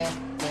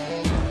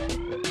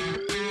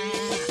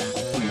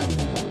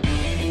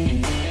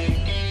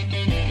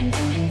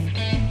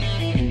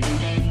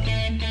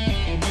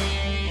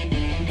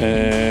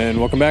And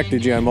welcome back,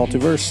 DGI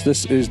Multiverse.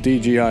 This is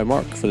DGI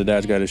Mark for the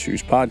Dad's Guide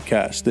Issues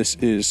podcast. This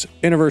is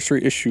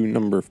anniversary issue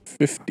number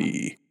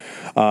 50.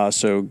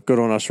 So good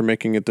on us for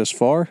making it this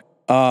far.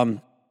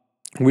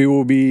 We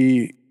will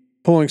be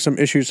pulling some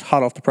issues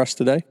hot off the press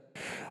today,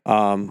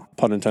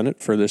 pun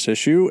intended, for this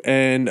issue.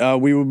 And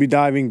we will be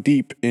diving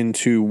deep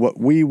into what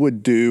we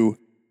would do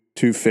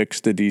to fix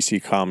the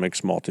DC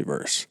Comics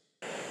multiverse.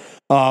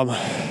 Well,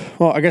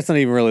 I guess not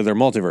even really their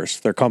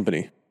multiverse, their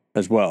company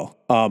as well.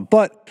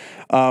 But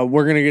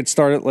we're going to get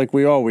started like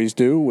we always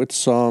do with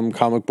some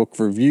comic book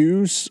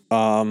reviews.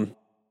 We're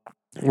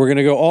going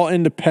to go all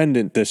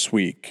independent this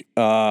week.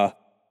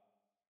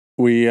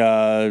 We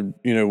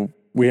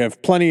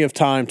have plenty of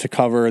time to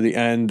cover the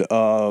end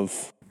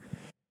of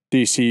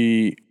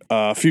DC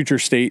Future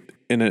State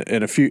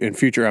in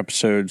future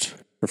episodes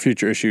or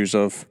future issues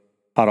of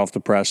Hot Off the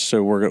Press.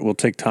 So we'll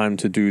take time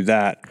to do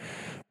that.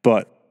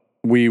 But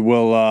we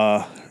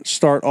will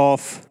start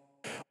off.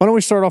 Why don't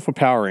we start off with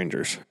Power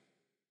Rangers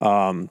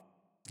and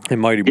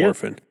Mighty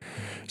Morphin?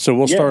 So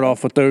we'll start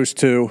off with those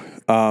two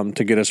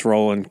to get us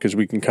rolling because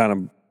we can kind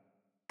of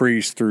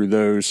breeze through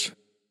those.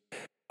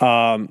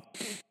 So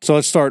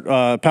let's start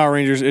Power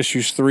Rangers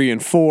issues 3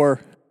 and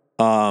 4.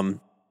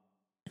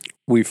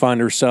 We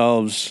find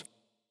ourselves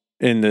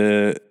in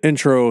the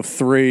intro of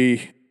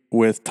 3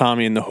 with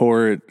Tommy and the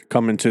Horde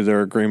coming to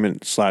their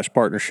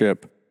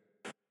agreement/partnership.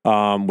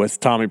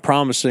 With Tommy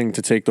promising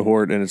to take the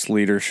Horde and its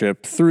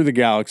leadership through the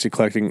galaxy,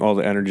 collecting all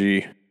the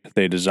energy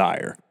they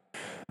desire.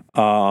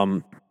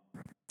 The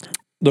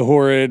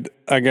Horde,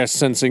 I guess,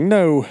 sensing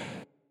no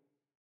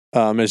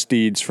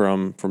misdeeds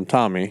from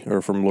Tommy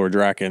or from Lord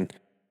Draken,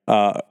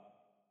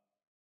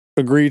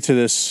 agree to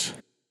this,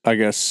 I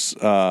guess,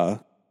 the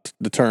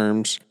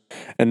terms.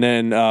 And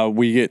then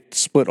we get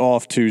split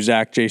off to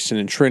Zach, Jason,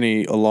 and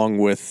Trini, along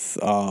with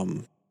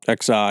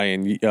XI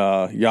and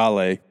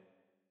Yale,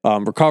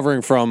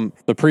 recovering from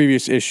the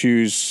previous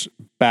issue's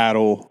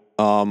battle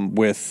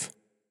with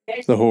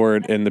the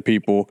Horde and the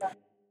people,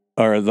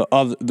 or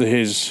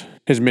his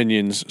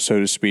minions, so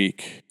to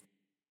speak.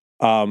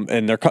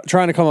 And they're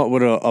trying to come up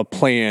with a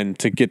plan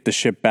to get the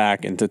ship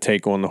back and to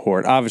take on the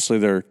Horde. Obviously,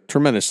 they're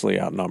tremendously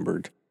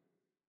outnumbered.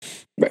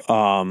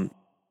 Right.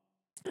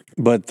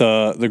 But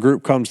the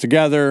group comes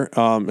together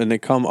and they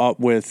come up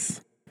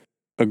with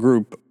a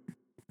group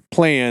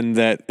plan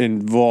that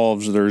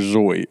involves their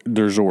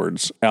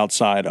Zords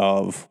outside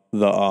of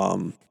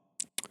the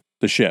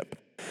ship.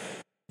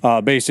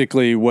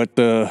 Basically, what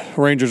the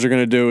Rangers are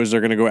going to do is they're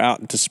going to go out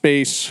into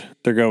space.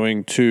 They're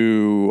going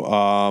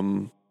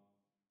to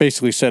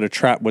basically set a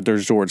trap with their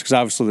Zords, because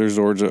obviously their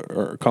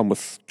Zords come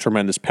with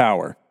tremendous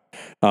power.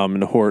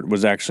 And the Horde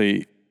was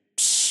actually,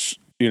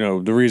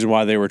 the reason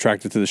why they were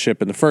attracted to the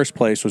ship in the first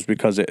place was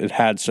because it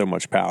had so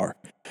much power.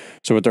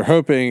 So what they're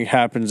hoping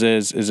happens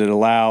is it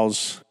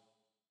allows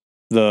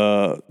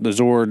the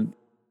Zord,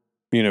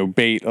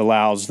 bait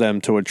allows them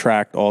to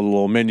attract all the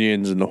little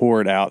minions and the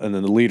Horde out, and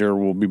then the leader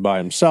will be by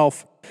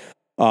himself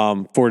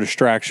for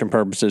distraction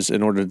purposes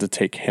in order to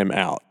take him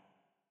out.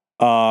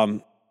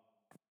 And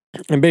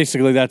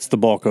basically that's the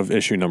bulk of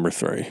issue number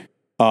 3.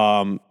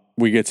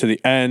 We get to the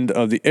end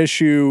of the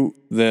issue.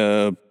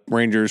 The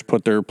Rangers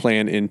put their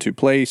plan into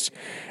place.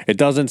 It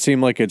doesn't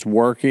seem like it's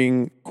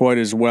working quite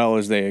as well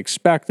as they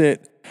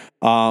expected.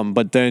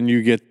 But then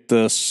you get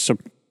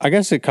I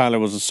guess it kind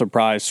of was a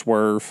surprise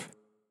swerve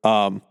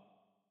that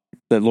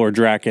Lord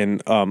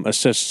Draken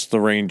assists the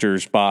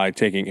Rangers by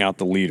taking out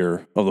the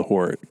leader of the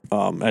Horde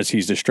as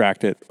he's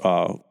distracted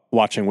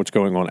watching what's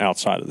going on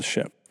outside of the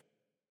ship.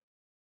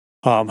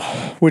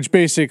 Which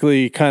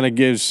basically kind of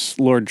gives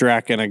Lord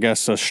Draken, I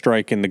guess, a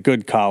strike in the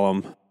good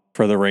column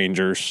for the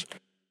Rangers,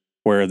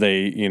 where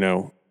they,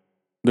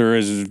 there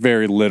is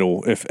very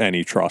little, if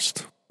any,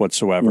 trust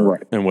whatsoever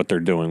in what they're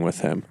doing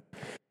with him.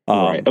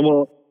 Right.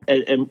 Well,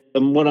 and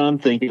what I'm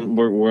thinking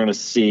we're going to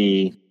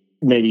see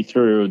maybe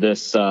through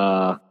this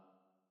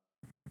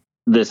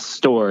this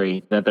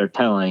story that they're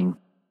telling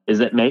is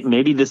that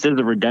maybe this is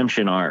a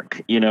redemption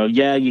arc.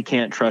 You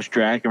can't trust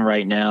Draken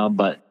right now,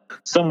 but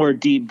somewhere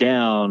deep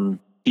down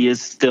he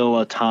is still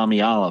a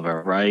Tommy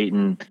Oliver, right?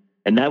 And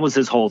that was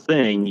his whole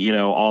thing,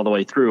 all the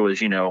way through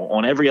is,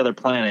 on every other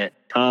planet,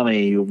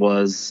 Tommy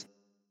was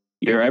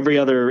your every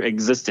other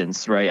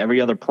existence, right?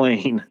 Every other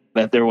plane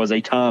that there was a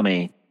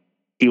Tommy,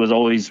 he was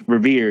always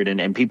revered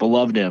and people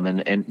loved him.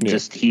 And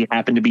just, he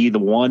happened to be the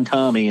one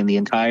Tommy in the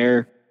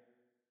entire,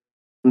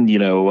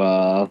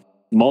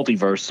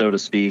 multiverse, so to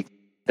speak,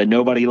 that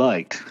nobody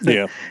liked.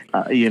 Yeah.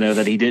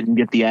 That he didn't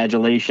get the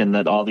adulation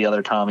that all the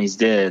other Tommies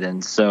did.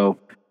 And so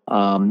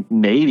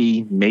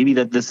maybe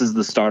that this is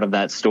the start of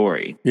that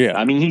story. Yeah.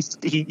 I mean,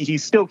 he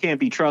still can't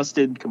be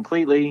trusted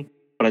completely,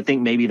 but I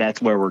think maybe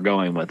that's where we're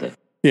going with it.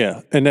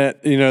 Yeah. And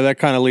that, that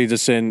kind of leads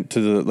us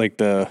into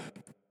the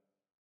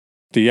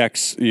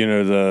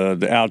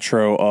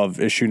outro of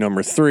issue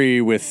number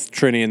 3 with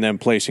Trini and them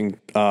placing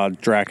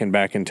Draken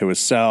back into his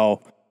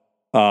cell.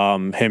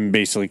 Him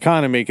basically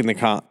kind of making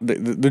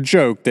the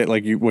joke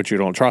that you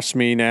don't trust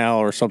me now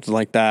or something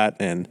like that,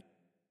 and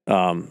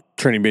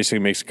Trini basically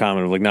makes a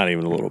comment of not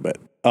even a little bit.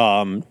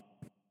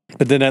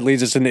 but then that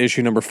leads us into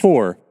issue number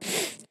 4.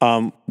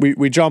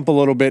 We jump a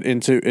little bit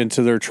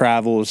into their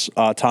travels.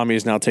 Tommy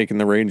is now taking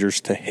the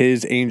Rangers to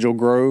his Angel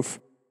Grove.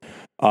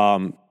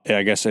 I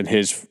guess in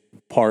his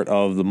part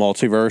of the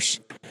multiverse.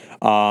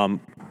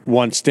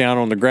 Once down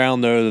on the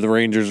ground, though, the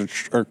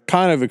Rangers are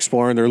kind of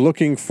exploring. They're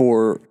looking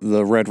for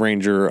the Red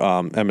Ranger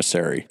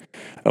emissary,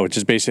 which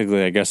is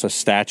basically, I guess, a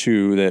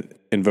statue that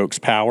invokes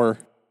power.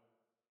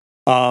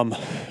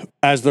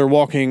 As they're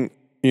walking,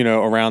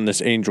 around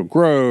this Angel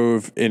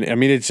Grove, and I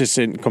mean, it's just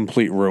in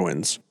complete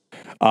ruins.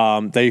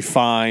 They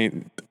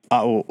find,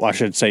 I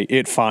should say,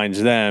 it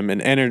finds them an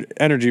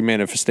energy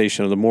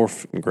manifestation of the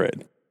Morphin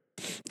Grid.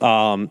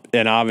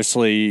 And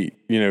obviously,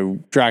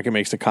 Draken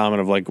makes the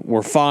comment of like,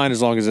 we're fine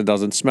as long as it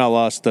doesn't smell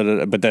us.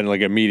 But then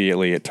like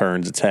immediately it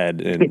turns its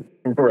head and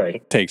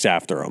takes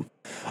after them.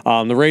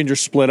 The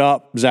Rangers split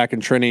up, Zach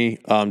and Trini,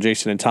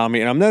 Jason and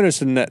Tommy. And I'm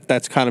noticing that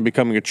that's kind of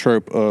becoming a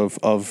trope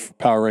of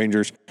Power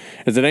Rangers,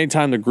 is that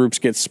anytime the groups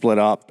get split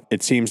up,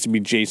 it seems to be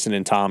Jason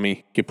and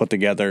Tommy get put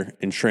together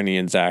and Trini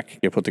and Zach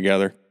get put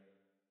together.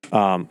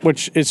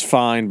 Which is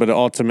fine, but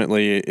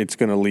ultimately it's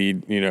going to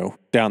lead,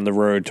 down the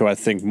road to, I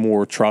think,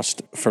 more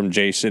trust from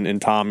Jason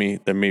and Tommy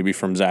than maybe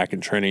from Zach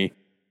and Trini,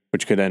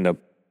 which could end up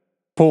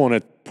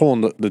pulling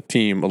the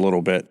team a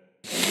little bit.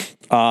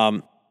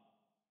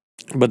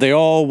 But they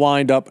all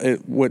wind up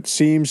at what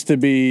seems to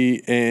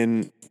be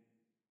in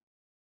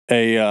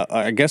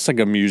I guess like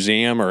a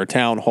museum or a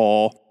town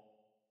hall,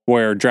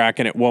 where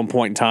Draken at one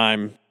point in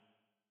time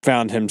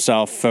found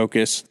himself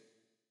focused.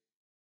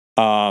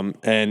 And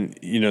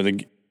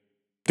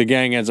the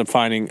gang ends up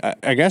finding,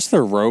 I guess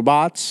they're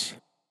robots,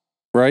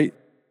 right?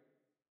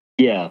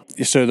 Yeah.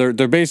 So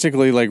they're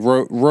basically like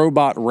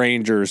robot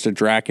rangers that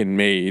Draken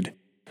made.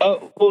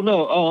 Oh, well,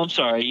 no. Oh, I'm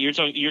sorry.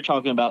 You're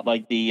talking about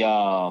like the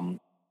all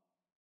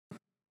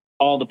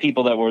the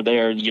people that were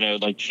there,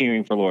 like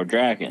cheering for Lord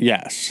Draken.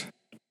 Yes.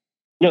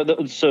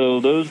 No, so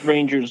those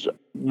rangers,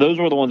 those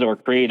were the ones that were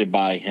created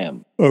by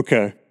him.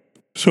 Okay.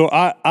 So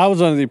I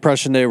was under the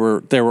impression they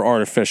were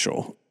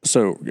artificial.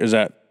 So is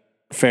that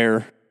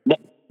fair?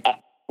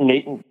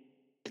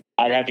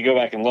 I'd have to go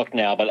back and look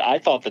now, but I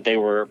thought that they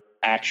were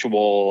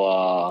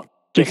actual,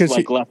 just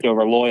like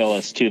leftover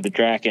loyalists to the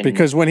Draken.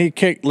 Because when he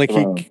kicks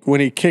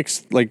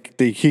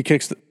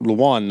the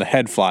one, the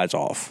head flies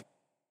off,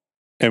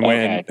 and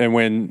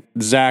when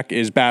Zach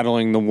is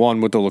battling the one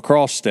with the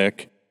lacrosse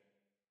stick,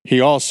 he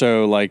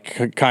also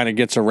like kind of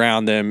gets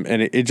around them,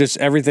 and it just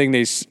everything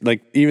they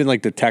like, even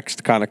like the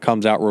text kind of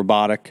comes out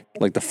robotic,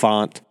 like the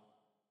font.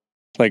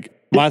 Like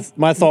my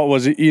thought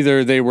was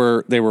either they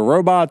were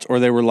robots or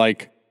they were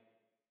like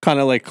kind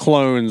of like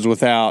clones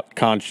without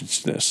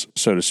consciousness,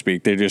 so to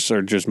speak. They just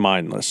are just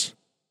mindless.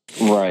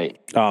 Right.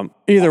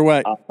 Either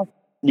way.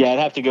 Yeah, I'd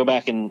have to go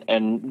back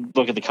and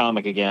look at the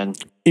comic again.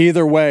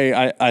 Either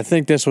way, I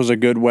think this was a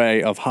good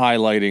way of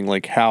highlighting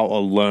like how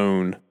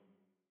alone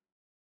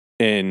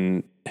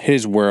in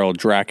his world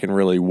Draken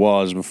really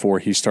was before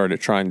he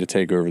started trying to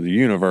take over the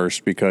universe,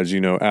 because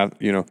you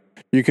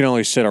can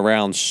only sit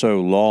around so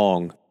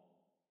long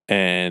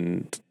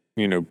and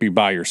be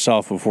by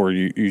yourself before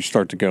you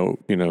start to go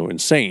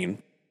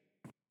insane.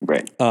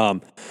 Right.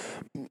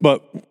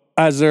 But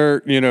as they're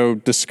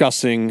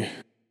discussing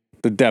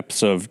the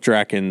depths of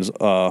Draken's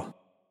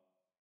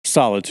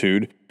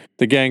solitude,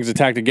 the gang's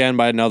attacked again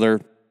by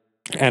another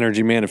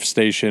energy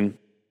manifestation.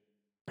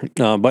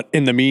 But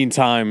in the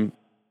meantime,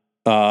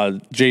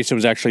 Jason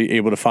was actually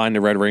able to find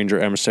the Red Ranger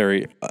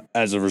emissary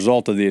as a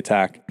result of the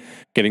attack,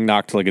 getting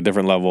knocked to like a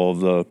different level of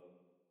the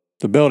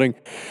building.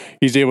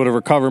 He's able to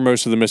recover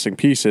most of the missing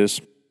pieces,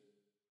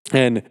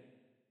 and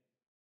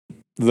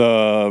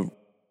the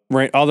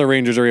other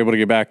Rangers are able to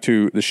get back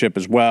to the ship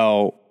as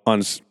well,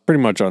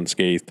 pretty much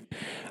unscathed.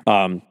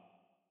 And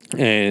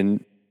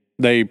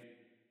XI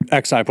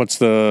puts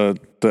the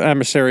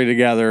emissary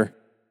together,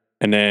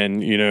 and then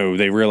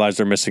they realize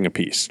they're missing a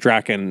piece.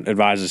 Draken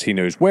advises he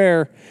knows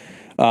where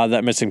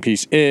that missing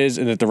piece is,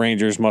 and that the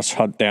Rangers must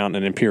hunt down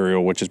an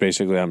Imperial, which is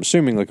basically, I'm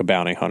assuming, like a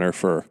bounty hunter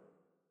for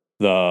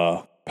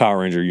the Power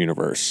Ranger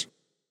universe.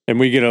 And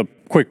we get a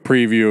quick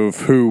preview of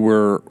who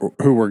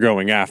we're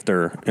going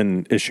after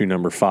in issue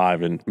number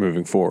 5 and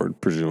moving forward,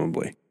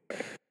 presumably.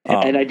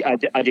 And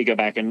I did go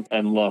back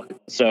and look.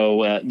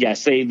 So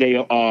yes,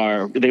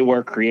 they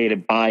were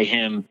created by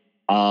him.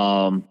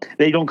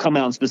 They don't come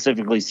out and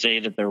specifically say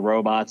that they're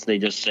robots. They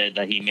just said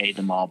that he made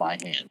them all by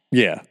hand.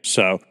 Yeah.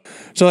 So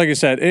like I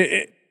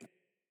said,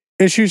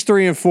 issues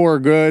 3 and 4 are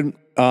good.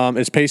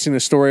 It's pacing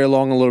the story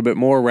along a little bit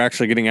more. We're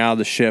actually getting out of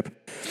the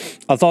ship.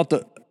 I thought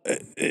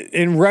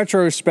in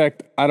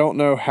retrospect, I don't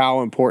know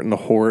how important the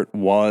Hort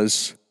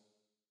was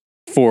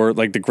for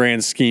like the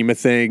grand scheme of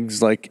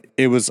things. Like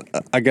it was,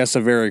 I guess,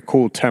 a very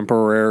cool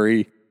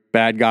temporary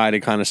bad guy to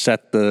kind of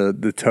set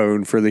the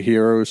tone for the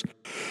heroes.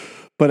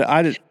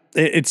 But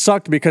it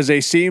sucked because they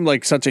seemed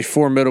like such a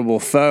formidable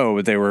foe,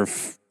 but they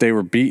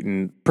were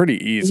beaten pretty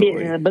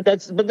easily. Yeah, but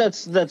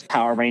that's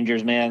Power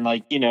Rangers, man.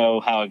 Like,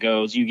 how it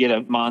goes. You get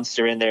a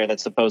monster in there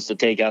that's supposed to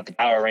take out the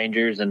Power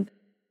Rangers, and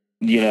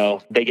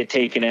they get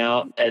taken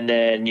out, and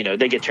then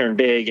they get turned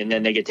big, and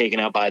then they get taken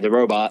out by the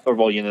robot, or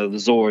the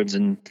Zords,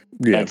 and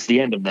that's the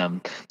end of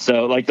them.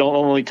 So like the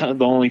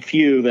only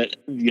few that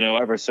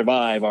ever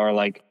survive are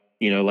like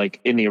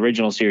in the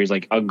original series,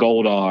 like a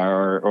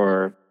Goldar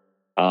or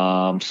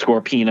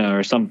Scorpina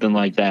or something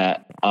like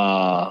that.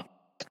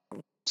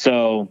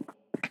 So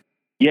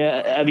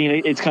yeah, I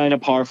mean, it's kind of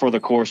par for the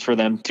course for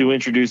them to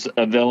introduce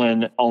a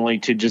villain only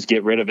to just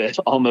get rid of it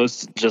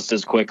almost just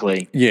as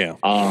quickly. Yeah.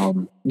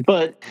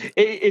 But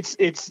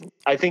it's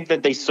I think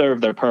that they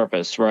serve their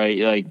purpose, right?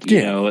 Like,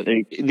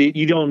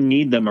 you don't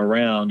need them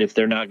around if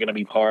they're not going to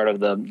be part of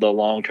the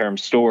long-term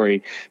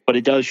story, but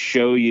it does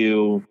show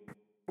you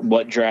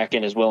what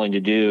Draken is willing to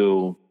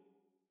do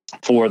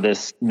for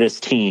this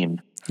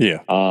team.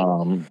 Yeah.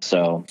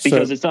 So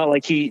because it's not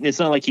like he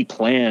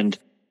planned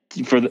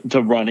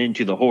to run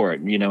into the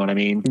Horde, you know what I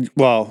mean?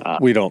 Well,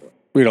 we don't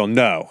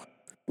know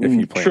if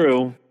he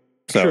planned.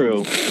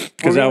 True.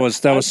 Because that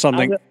was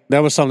something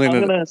that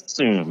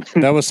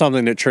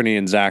Trini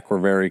and Zach were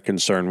very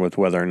concerned with,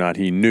 whether or not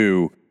he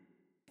knew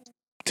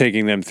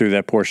taking them through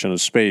that portion of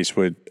space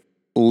would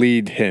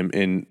lead them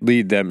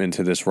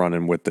into this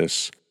run-in with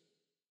this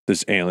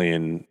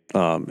alien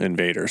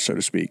invader, so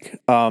to speak.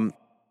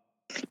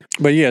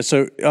 But yeah,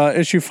 so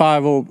issue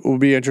 5 will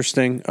be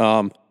interesting.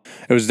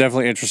 It was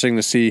definitely interesting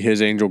to see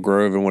his Angel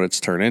Grove and what it's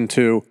turned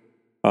into,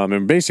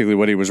 and basically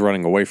what he was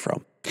running away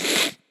from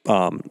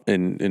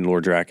in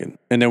Lord Draken.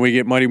 And then we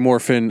get Mighty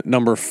Morphin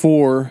number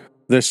 4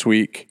 this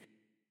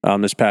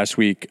past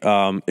week.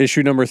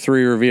 Issue number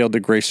 3 revealed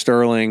that Grace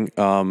Sterling,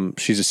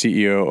 she's a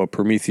CEO of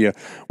Promethea,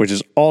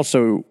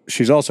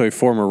 she's also a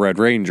former Red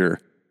Ranger,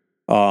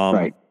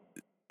 right,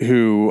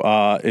 who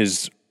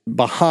is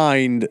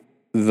behind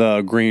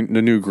the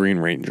new Green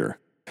Ranger.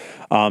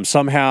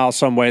 Somehow,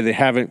 some way, they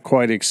haven't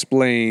quite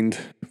explained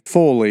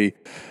fully.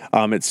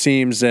 It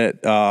seems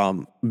that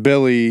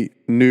Billy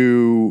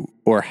knew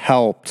or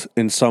helped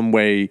in some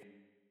way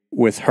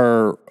with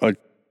her,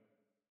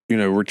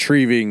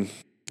 retrieving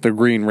the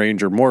Green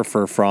Ranger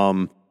Morpher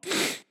from,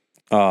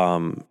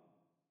 the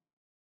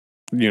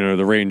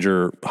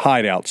Ranger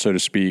hideout, so to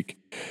speak.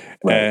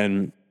 Right.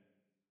 And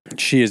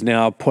she has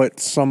now put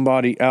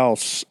somebody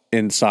else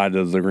inside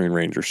of the Green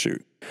Ranger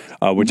suit.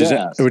 Which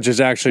is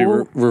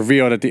actually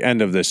revealed at the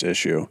end of this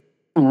issue.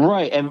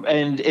 Right,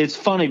 and it's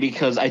funny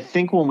because I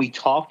think when we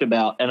talked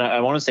about, and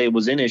I want to say it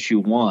was in issue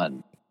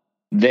 1,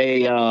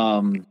 they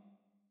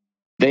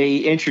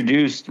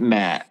introduced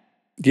Matt.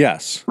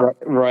 Yes.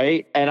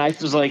 Right, and I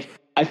was like,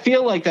 I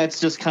feel like that's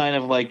just kind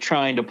of like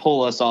trying to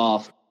pull us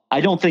off. I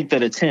don't think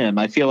that it's him.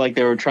 I feel like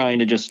they were trying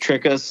to just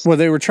trick us. Well,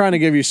 they were trying to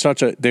give you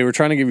such an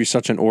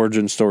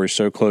origin story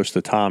so close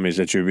to Tommy's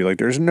that you'd be like,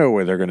 there's no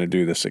way they're going to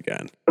do this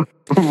again.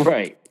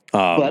 Right.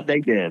 But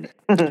they did.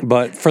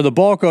 But for the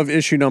bulk of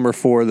issue number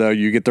 4, though,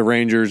 you get the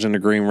Rangers and the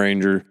Green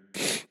Ranger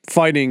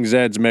fighting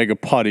Zed's Mega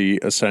Putty,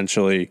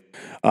 essentially,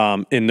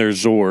 in their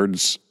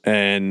Zords.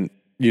 And,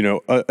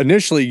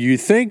 initially you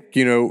think,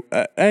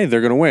 hey,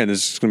 they're going to win.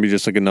 This is going to be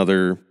just like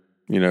another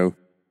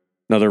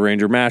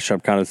Ranger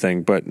mashup kind of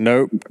thing. But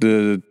nope,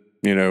 the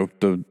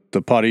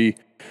Putty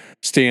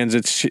stands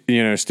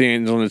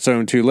on its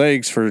own 2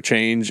 legs for a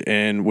change.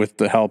 And with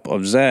the help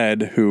of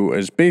Zed, who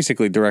is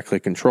basically directly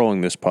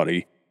controlling this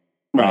Putty,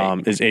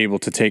 right, is able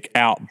to take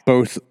out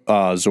both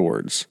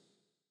Zords,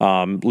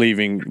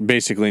 leaving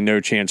basically no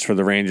chance for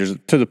the Rangers,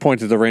 to the point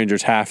that the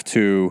Rangers have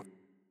to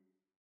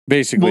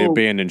basically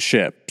abandon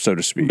ship, so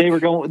to speak. They were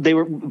going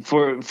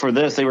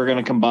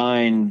to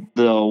combine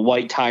the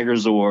White Tiger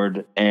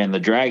Zord and the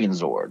Dragon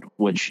Zord,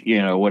 which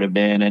would have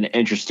been an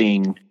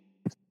interesting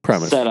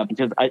premise setup,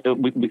 because I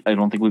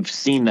don't think we've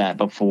seen that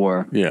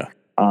before. Yeah.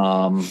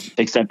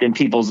 Except in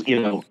people's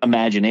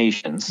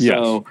imaginations. Yes.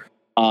 So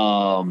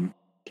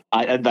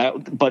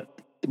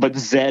but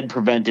Zed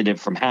prevented it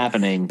from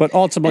happening. But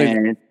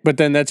ultimately,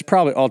 then that's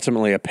probably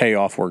ultimately a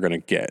payoff we're going to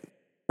get,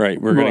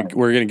 right? We're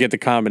going to get the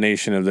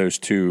combination of those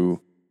two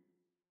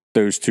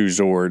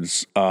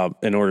Zords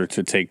in order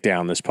to take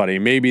down this Putty.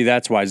 Maybe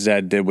that's why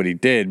Zed did what he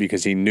did,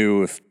 because he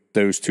knew if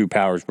those two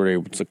powers were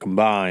able to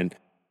combine,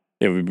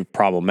 it would be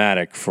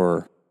problematic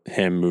for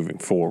him moving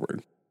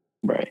forward.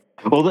 Right.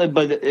 Well,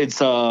 but it's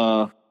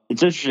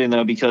interesting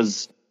though,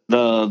 because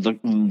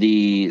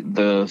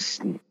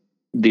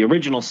the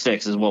original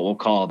 6 is what we'll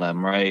call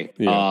them, right?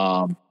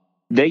 Yeah.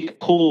 They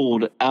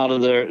pulled out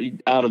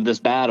of this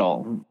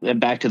battle and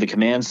back to the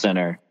command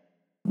center.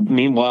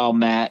 Meanwhile,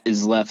 Matt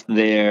is left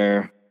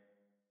there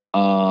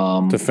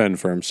to fend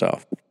for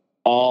himself,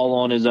 all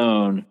on his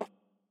own.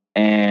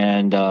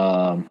 And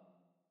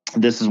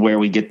this is where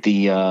we get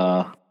the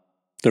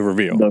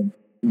reveal.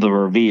 The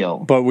reveal.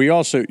 But you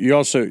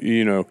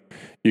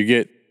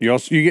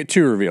get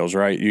 2 reveals,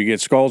 right? You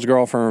get Skull's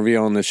girlfriend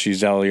revealing that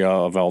she's Elia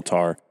of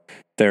Eltar,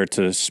 there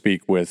to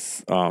speak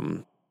with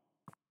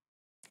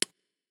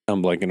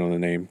I'm blanking on the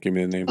name. Give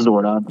me the name.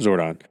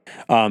 Zordon.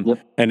 Yep.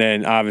 And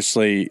then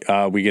obviously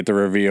we get the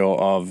reveal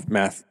of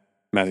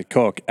Matthew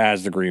Cook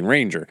as the Green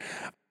Ranger,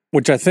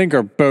 which I think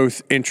are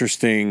both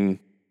interesting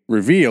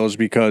reveals,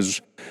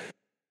 because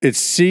it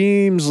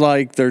seems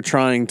like they're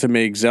trying to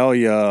make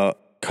Zelia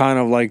kind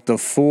of like the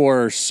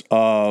force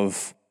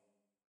of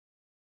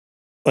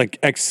like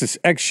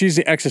she's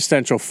the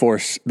existential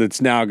force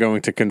that's now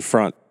going to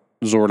confront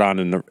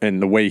Zordon in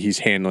the way he's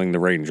handling the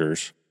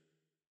Rangers.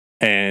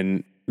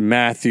 And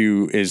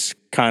Matthew is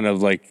kind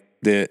of like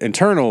the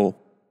internal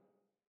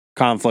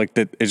conflict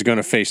that is going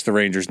to face the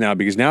Rangers now,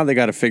 because now they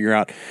got to figure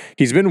out,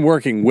 he's been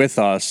working with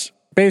us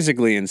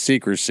basically in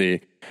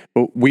secrecy,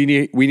 but we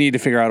need to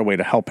figure out a way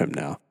to help him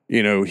now.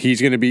 You know, he's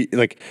going to be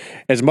like,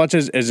 as much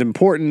as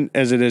important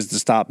as it is to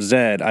stop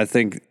Zed, I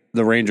think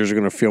the Rangers are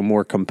going to feel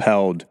more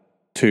compelled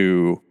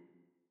to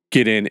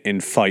get in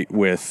and fight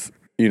with,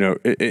 you know,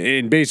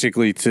 and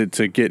basically to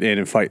get in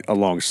and fight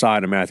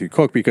alongside of Matthew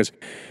Cook, because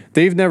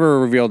they've never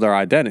revealed their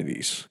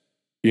identities.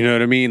 You know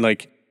what I mean?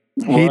 Like,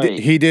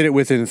 he did it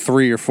within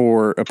 3 or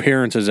 4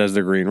 appearances as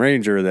the Green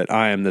Ranger, that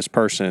I am this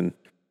person,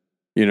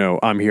 you know,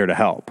 I'm here to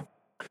help.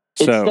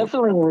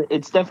 So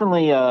it's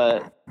definitely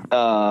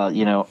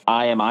you know,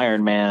 I am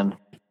Iron Man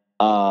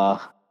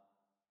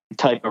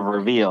type of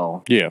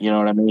reveal. Yeah. You know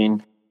what I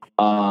mean?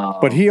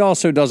 But he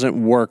also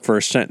doesn't work for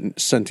a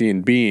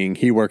sentient being.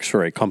 He works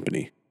for a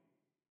company,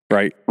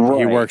 right?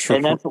 He works for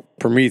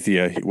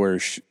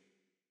Promethea,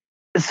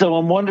 so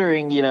I'm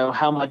wondering, you know,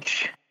 how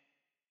much,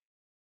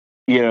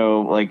 you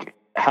know, like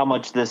how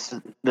much this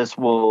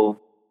will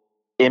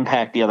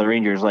impact the other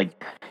Rangers.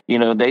 Like, you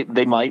know,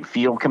 they might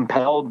feel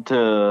compelled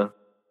to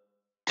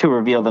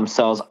reveal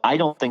themselves. I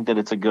don't think that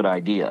it's a good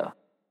idea.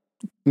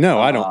 No,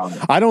 I don't.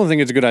 I don't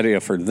think it's a good idea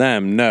for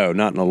them. No,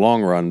 not in the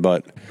long run.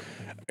 But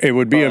it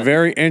would be a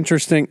very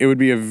interesting. It would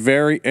be a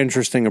very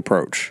interesting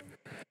approach,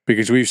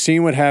 because we've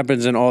seen what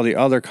happens in all the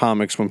other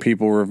comics when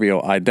people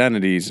reveal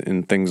identities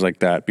and things like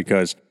that,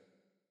 because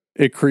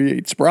it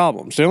creates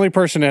problems. The only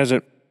person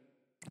hasn't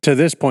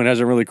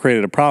really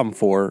created a problem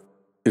for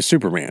is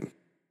Superman.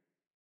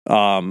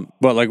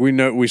 But like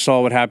we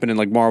saw what happened in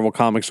like Marvel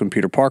Comics when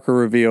Peter Parker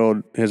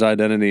revealed his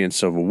identity in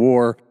Civil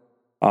War.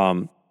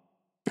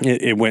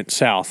 It went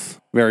south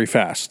very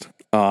fast.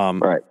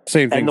 Right.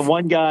 Same thing. And the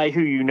one guy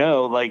who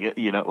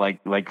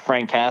like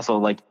Frank Castle,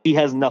 like he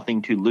has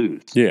nothing to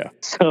lose. Yeah.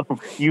 So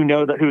you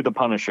know who the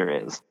Punisher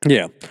is.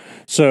 Yeah.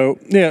 So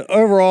yeah,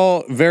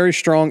 overall, very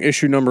strong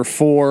issue number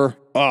 4.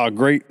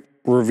 Great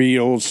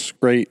reveals,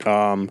 great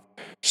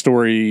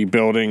story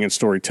building and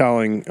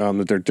storytelling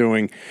that they're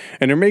doing,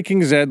 and they're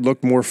making Zed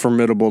look more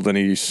formidable than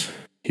he's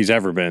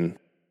ever been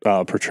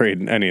portrayed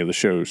in any of the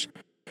shows.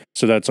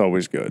 So that's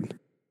always good.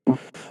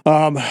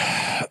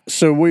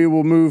 So we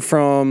will move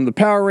from the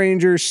Power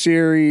Rangers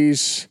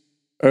series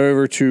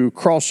over to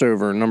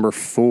crossover number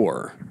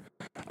 4.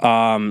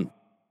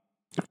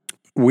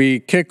 We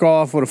kick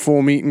off with a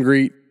full meet and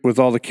greet with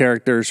all the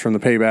characters from the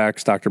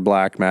Paybacks, Dr.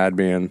 Black,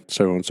 Madman,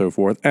 so on and so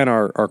forth, and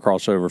our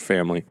crossover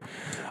family.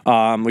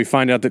 We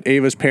find out that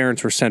Ava's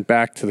parents were sent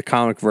back to the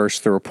comic verse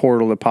through a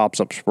portal that pops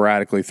up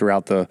sporadically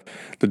throughout the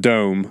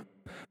dome.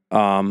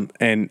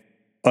 And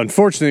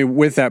unfortunately,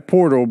 with that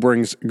portal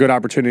brings good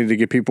opportunity to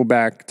get people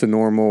back to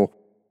normal,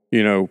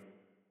 you know,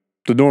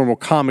 the normal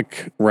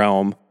comic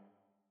realm.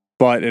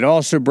 But it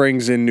also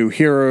brings in new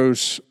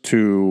heroes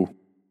to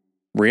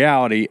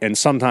reality and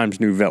sometimes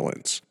new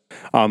villains.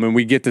 And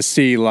we get to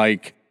see,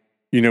 like,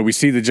 you know, we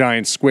see the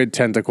giant squid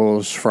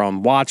tentacles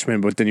from Watchmen,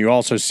 but then you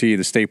also see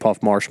the Stay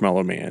Puft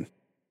Marshmallow Man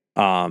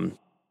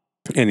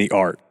in the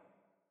art.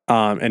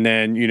 And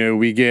then, you know,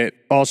 we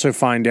also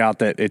find out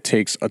that it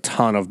takes a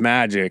ton of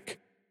magic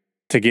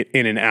to get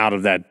in and out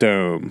of that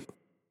dome.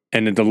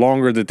 And then the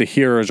longer that the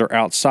heroes are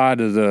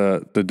outside of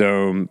the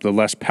dome, the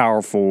less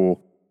powerful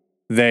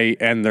they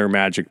and their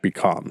magic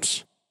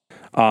becomes.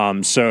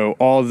 So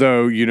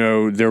although, you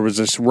know, there was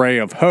this ray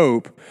of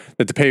hope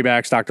that the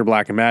Paybacks, Dr.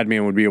 Black, and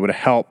Madman would be able to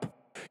help,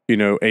 you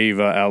know,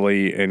 Ava,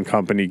 Ellie, and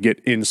company get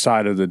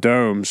inside of the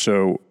dome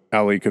so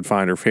Ellie could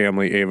find her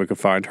family, Ava could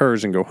find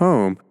hers and go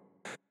home.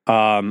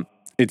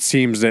 It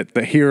seems that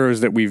the heroes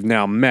that we've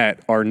now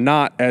met are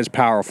not as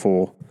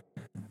powerful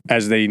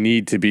as they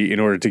need to be in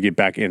order to get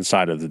back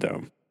inside of the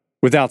dome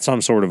without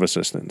some sort of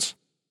assistance.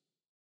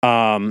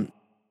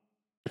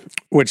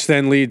 Which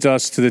then leads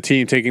us to the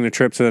team taking the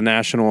trip to the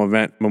National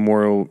Event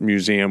Memorial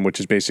Museum, which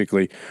is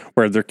basically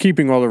where they're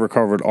keeping all the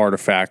recovered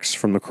artifacts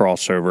from the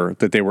crossover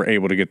that they were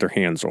able to get their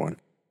hands on.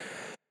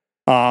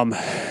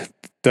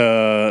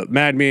 The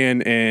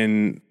Madman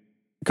and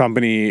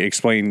company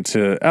explained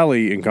to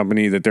Ellie and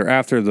company that they're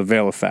after the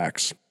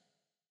Valifax,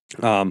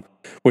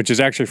 which is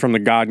actually from the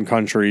God and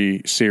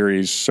Country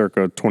series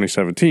circa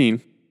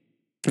 2017.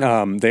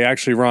 They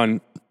actually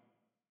run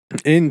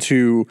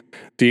into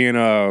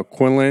Deanna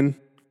Quinlan,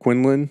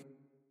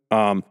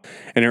 and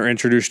are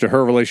introduced to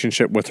her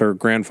relationship with her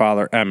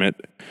grandfather Emmett,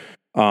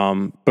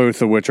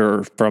 both of which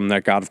are from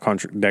that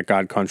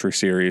God Country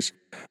series.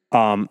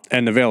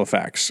 And the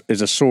Valifax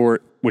is a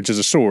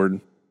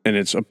sword, and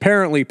it's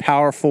apparently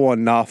powerful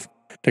enough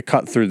to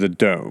cut through the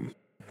dome.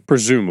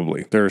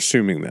 Presumably, they're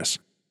assuming this,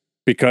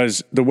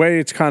 because the way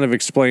it's kind of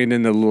explained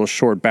in the little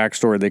short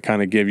backstory they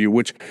kind of give you,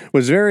 which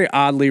was very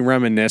oddly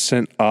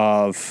reminiscent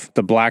of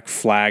the Black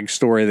Flag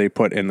story they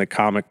put in the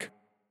comic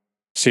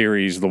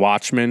series, The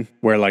Watchmen,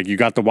 where like you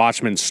got the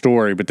Watchmen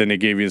story, but then they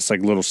gave you this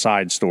like little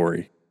side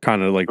story,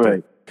 kind of like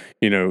Right.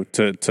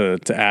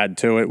 to add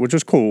to it, which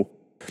was cool.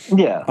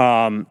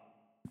 Yeah.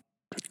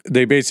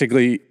 They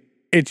basically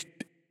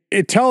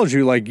it tells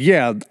you like,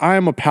 yeah, I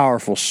am a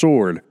powerful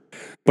sword,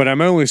 but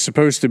I'm only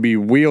supposed to be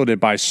wielded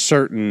by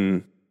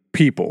certain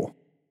people.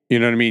 You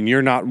know what I mean?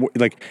 You're not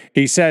like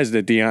he says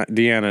that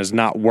Deanna is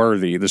not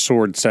worthy. The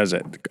sword says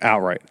it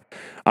outright.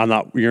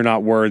 You're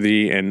not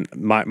worthy, and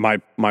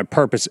my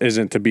purpose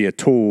isn't to be a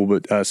tool,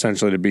 but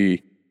essentially to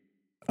be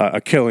a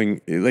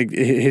killing. Like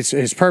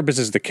his purpose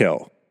is to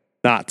kill,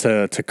 not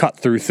to cut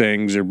through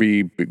things or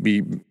be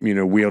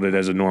wielded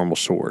as a normal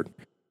sword.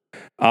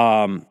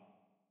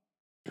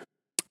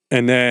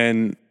 And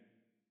then,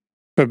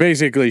 but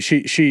basically,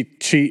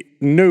 she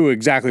knew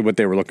exactly what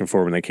they were looking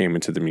for when they came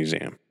into the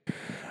museum.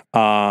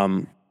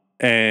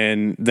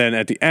 And then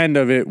at the end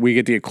of it, we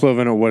get the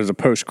equivalent of what is a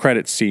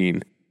post-credit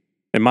scene,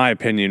 in my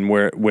opinion,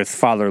 where with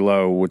Father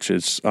Lowe, which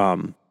is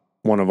one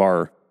of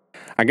our,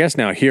 I guess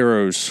now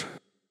heroes'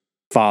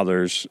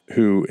 fathers,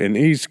 and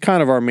he's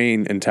kind of our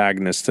main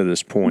antagonist to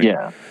this point.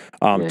 Yeah.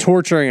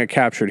 Torturing a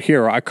captured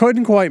hero. I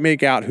couldn't quite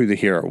make out who the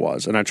hero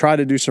was, and I tried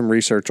to do some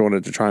research on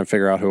it to try and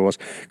figure out who it was,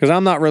 because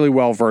I'm not really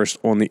well versed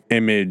on the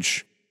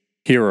Image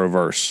hero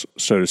verse,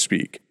 so to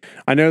speak.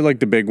 I know like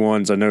the big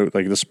ones, I know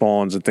like the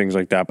Spawns and things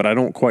like that, but I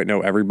don't quite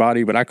know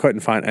everybody, but I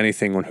couldn't find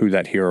anything on who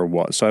that hero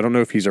was. So I don't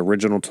know if he's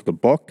original to the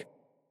book,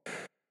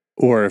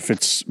 or if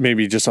it's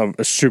maybe just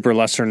a super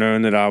lesser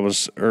known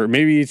or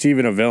maybe it's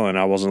even a villain.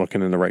 I wasn't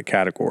looking in the right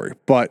category.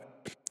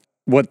 But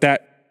what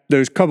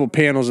those couple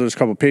panels, those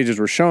couple pages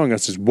were showing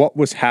us is what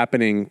is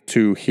happening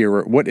to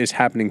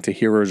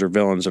heroes or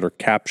villains that are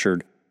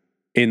captured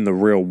in the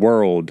real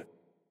world,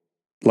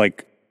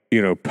 like,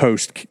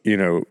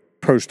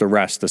 post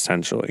arrest,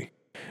 essentially.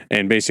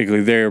 And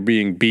basically they're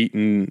being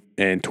beaten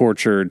and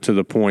tortured to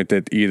the point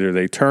that either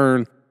they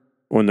turn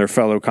on their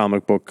fellow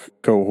comic book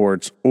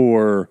cohorts,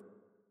 or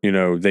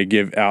they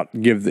give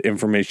the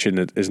information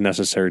that is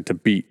necessary to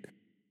beat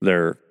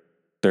their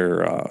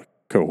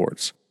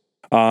cohorts.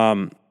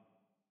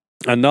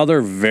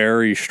 Another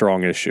very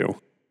strong issue,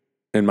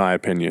 in my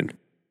opinion.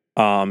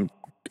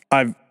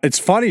 It's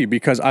funny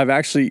because I've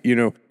actually,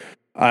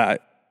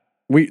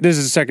 this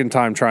is the second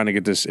time trying to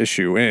get this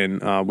issue in.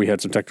 We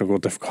had some technical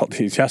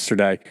difficulties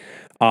yesterday,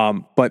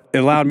 but it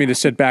allowed me to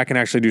sit back and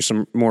actually do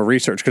some more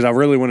research, because I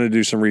really wanted to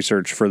do some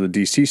research for the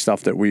DC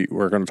stuff that we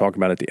were going to talk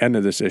about at the end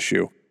of this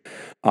issue.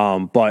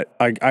 But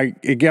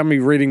it got me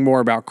reading more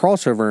about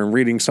Crossover and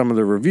reading some of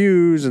the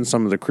reviews and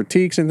some of the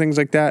critiques and things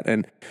like that.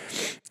 And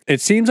it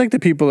seems like the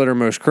people that are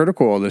most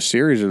critical of this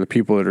series are the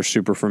people that are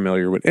super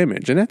familiar with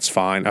Image, and that's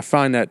fine. I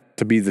find that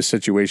to be the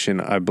situation,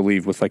 I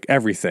believe, with like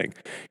everything.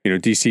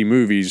 DC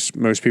movies,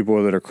 most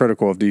people that are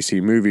critical of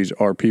DC movies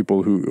are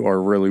people who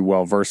are really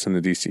well versed in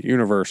the DC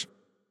universe,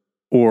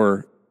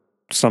 or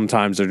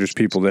sometimes they're just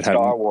people that have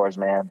Star Wars,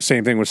 man.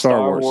 Same thing with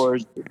Star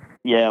Wars.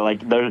 Yeah,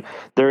 like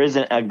there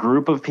isn't a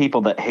group of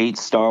people that hate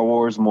Star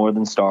Wars more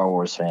than Star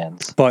Wars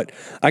fans. But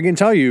I can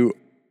tell you,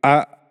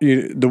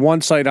 the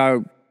one site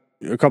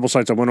a couple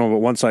sites I went on, but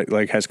one site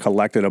like has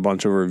collected a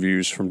bunch of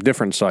reviews from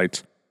different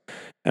sites,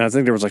 and I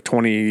think there was like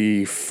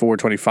 24,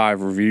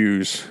 25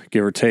 reviews,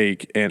 give or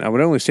take, and I would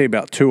only say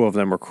about 2 of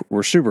them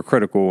were super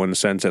critical, in the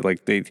sense that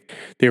like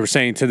they were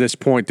saying to this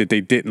point that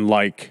they didn't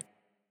like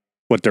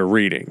what they're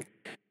reading.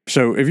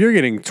 So if you're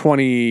getting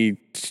 20,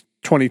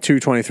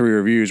 22, 23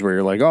 reviews where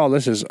you're like, oh,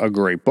 this is a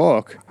great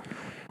book,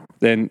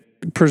 then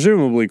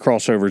presumably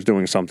Crossover is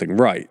doing something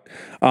right.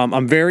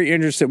 I'm very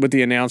interested with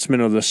the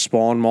announcement of the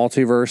Spawn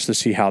multiverse to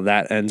see how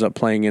that ends up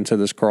playing into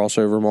this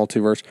Crossover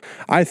multiverse.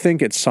 I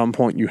think at some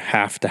point you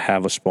have to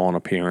have a Spawn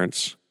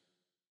appearance.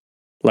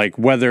 Like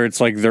whether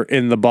it's like they're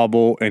in the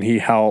bubble and he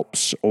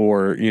helps,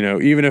 or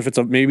even if it's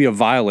maybe a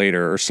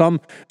Violator or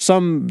some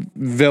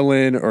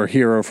villain or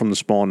hero from the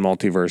Spawn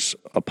multiverse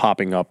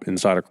popping up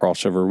inside a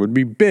Crossover would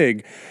be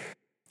big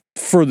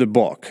for the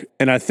book.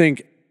 And I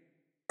think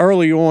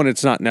early on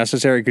it's not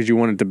necessary, because you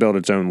want it to build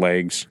its own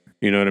legs.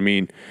 You know what I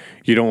mean?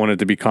 You don't want it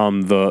to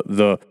become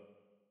the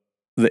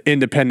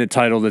independent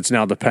title that's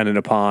now dependent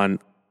upon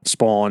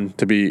Spawn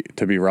to be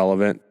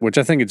relevant, which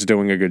I think it's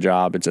doing a good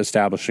job. It's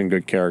establishing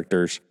good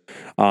characters.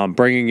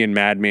 Bringing in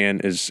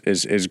Madman is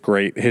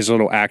great. His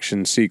little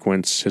action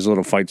sequence, his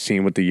little fight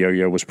scene with the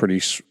yo-yo was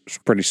pretty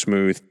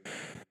smooth.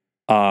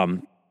 But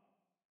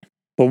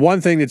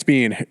one thing that's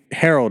being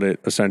heralded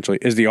essentially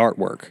is the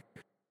artwork,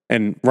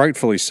 and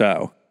rightfully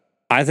so.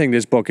 I think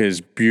this book is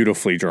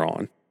beautifully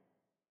drawn.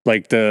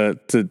 Like the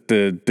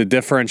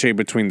differentiate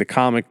between the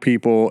comic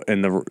people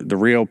and the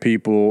real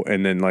people,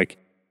 and then like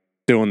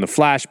doing the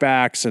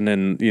flashbacks, and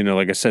then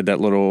like I said, that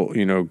little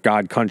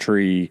God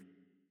Country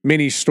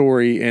mini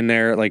story in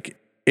there. Like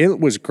it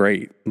was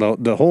great.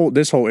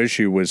 This whole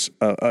issue was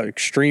a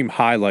extreme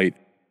highlight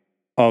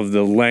of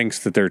the lengths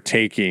that they're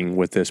taking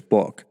with this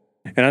book.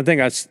 And I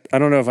think I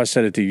don't know if I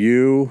said it to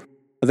you.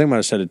 I think I might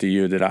have said it to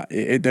you that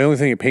the only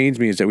thing that pains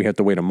me is that we have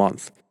to wait a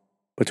month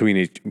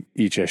between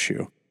each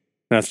issue.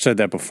 And I've said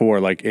that before.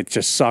 Like, it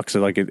just sucks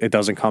that like it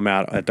doesn't come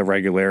out at the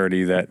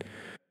regularity that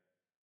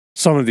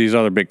some of these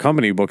other big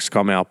company books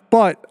come out.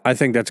 But I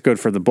think that's good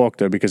for the book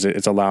though, because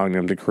it's allowing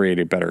them to create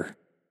a better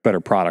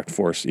product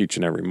for us each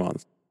and every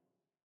month.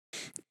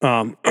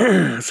 So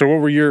what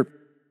were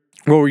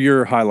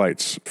your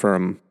highlights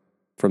from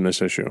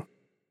this issue?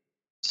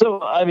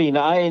 So I mean,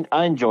 I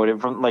enjoyed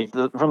it from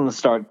the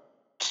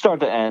start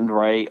to end,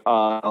 right?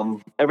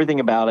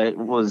 Everything about it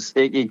was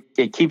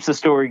it keeps the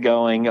story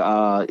going.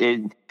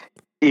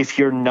 If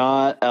you're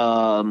not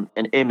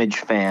an Image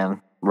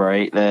fan,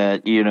 right,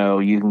 that you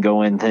can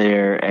go in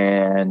there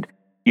and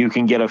you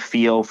can get a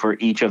feel for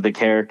each of the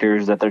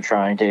characters that they're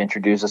trying to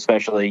introduce,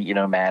 especially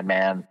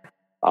Madman.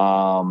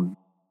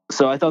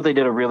 So I thought they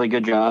did a really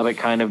good job at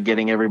kind of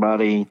getting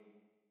everybody,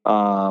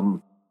 I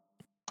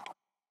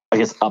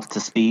guess, up to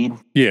speed,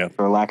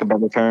 for lack of a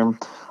better term,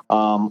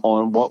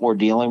 on what we're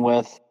dealing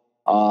with.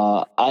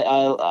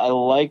 I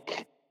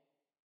like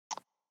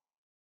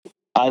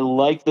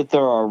that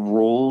there are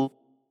rules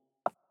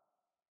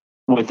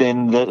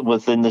within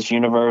this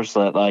universe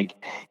that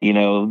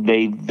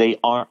they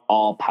aren't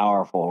all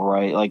powerful,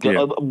 right?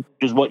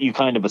 Is what you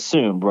kind of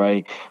assumed,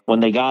 right? When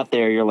they got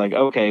there, you're like,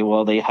 okay,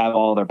 well, they have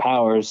all their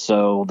powers,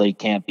 so they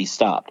can't be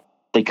stopped.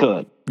 They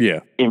could.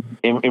 Yeah.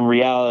 In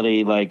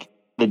reality, like,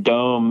 the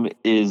dome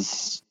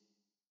is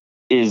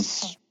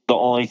the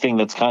only thing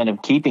that's kind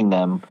of keeping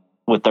them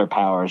with their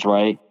powers,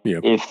 right? Yeah.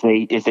 If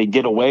they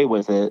did away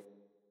with it,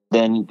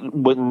 then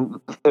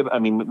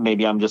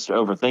maybe I'm just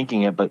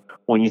overthinking it, but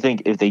when you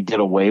think if they did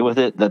away with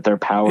it, that their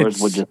powers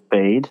would just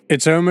fade.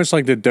 It's almost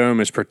like the dome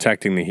is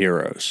protecting the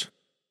heroes.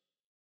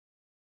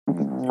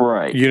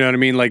 Right. You know what I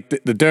mean? Like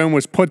the dome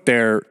was put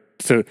there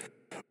to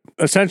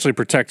essentially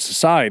protect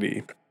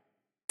society.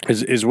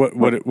 Is what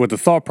the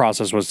thought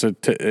process was to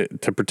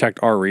protect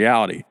our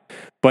reality.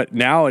 But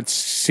now it's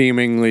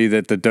seemingly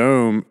that the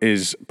dome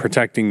is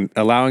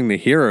allowing the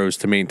heroes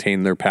to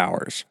maintain their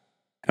powers.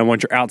 And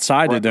once you're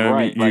outside the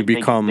dome, you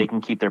become... They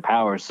can keep their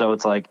powers. So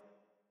it's like,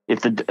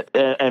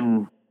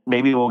 and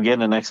maybe we'll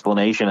get an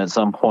explanation at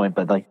some point,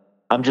 but like,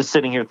 I'm just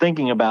sitting here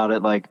thinking about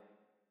it, like,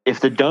 if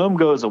the dome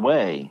goes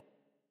away,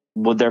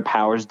 would their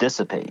powers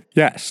dissipate?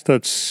 Yes,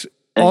 that's...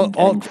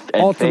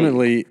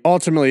 ultimately,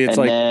 it's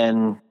like...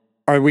 Then,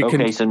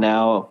 so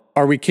now...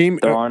 There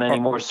aren't any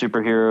more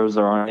superheroes,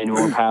 there aren't any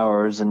more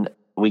powers, and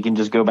we can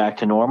just go back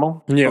to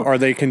normal? Yeah, are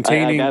they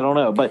containing... I don't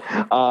know, but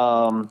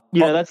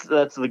that's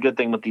the good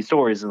thing with these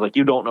stories, is like,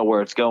 you don't know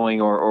where it's going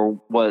or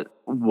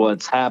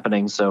what's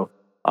happening. So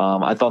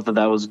I thought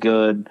that was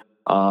good.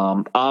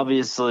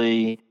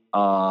 Obviously,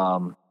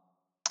 our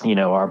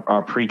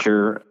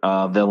preacher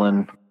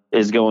villain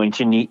is going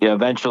to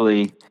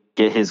eventually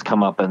get his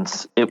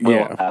comeuppance. It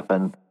will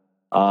happen.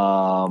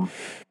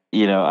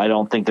 I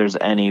don't think there's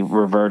any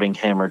reverting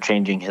him or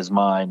changing his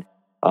mind.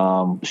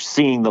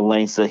 Seeing the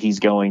lengths that he's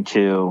going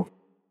to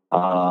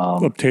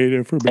obtain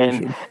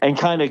information, and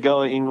kind of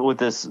going with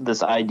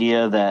this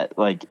idea that,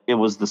 like, it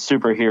was the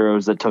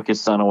superheroes that took his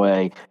son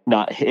away,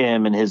 not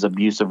him and his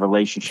abusive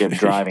relationship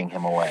driving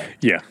him away.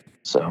 Yeah.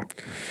 So,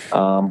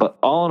 but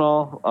all in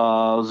all,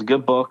 it was a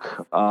good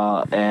book,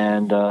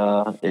 and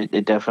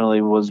it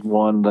definitely was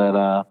one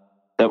that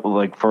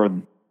like,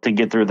 to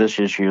get through this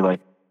issue,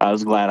 like, I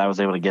was glad I was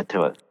able to get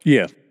to it.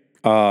 Yeah.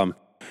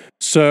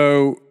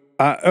 So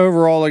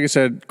overall, like I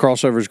said,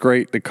 crossover is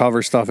great. The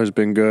cover stuff has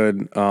been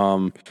good.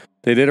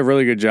 They did a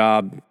really good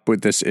job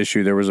with this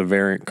issue. There was a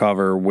variant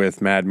cover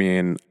with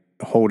Madman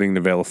holding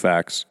the Veil of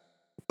Facts,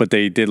 but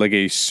they did like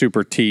a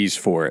super tease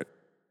for it,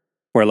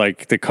 where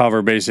like the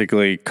cover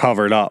basically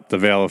covered up the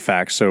Veil of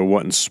Facts so it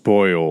wouldn't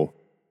spoil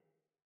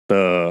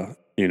the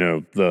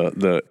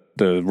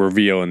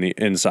reveal in the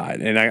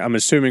inside. And I'm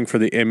assuming for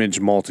the Image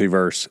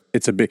multiverse,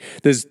 it's a big,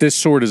 this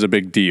sword is a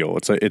big deal.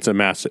 It's a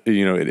massive,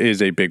 it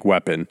is a big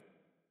weapon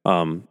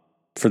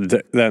for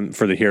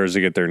the heroes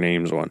to get their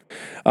names on.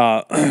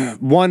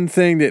 One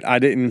thing that I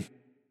didn't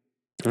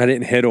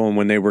hit on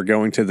when they were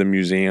going to the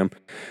museum,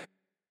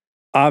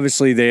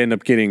 obviously they end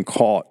up getting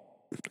caught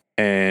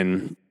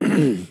and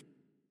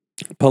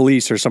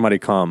police or somebody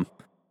come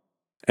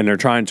and they're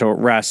trying to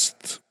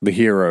arrest the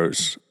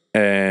heroes,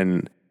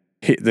 and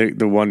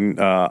the one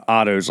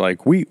Otto's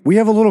like, we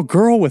have a little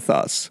girl with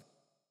us,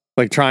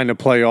 like trying to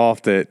play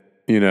off that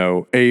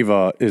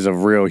Ava is a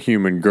real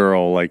human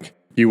girl. Like,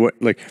 you would,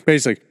 like,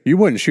 basically you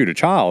wouldn't shoot a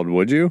child,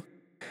 would you?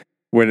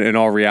 When in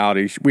all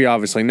reality, we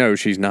obviously know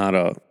she's not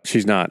a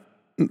human,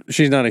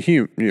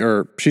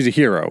 or she's a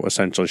hero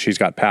essentially. She's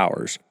got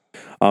powers,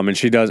 and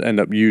she does end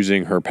up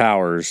using her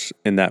powers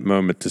in that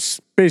moment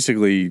to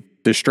basically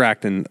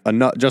distract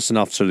just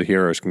enough so the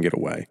heroes can get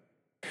away.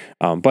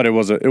 But it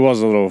was a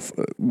little,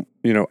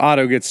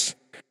 Otto gets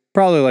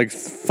probably like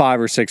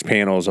 5 or 6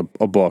 panels a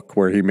book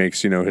where he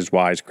makes, his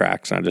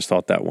wisecracks. And I just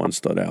thought that one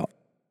stood out.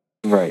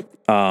 Right.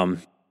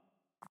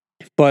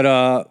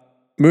 But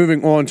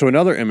moving on to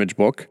another Image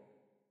book,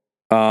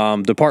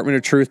 Department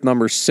of Truth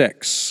number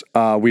 6.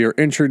 We are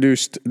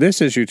introduced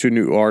this issue to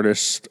new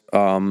artist,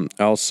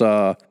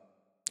 Elsa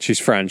She's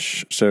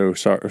French, so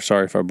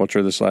sorry if I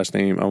butcher this last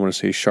name. I want to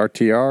say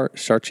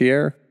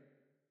Chartier.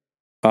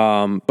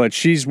 But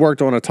she's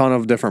worked on a ton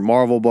of different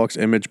Marvel books,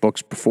 Image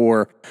books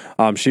before.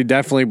 She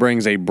definitely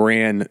brings a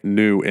brand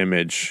new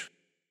image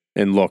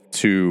and look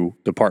to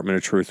Department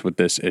of Truth with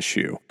this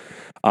issue.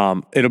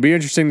 It'll be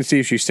interesting to see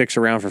if she sticks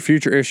around for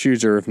future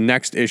issues or if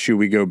next issue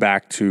we go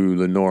back to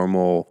the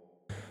normal,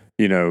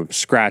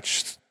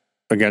 scratched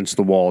against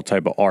the wall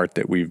type of art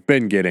that we've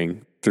been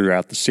getting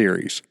throughout the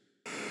series.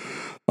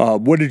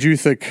 What did you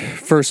think?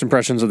 First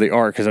impressions of the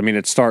art? Because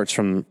it starts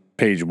from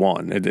page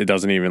 1. It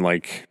doesn't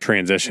even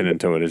transition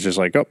into it. It's just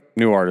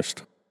new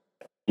artist.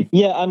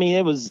 Yeah,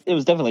 it was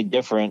definitely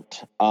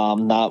different.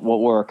 Not what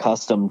we're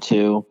accustomed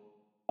to.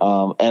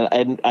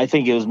 And I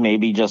think it was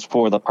maybe just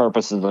for the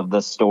purposes of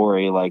this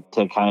story,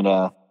 to kind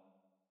of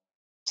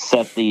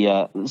set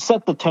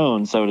the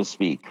tone, so to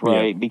speak,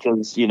 right? Yeah.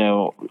 Because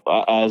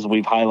as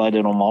we've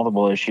highlighted on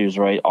multiple issues,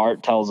 right,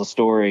 art tells a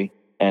story.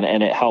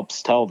 And it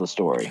helps tell the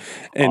story.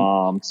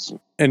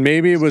 And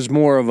maybe it was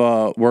more of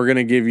we're going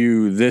to give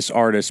you this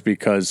artist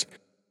because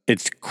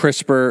it's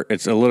crisper,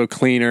 it's a little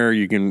cleaner,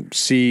 you can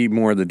see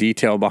more of the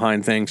detail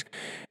behind things,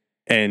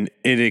 and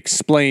it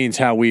explains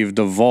how we've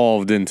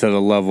devolved into the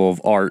level of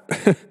art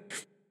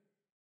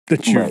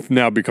that you've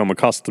now become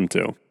accustomed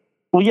to.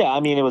 Well, yeah,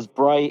 it was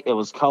bright, it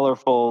was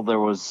colorful, it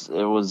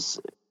was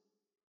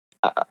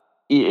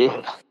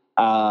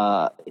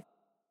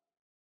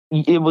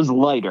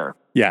lighter.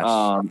 Yes.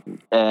 So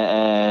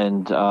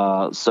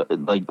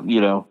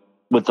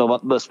with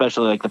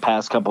especially the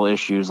past couple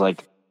issues,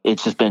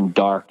 it's just been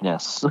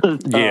darkness.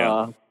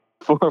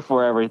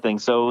 For everything.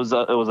 So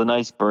it was a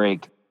nice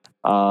break.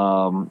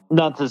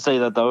 Not to say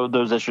that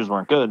those issues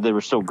weren't good. They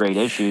were still great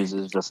issues.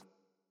 It's just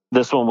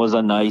this one was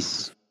a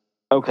nice.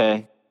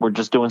 Okay, we're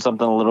just doing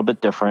something a little bit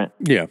different.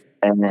 Yeah.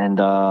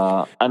 And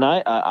I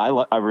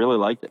really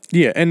liked it.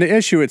 Yeah, and the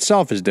issue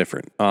itself is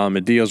different.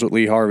 It deals with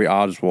Lee Harvey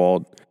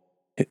Oswald.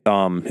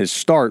 His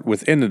start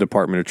within the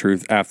Department of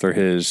Truth after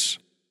his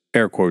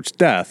air quotes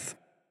death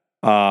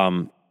 /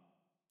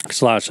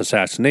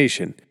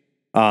 assassination.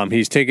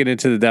 He's taken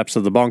into the depths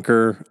of the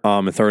bunker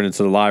and thrown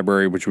into the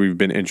library, which we've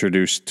been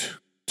introduced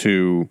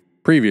to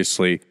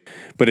previously,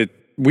 but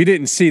we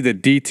didn't see the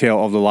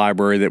detail of the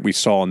library that we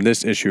saw in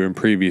this issue and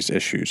previous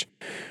issues.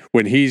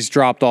 When he's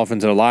dropped off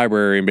into the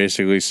library and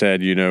basically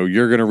said,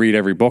 you're going to read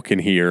every book in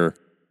here.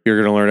 You're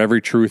going to learn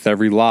every truth,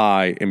 every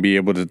lie, and be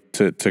able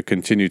to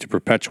continue to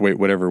perpetuate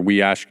whatever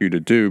we ask you to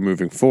do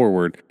moving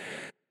forward.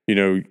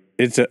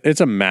 It's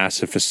a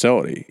massive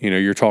facility.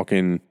 You're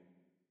talking,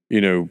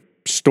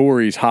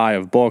 stories high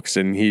of books,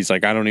 and he's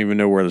like, I don't even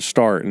know where to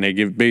start. And they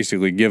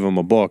basically give him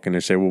a book, and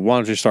they say, well, why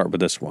don't you start with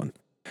this one?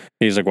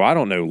 He's like, well, I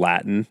don't know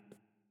Latin.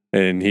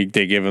 And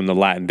they give him the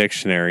Latin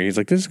dictionary. He's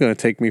like, this is going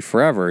to take me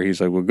forever. He's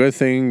like, well, good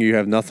thing you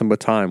have nothing but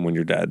time when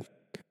you're dead.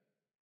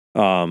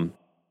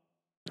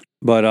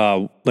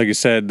 But like I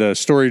said, the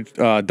story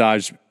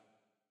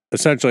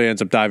essentially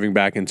ends up diving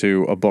back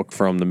into a book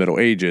from the Middle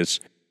Ages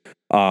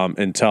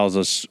and tells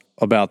us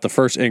about the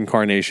first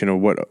incarnation of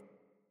what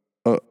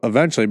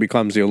eventually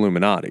becomes the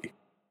Illuminati,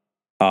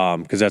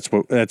 because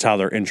that's how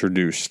they're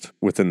introduced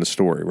within the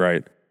story,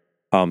 right?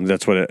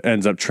 That's what it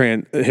ends up.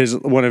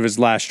 One of his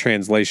last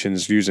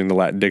translations using the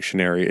Latin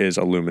dictionary is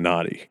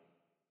Illuminati.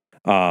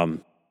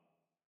 But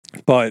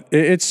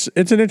it's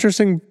an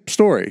interesting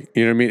story.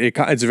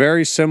 It's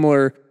very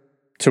similar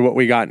to what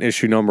we got in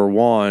issue number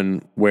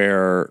 1,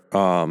 where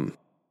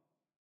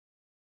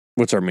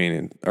what's our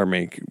main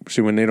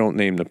see, when they don't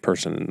name the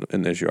person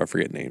in the issue, I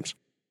forget names.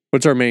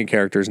 What's our main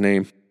character's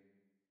name?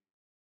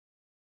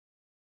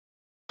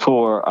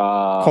 For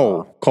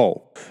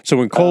Cole. So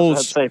when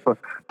Cole's say for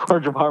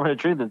Department of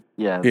Truth,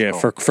 yeah,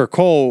 Cole. For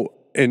Cole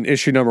in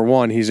issue number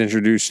 1, he's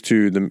introduced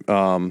to the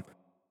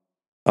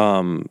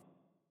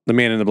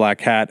man in the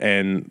black hat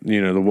and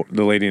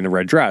the lady in the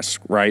red dress,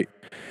 right?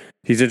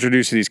 He's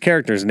introduced to these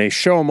characters, and they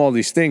show him all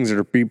these things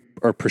that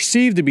are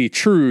perceived to be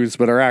truths,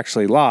 but are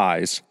actually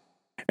lies,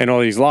 and all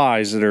these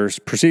lies that are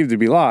perceived to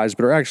be lies,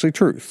 but are actually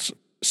truths.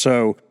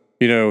 So,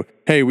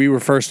 hey, we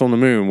were first on the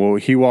moon. Well,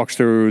 he walks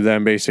through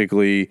them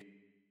basically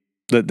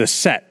the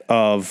set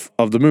of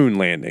the moon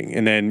landing,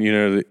 and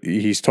then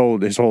he's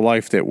told his whole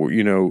life that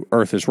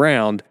Earth is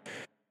round,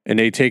 and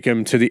they take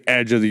him to the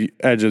edge of the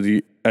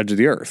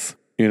Earth.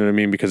 You know what I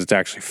mean? Because it's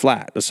actually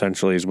flat.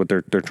 Essentially, is what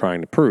they're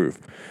trying to prove.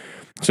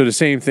 So the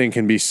same thing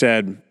can be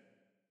said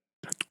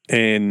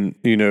in,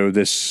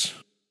 this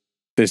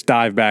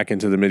dive back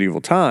into the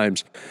medieval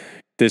times.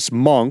 This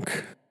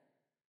monk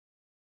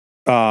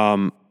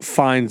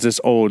finds this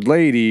old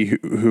lady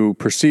who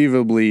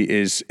perceivably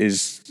is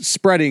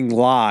spreading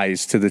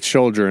lies to the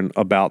children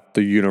about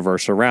the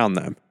universe around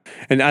them.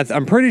 And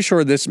I'm pretty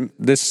sure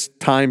this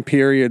time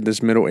period,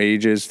 this Middle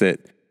Ages that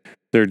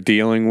they're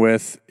dealing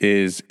with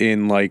is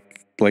in like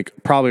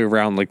probably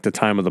around the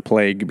time of the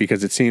plague,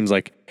 because it seems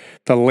like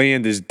the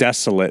land is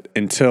desolate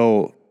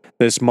until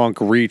this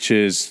monk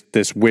reaches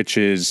this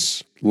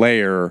witch's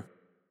lair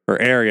or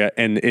area,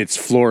 and it's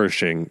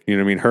flourishing. You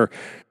know what I mean?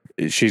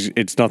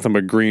 it's nothing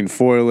but green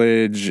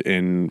foliage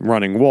and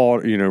running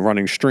water,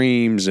 running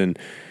streams, and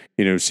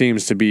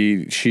seems to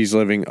be she's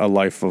living a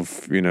life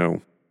of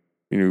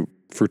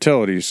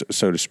fertility,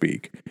 so to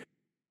speak.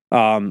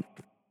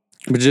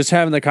 But just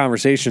having the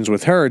conversations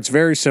with her, it's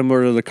very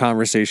similar to the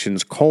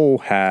conversations Cole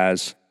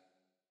has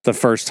the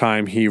first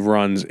time he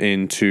runs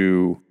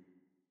into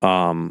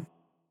Black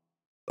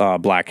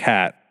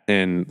Hat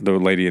and the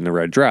lady in the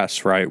red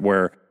dress, right?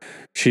 Where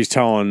she's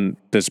telling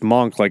this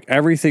monk, like,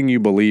 everything you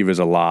believe is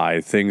a lie.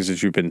 Things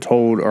that you've been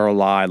told are a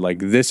lie. Like,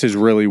 this is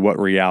really what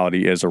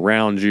reality is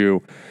around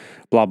you.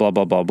 Blah, blah,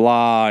 blah, blah,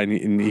 blah.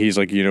 And he's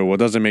like, well, it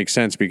doesn't make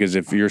sense, because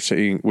if you're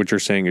saying what you're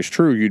saying is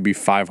true, you'd be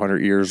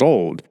 500 years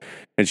old.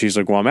 And she's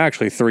like, well, I'm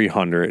actually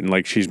 300. And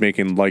like, she's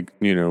making like,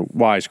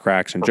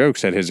 wisecracks and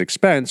jokes at his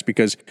expense,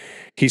 because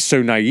he's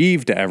so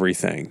naive to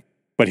everything,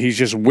 but he's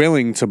just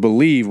willing to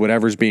believe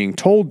whatever's being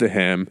told to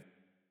him.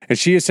 And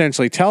she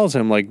essentially tells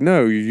him, like,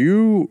 no,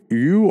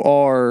 you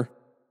are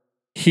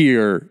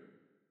here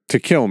to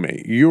kill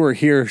me. You are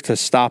here to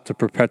stop the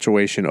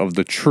perpetuation of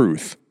the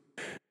truth,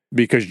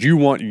 because you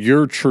want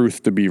your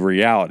truth to be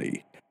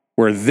reality,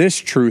 where this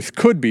truth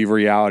could be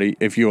reality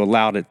if you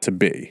allowed it to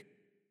be.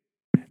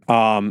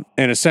 And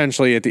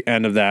essentially at the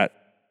end of that,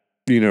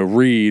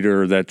 read,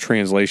 or that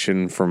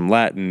translation from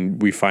Latin,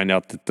 we find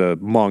out that the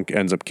monk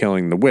ends up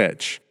killing the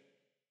witch,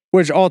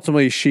 which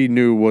ultimately she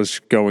knew was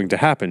going to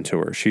happen to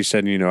her. She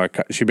said,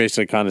 she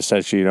basically kind of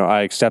said,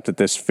 I accepted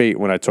this fate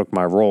when I took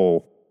my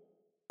role,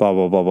 blah,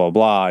 blah, blah, blah,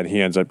 blah. And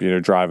he ends up,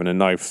 driving a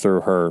knife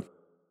through her,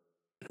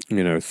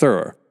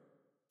 through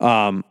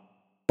her.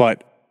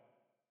 But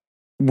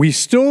we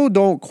still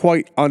don't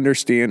quite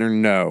understand or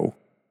know,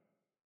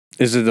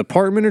 is the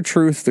Department of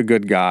Truth the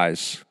good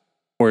guys,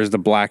 or is the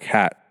Black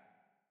Hat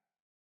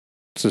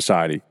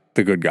Society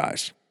the good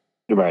guys?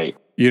 Right.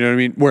 You know what I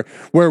mean?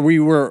 Where we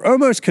were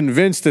almost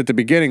convinced at the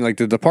beginning, like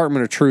the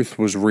Department of Truth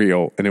was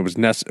real, and it was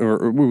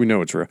or we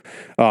know it's real,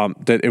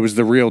 that it was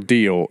the real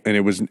deal, and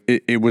it was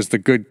the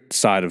good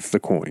side of the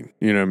coin.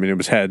 You know what I mean? It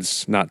was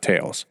heads, not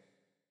tails.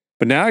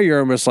 But now you're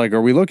almost like,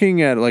 are we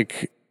looking at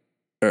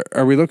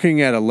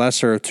a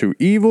lesser of two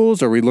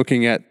evils? Are we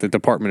looking at the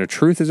Department of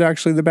Truth is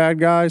actually the bad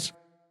guys?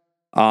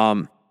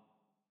 Who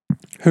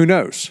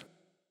knows?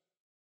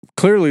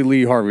 Clearly,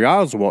 Lee Harvey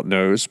Oswald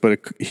knows, but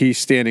he's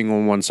standing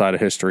on one side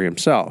of history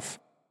himself,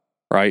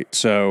 right?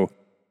 So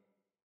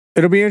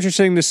it'll be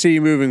interesting to see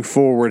moving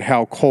forward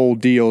how Cole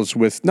deals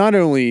with not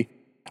only,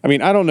 I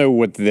don't know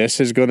what this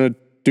is going to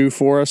do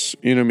for us,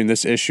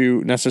 this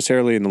issue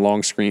necessarily in the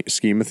long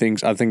scheme of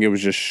things. I think it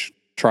was just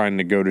trying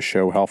to go to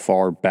show how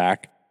far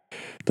back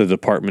the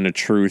Department of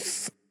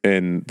Truth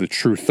and the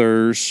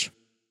truthers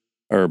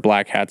or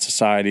Black Hat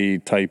Society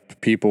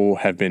type people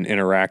have been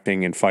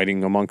interacting and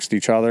fighting amongst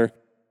each other.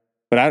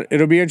 But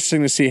it'll be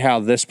interesting to see how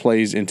this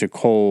plays into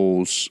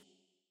Cole's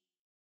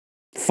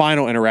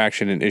final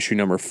interaction in issue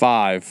number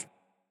 5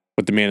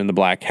 with the man in the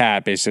black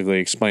hat, basically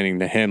explaining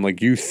to him,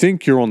 like, you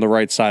think you're on the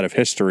right side of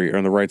history or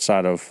on the right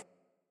side of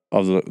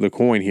the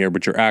coin here,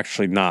 but you're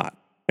actually not.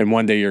 And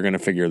one day you're going to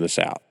figure this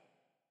out.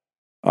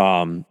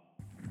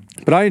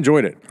 But I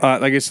enjoyed it.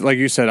 Like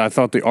you said, I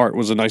thought the art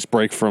was a nice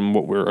break from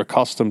what we're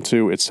accustomed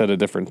to. It set a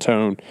different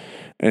tone,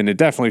 and it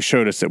definitely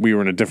showed us that we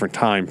were in a different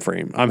time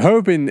frame. I'm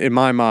hoping, in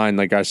my mind,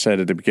 like I said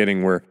at the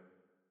beginning, where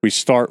we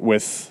start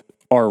with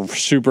our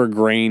super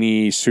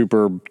grainy,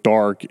 super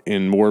dark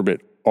and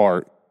morbid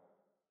art,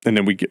 and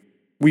then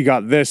we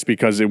got this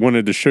because it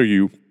wanted to show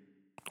you,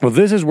 well,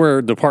 this is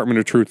where Department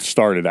of Truth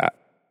started at.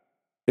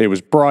 It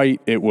was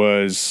bright. It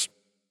was,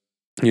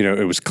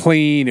 it was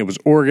clean. It was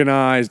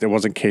organized. It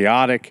wasn't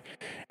chaotic.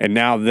 And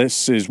now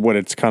this is what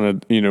it's kind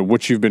of,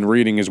 what you've been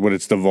reading is what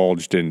it's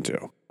divulged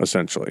into,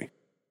 essentially.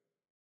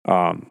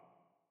 But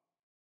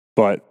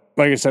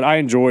like I said, I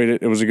enjoyed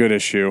it. It was a good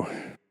issue.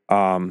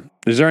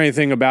 Is there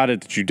anything about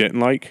it that you didn't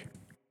like?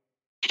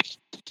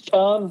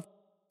 No.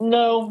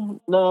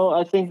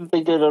 I think that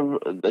they did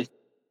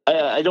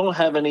I don't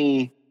have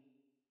any.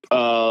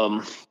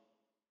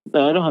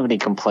 No, I don't have any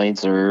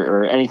complaints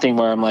or anything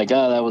where I'm like,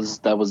 oh,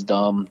 that was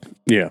dumb.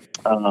 Yeah.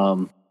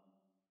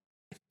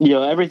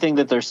 Everything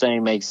that they're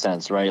saying makes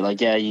sense, right?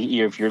 Like, yeah,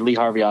 if you're Lee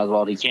Harvey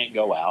Oswald, he can't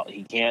go out,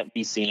 he can't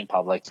be seen in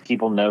public.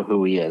 People know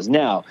who he is.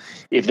 Now,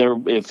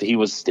 if he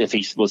was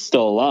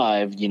still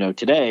alive,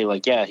 today,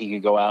 like, yeah, he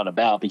could go out and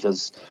about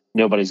because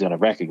nobody's going to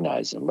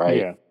recognize him, right?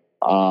 Yeah.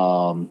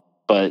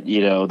 But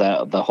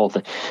that the whole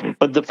thing.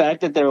 But the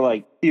fact that they're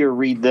like, here,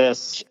 read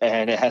this,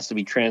 and it has to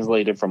be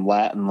translated from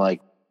Latin,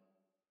 like.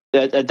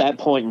 At that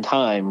point in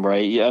time,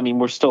 right?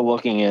 We're still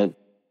looking at,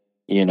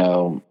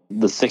 the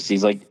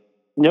 60s. Like,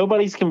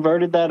 nobody's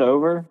converted that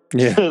over.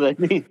 Yeah. So that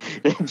you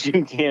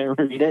can't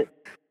read it.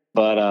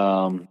 But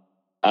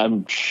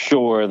I'm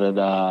sure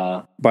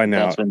that by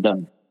now that's been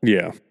done.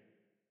 Yeah.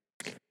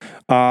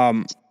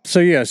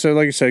 So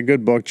like I said,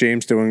 good book.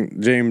 James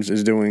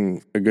is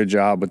doing a good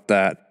job with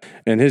that,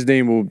 and his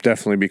name will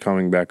definitely be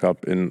coming back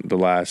up in the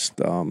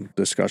last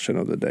discussion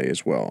of the day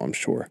as well, I'm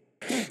sure.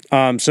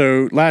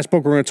 So last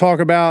book we're going to talk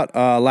about,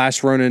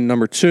 Last Ronin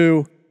number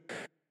 2,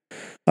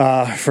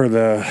 for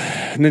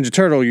the Ninja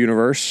Turtle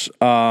universe,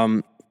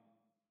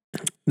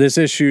 this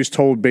issue is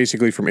told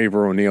basically from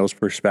April O'Neil's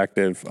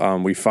perspective.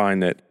 We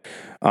find that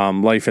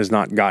life has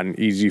not gotten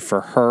easy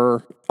for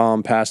her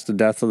past the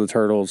death of the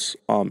Turtles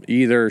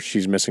either.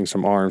 She's missing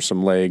some arms,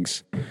 some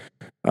legs,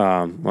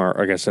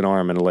 or I guess an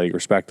arm and a leg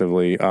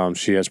respectively.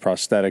 She has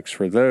prosthetics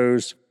for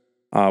those.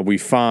 We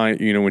find,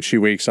 when she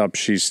wakes up,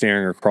 she's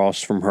staring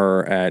across from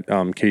her at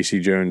Casey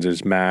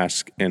Jones's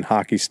mask and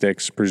hockey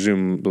sticks.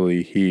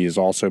 Presumably, he has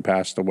also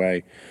passed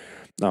away.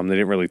 They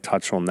didn't really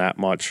touch on that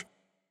much.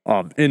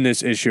 In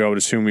this issue, I would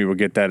assume we will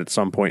get that at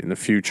some point in the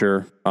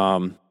future.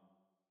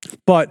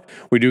 But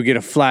we do get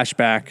a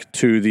flashback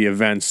to the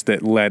events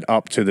that led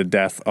up to the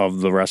death of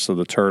the rest of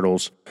the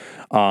Turtles.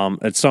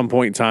 At some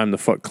point in time, the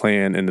Foot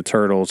Clan and the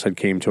Turtles had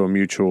came to a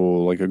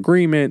mutual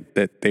agreement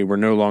that they were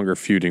no longer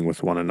feuding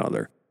with one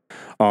another.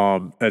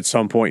 At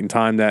some point in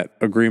time, that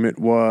agreement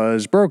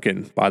was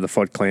broken by the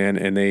Foot Clan,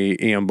 and they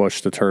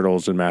ambushed the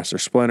Turtles and Master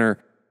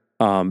Splinter,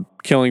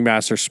 killing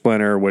Master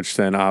Splinter, which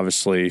then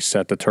obviously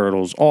set the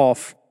Turtles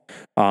off.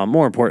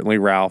 More importantly,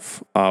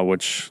 Ralph,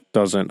 which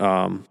doesn't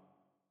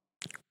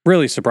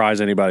really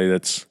surprise anybody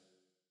that's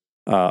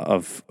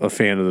of a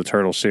fan of the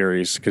Turtle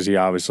series, because he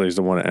obviously is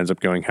the one that ends up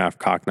going half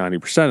cock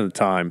 90% of the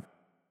time.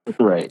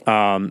 Right.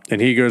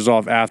 And he goes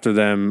off after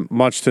them,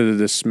 much to the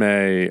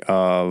dismay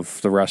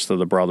of the rest of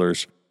the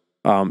brothers.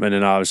 And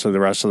then obviously the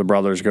rest of the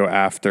brothers go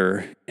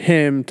after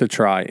him to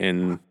try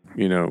and,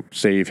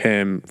 save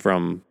him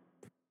from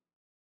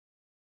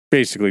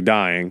basically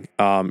dying,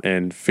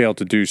 and fail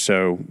to do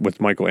so,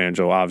 with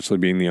Michelangelo obviously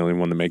being the only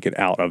one to make it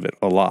out of it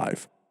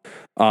alive.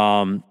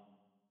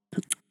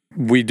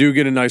 We do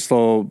get a nice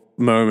little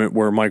moment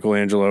where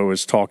Michelangelo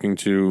is talking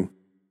to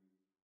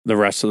the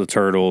rest of the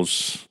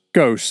Turtles,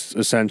 ghosts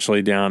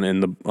essentially, down in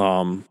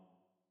the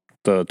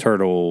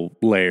turtle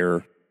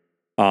lair.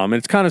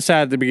 It's kind of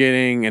sad at the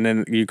beginning, and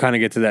then you kind of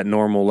get to that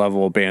normal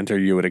level of banter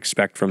you would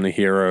expect from the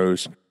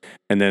heroes,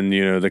 and then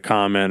the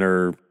comment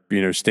or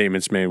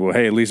statements made, well,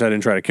 hey, at least I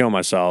didn't try to kill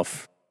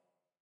myself,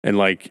 and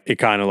it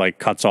kind of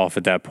cuts off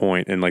at that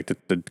point, and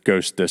the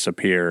ghosts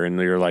disappear, and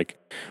you're like,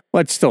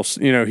 well, it's still,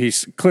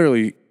 he's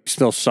clearly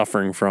still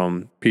suffering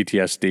from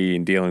PTSD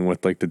and dealing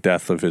with the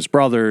death of his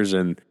brothers,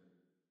 and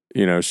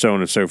so on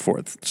and so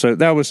forth. So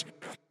that was,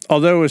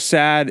 although it was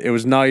sad, it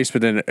was nice,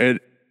 but then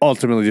it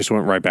ultimately just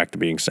went right back to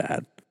being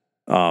sad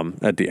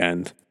at the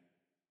end.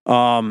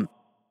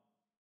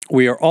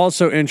 We are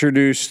also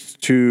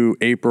introduced to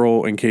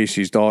April and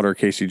Casey's daughter,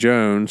 Casey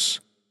Jones,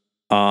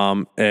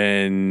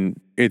 and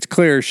it's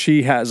clear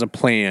she has a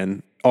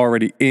plan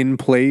already in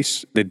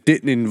place that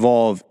didn't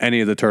involve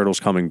any of the Turtles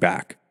coming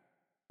back,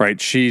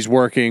 right? She's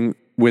working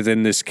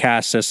within this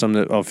caste system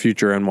of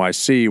Future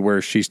NYC,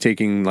 where she's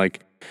taking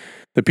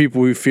the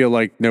people who feel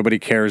like nobody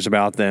cares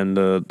about them,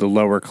 the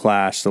lower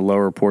class, the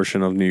lower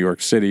portion of New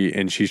York City,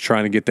 and she's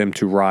trying to get them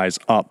to rise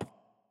up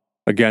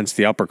against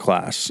the upper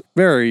class.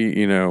 Very,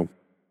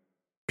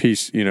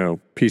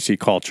 PC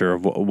culture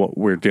of what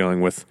we're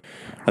dealing with,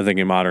 I think,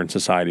 in modern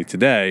society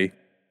today.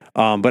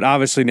 But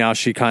obviously now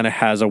she kind of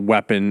has a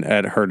weapon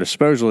at her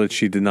disposal that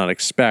she did not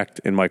expect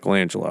in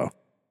Michelangelo.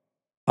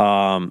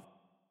 But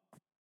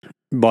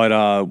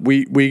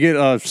we get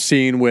a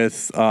scene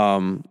with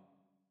Akuro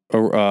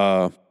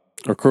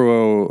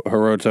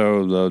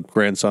Hiroto, the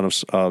grandson of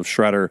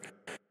Shredder,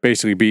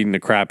 basically beating the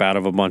crap out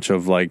of a bunch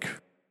of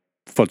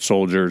foot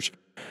soldiers.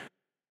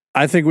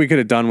 I think we could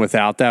have done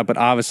without that, but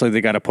obviously they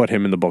got to put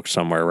him in the book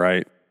somewhere,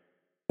 right?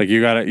 You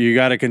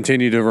gotta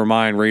continue to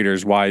remind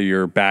readers why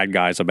your bad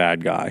guy's a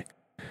bad guy.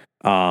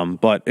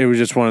 But it was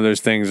just one of those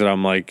things that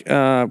I'm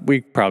we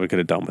probably could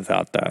have done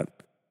without that.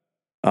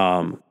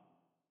 And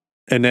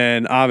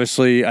then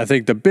obviously I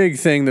think the big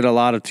thing that a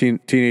lot of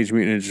Teenage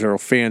Mutant Ninja Turtle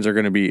fans are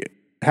going to be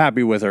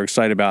happy with or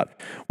excited about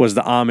was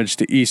the homage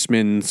to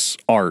Eastman's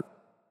art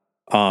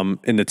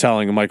in the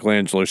telling of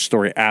Michelangelo's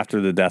story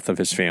after the death of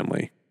his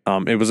family.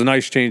 It was a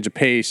nice change of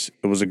pace.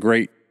 It was a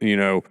great,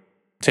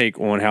 take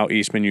on how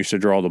Eastman used to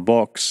draw the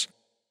books.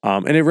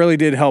 And it really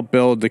did help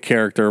build the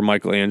character of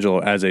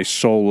Michelangelo as a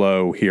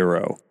solo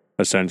hero,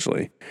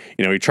 essentially.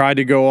 He tried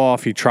to go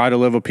off. He tried to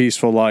live a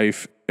peaceful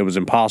life. It was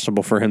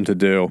impossible for him to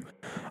do.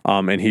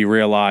 And he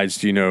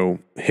realized,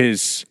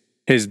 his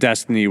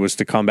destiny was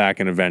to come back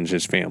and avenge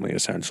his family,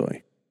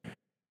 essentially.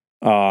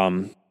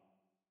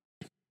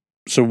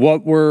 So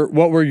what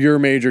were your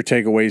major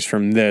takeaways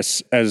from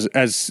this,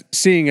 as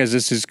seeing as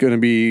this is going to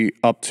be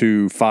up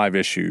to 5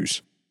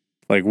 issues?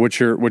 What's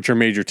your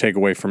major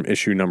takeaway from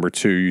issue number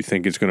 2? You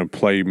think it's going to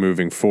play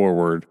moving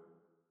forward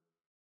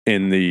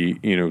in the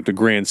the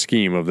grand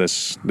scheme of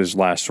this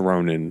last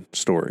Ronin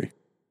story?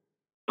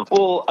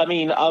 Well, I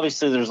mean,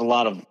 obviously there's a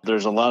lot of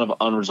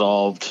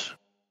unresolved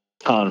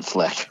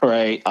conflict,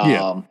 right?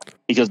 Yeah.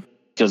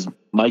 Because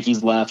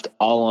Mikey's left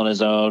all on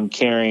his own,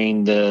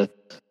 carrying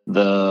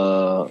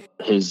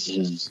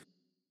his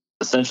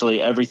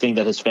essentially everything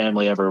that his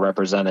family ever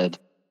represented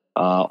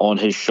on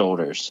his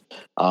shoulders.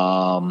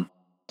 But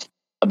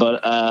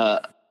I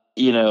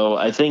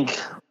think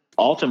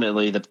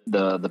ultimately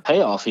the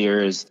payoff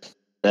here is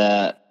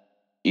that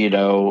he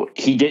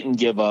didn't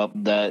give up.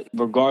 That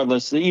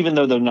regardless, even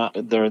though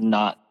they're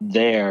not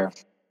there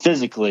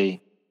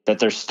physically, that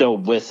they're still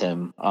with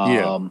him.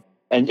 And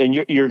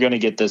you're going to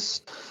get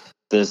this.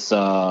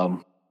 I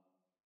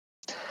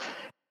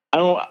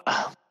don't.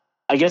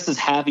 I guess as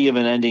happy of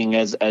an ending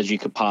as you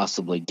could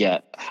possibly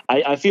get.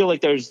 I feel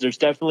like there's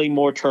definitely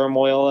more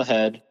turmoil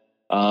ahead.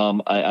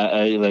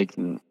 I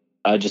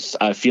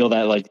feel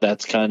that like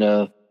that's kind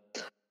of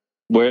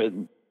where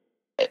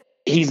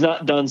he's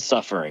not done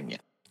suffering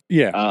yet.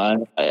 Yeah.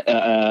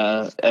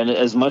 And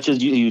as much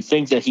as you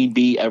think that he'd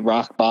be at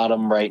rock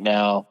bottom right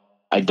now,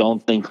 I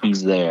don't think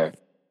he's there.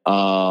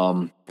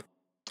 I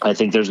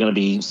think there's going to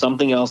be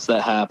something else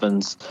that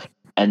happens,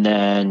 and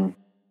then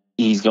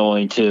he's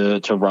going to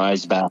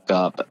rise back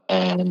up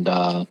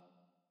and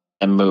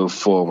move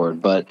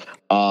forward. But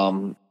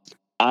I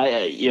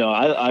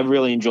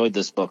really enjoyed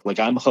this book. Like,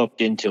 I'm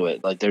hooked into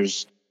it. Like,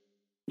 there's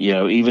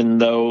even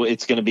though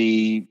it's going to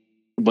be,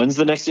 when's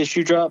the next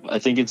issue drop? I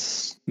think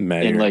it's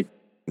May. May.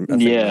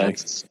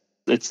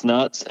 It's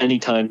not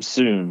anytime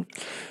soon.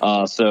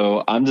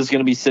 So I'm just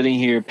going to be sitting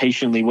here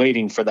patiently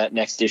waiting for that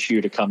next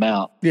issue to come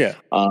out. Yeah.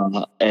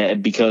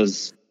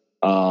 Because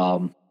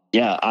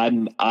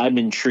I'm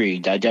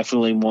intrigued. I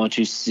definitely want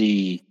to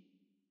see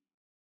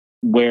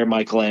where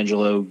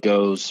Michelangelo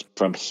goes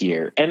from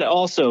here, and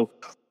also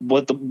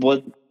what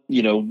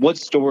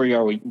story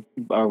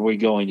are we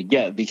going to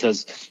get?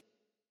 Because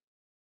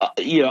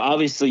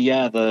obviously,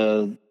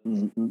 the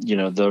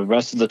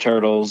rest of the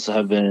turtles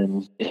have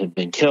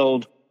been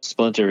killed.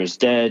 Splinter is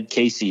dead.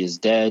 Casey is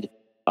dead.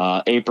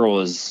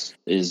 April is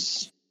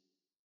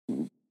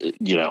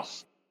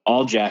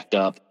all jacked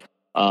up.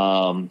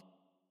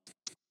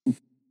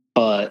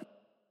 But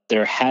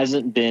there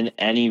hasn't been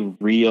any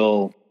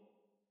real.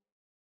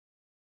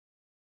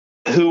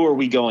 Who are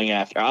we going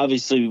after?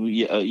 Obviously,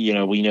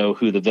 we know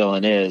who the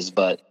villain is,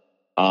 but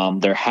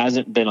there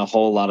hasn't been a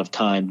whole lot of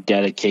time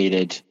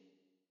dedicated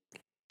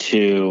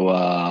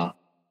to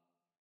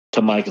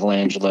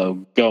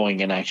Michelangelo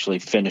going and actually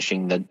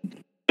finishing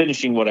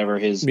whatever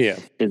his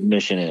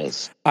mission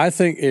is. I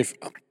think if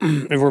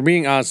we're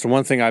being honest, the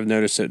one thing I've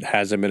noticed that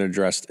hasn't been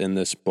addressed in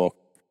this book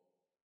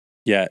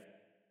yet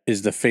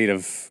is the fate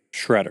of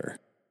Shredder.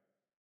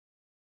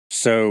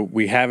 So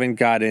we haven't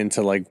got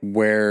into like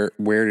where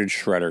did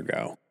Shredder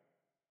go?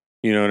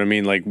 You know what I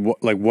mean? Like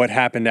what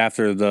happened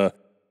after the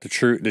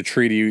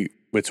treaty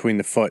between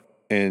the Foot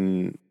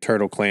and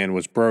Turtle Clan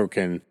was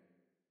broken?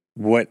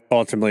 What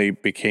ultimately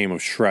became of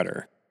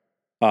Shredder?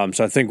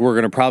 So I think we're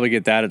going to probably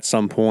get that at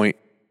some point.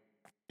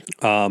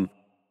 But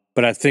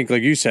I think,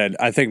 like you said,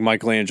 I think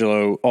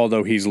Michelangelo,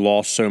 although he's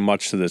lost so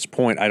much to this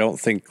point, I don't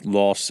think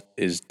loss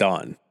is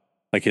done.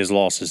 Like his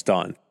loss is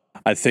done.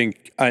 I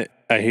think I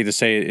hate to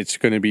say it, it's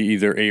going to be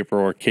either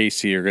April or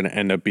Casey are going to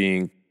end up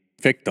being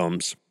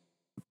victims,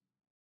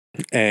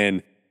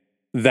 and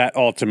that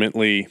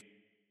ultimately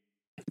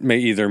may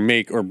either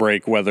make or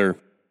break whether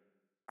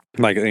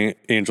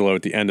Michelangelo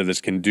at the end of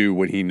this can do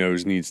what he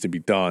knows needs to be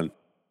done.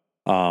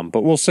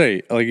 But we'll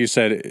see. Like you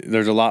said,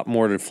 there's a lot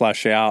more to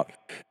flesh out.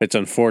 It's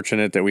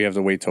unfortunate that we have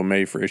to wait till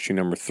May for issue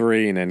number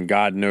 3, and then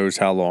God knows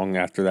how long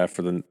after that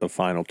for the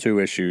final 2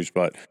 issues.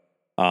 But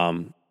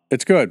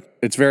it's good.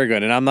 It's very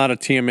good. And I'm not a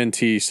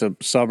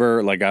TMNT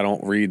subber. Like, I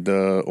don't read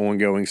the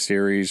ongoing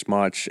series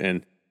much,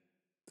 and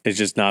it's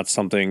just not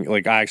something,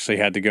 like, I actually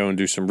had to go and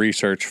do some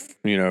research,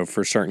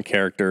 for certain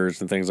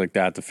characters and things like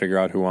that to figure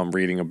out who I'm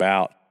reading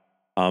about.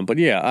 But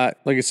yeah,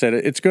 like I said,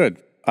 it's good.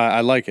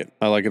 I like it.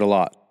 I like it a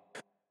lot.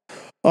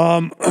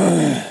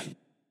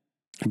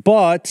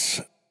 But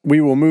we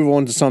will move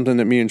on to something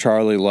that me and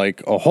Charlie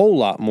like a whole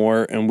lot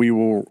more, and we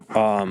will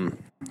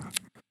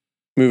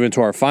move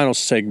into our final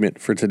segment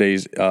for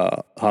today's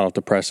Hot Off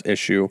the Press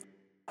issue.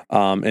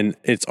 And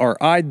it's our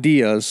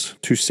ideas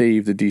to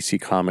save the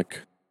DC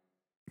comic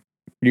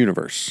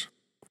universe.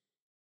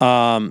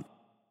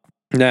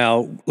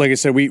 Now, like I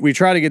said, we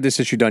tried to get this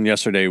issue done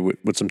yesterday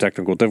with some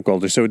technical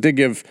difficulties, so it did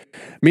give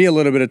me a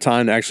little bit of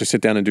time to actually sit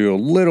down and do a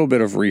little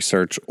bit of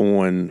research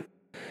on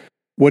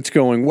what's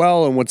going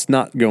well and what's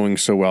not going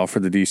so well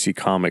for the DC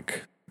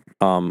comic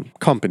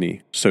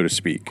company, so to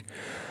speak.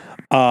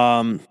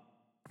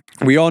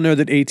 We all know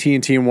that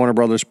AT&T and Warner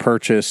Brothers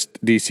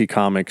purchased DC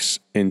Comics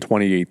in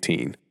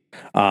 2018.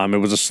 It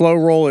was a slow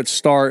roll at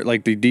start.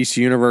 Like, the DC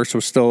Universe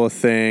was still a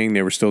thing.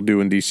 They were still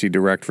doing DC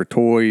Direct for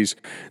toys.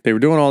 They were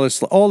doing all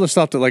the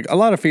stuff that, like, a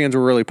lot of fans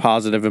were really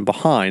positive and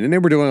behind, and they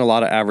were doing a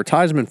lot of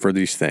advertisement for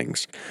these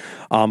things.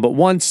 But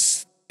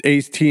once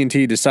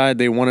AT&T decided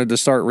they wanted to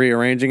start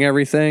rearranging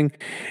everything,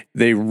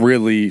 they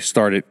really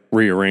started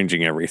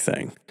rearranging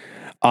everything.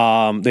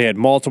 They had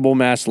multiple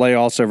mass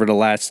layoffs over the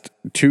last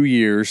 2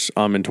 years,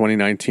 in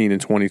 2019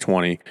 and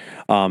 2020.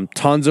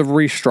 Tons of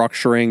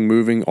restructuring,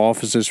 moving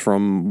offices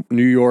from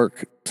New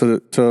York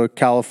to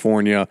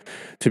California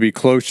to be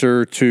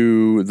closer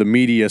to the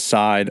media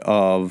side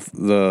of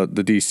the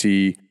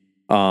DC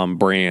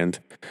brand.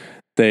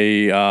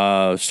 They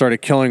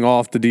started killing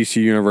off the DC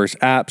Universe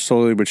app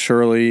slowly but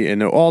surely.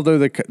 And although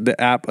the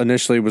app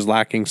initially was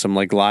lacking some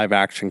like live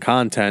action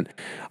content,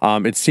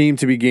 it seemed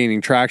to be gaining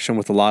traction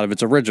with a lot of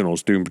its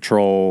originals: Doom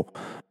Patrol,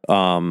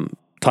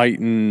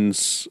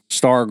 Titans,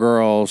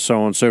 Stargirl,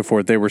 so on and so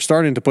forth. They were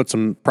starting to put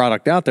some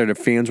product out there that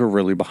fans were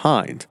really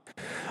behind.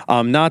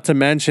 Not to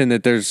mention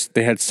that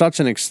they had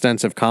such an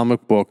extensive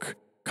comic book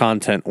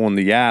content on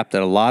the app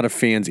that a lot of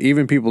fans,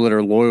 even people that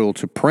are loyal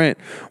to print,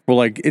 were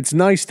like, it's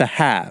nice to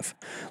have.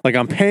 Like,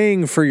 I'm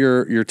paying for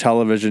your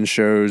television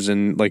shows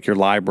and like your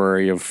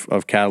library of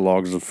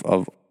catalogs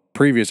of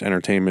previous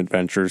entertainment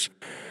ventures,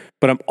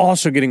 but I'm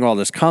also getting all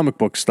this comic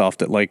book stuff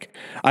that, like,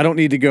 I don't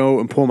need to go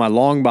and pull my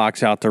long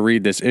box out to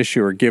read this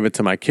issue or give it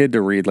to my kid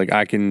to read. Like,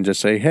 I can just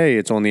say, hey,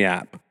 it's on the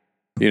app.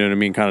 You know what I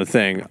mean? Kind of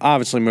thing.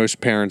 Obviously,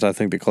 most parents, I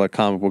think, that collect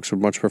comic books would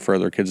much prefer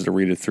their kids to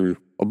read it through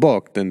a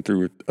book than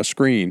through a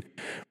screen.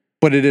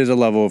 But it is a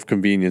level of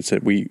convenience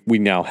that we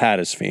now had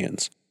as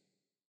fans.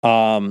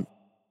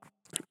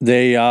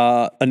 They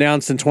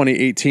announced in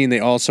 2018 they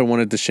also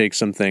wanted to shake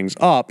some things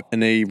up,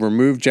 and they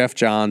removed Jeff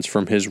Johns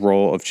from his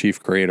role of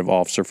Chief Creative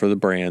Officer for the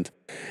brand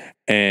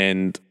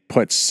and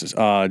puts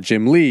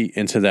Jim Lee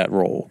into that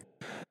role.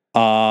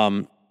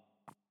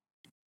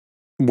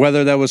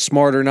 Whether that was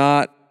smart or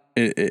not,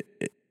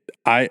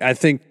 I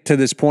think to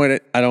this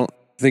point, I don't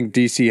think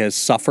DC has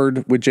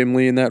suffered with Jim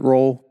Lee in that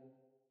role.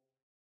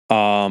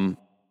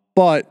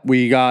 But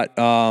we got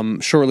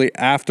shortly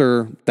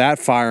after that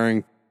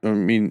firing, I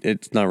mean,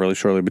 it's not really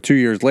shortly, but 2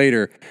 years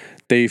later,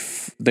 they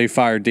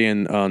fired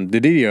Dan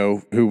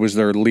DiDio, who was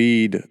their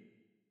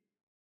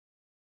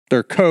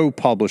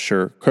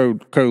co-publisher,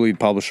 co-lead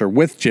publisher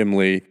with Jim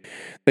Lee.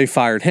 They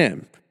fired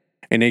him,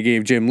 and they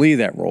gave Jim Lee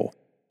that role.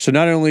 So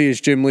not only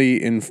is Jim Lee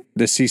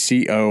the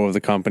CCO of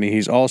the company,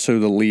 he's also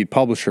the lead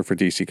publisher for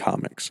DC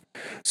Comics.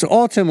 So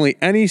ultimately,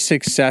 any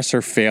success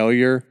or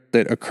failure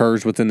that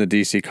occurs within the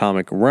DC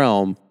comic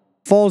realm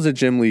falls at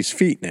Jim Lee's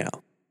feet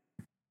now.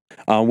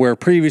 Where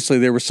previously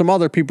there were some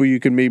other people you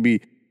could maybe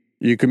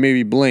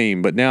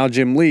blame, but now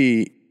Jim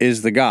Lee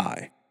is the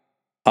guy.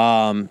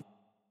 And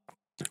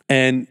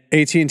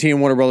AT&T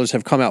and Warner Brothers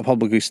have come out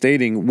publicly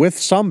stating, with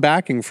some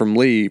backing from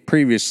Lee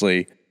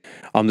previously,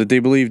 that they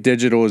believe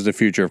digital is the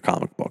future of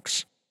comic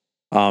books.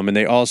 And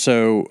they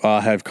also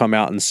have come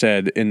out and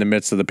said, in the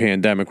midst of the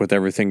pandemic, with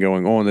everything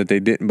going on, that they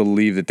didn't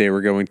believe that they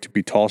were going to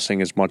be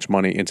tossing as much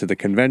money into the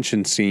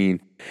convention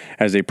scene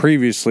as they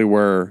previously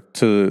were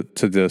to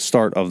the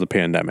start of the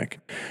pandemic,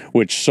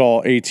 which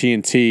saw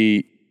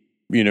AT&T,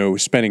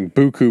 spending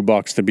buku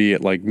bucks to be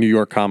at like New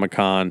York Comic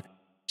Con,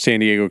 San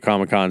Diego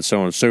Comic Con, so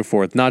on and so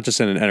forth, not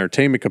just in an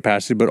entertainment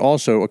capacity, but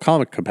also a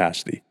comic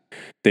capacity.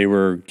 They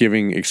were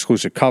giving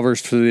exclusive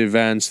covers to the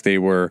events. They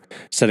were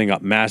setting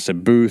up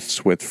massive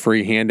booths with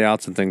free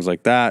handouts and things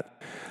like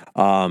that.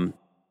 But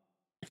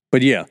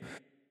yeah,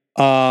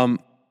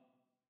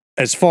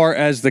 as far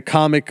as the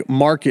comic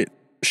market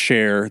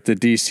share that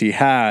DC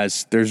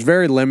has, there's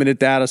very limited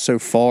data so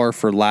far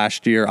for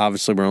last year.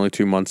 Obviously, we're only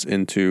 2 months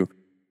into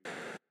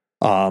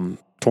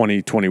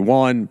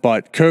 2021,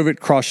 but COVID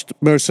crushed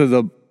most of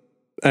the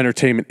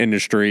entertainment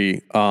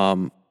industry.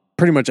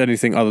 Pretty much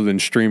anything other than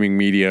streaming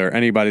media or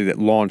anybody that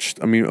launched.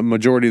 I mean, a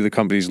majority of the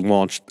companies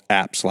launched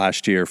apps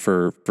last year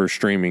for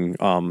streaming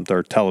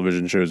their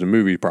television shows and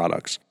movie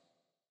products.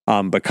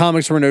 But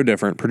comics were no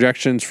different.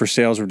 Projections for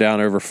sales were down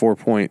over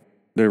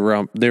they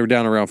were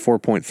down around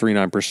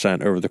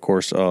 4.39% over the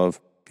course of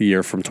the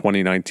year from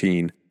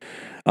 2019.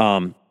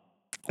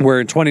 Where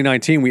in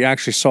 2019 we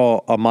actually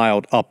saw a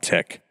mild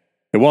uptick.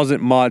 It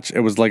wasn't much. It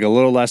was like a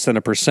little less than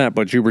 1%,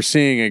 but you were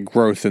seeing a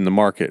growth in the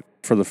market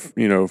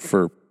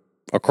for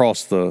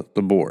across the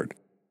board.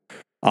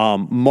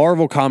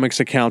 Marvel Comics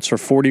accounts for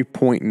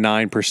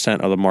 40.9%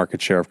 of the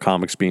market share of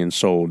comics being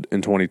sold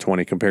in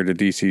 2020 compared to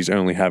DC's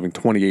only having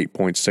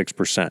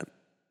 28.6%.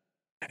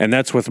 And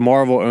that's with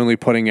Marvel only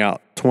putting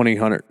out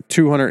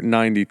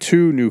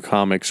 292 new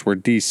comics, where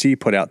DC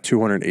put out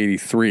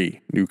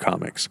 283 new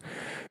comics.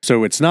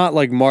 So it's not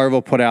like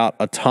Marvel put out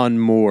a ton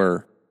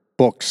more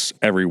books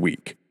every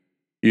week.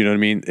 You know what I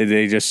mean?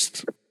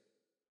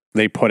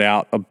 They put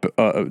out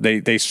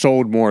they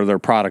sold more of their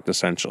product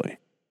essentially.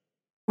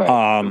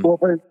 Right.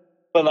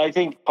 But I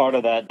think part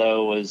of that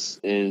though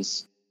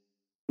is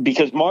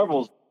because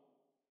Marvel's.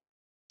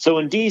 So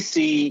in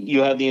DC,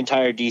 you have the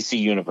entire DC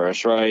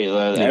universe,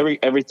 right?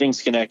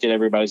 Everything's connected.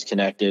 Everybody's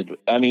connected.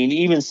 I mean,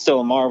 even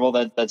still, Marvel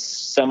that's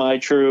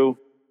semi-true,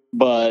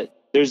 but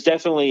there's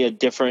definitely a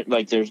different.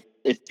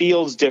 It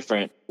feels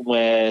different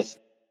with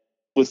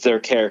their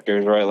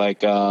characters, right?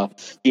 Like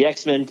the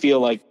X-Men feel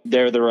like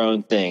they're their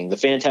own thing. The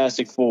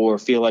Fantastic Four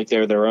feel like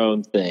they're their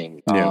own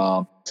thing.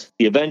 Yeah.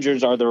 The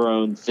Avengers are their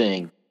own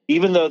thing,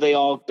 even though they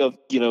all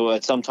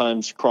at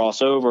sometimes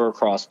cross over or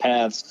cross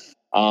paths.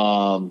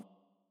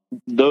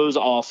 Those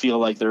all feel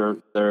like they're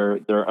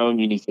their own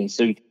unique thing.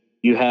 So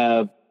you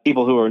have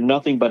people who are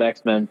nothing but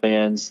X-Men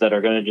fans that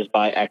are going to just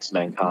buy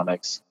X-Men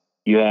comics.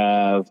 You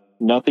have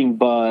nothing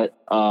but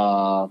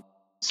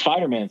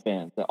Spider-Man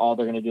fans that all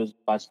they're going to do is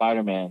buy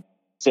Spider-Man.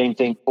 Same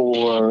thing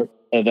for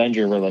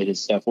Avenger related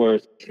stuff. Where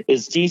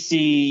is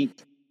DC?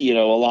 You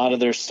know, a lot of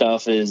their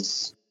stuff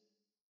is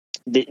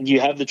you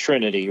have the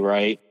Trinity,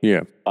 right?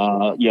 Yeah.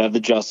 You have the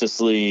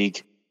Justice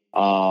League,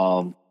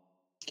 like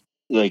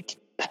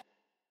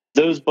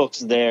those books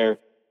there.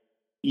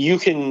 You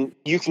can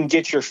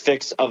get your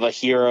fix of a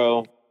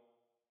hero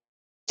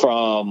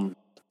from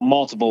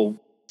multiple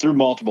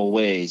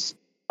ways.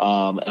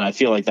 And I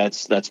feel like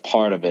that's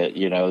part of it,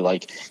 you know,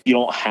 like you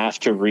don't have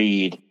to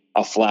read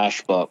a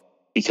Flash book,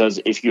 because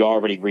if you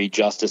already read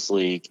Justice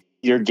League,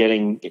 you're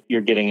getting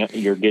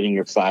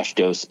your Flash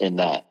dose in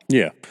that.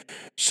 Yeah.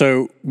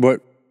 So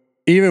what,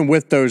 even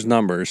with those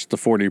numbers, the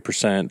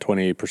 40%,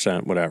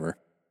 28%, whatever,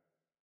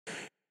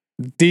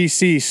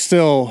 DC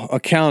still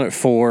accounted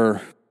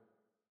for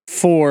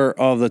 4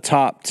 of the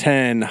top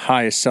 10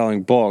 highest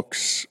selling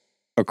books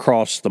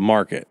across the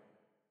market.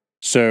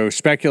 So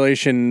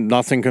speculation,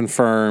 nothing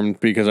confirmed,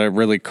 because I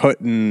really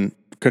couldn't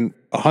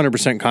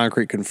 100%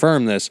 concrete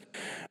confirm this,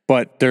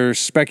 but there's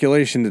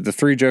speculation that the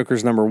Three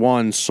Jokers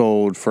 #1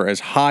 sold for as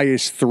high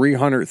as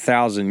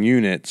 300,000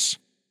 units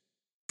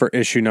for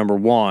issue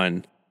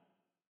 #1,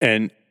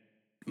 and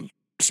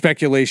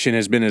speculation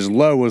has been as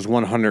low as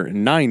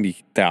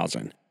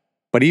 190,000.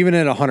 But even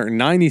at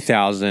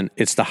 190,000,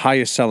 it's the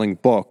highest selling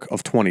book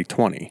of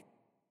 2020.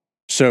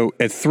 So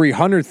at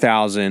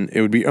 300,000,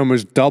 it would be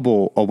almost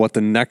double of what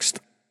the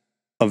next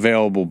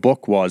available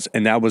book was,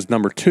 and that was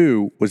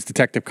 #2 was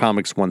Detective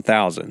Comics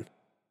 1000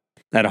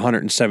 at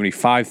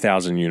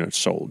 175,000 units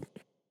sold.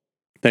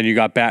 Then you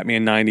got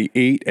Batman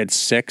 98 at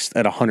 6th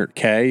at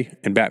 100K,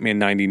 and Batman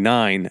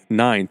 99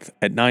 9th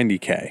at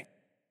 90K.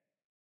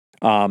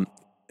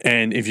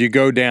 And if you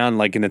go down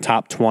like in the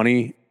top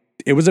 20,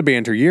 it was a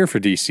banter year for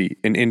DC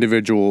in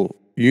individual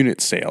unit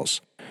sales.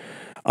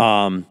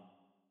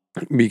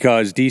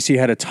 Because DC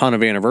had a ton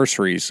of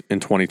anniversaries in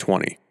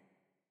 2020.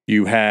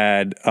 You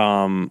had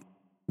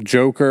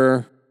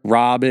Joker,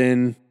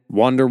 Robin,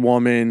 Wonder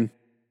Woman,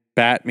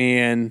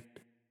 Batman.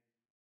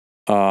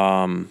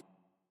 I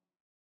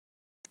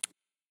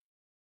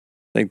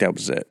think that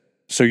was it.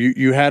 So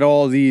you had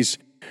all of these.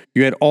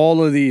 You had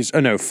all of these.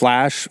 Oh no,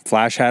 Flash.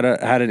 Flash had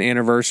an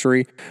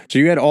anniversary. So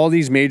you had all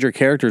these major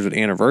characters with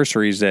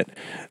anniversaries that,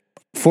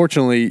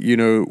 fortunately, you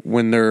know,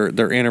 when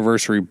their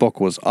anniversary book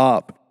was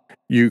up,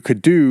 you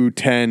could do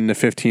 10 to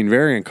 15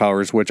 variant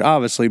colors, which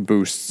obviously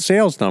boosts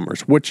sales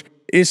numbers, which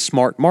is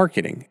smart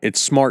marketing.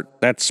 It's smart.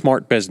 That's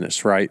smart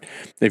business, right?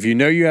 If you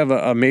know you have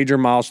a major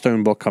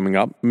milestone book coming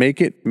up, make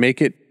it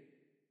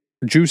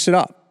juice it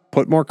up.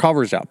 Put more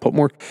covers out. Put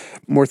more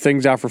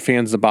things out for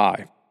fans to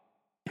buy.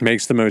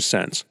 Makes the most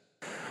sense.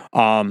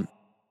 But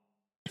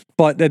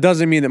that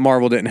doesn't mean that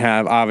Marvel didn't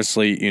have,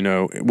 obviously, you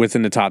know,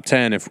 within the top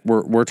 10, if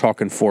we're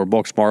talking 4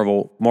 books,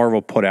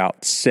 Marvel put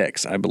out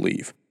 6, I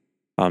believe.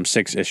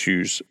 6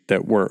 issues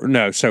that were,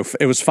 no, so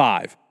it was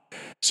 5.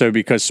 So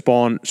because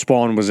Spawn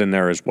was in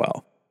there as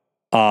well,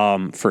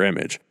 for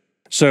Image.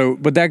 So,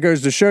 but that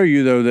goes to show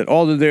you, though, that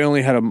although they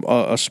only had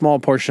a small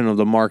portion of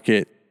the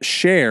market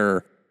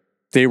share,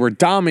 they were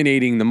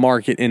dominating the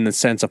market in the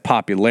sense of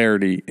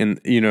popularity. And,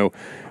 you know,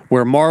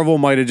 where Marvel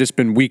might have just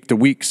been week to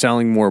week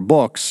selling more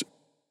books,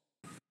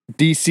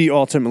 DC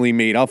ultimately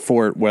made up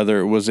for it, whether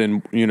it was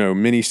in, you know,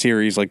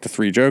 miniseries like the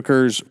Three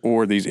Jokers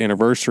or these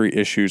anniversary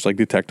issues like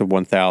Detective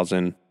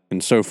 1000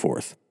 and so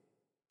forth.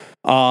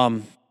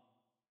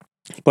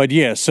 But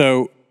yeah,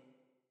 so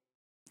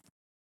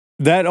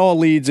that all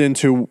leads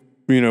into,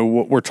 you know,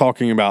 what we're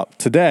talking about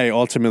today,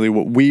 ultimately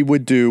what we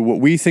would do,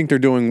 what we think they're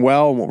doing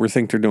well, and what we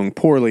think they're doing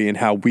poorly, and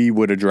how we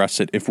would address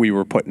it if we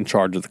were put in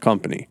charge of the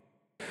company.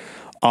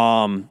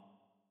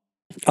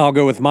 I'll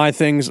go with my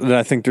things that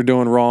I think they're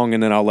doing wrong,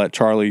 and then I'll let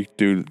Charlie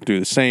do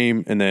the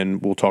same, and then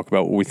we'll talk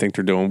about what we think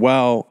they're doing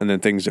well, and then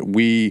things that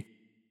we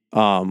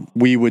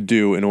would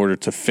do in order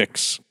to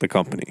fix the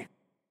company.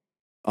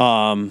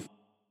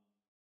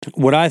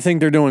 What I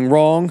think they're doing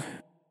wrong,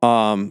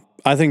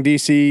 I think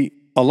DC,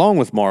 along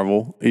with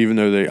Marvel, even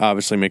though they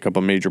obviously make up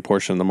a major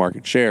portion of the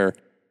market share,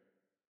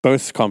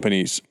 both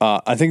companies,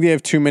 I think they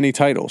have too many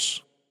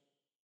titles.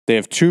 They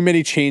have too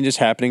many changes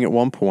happening at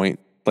one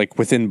point, like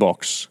within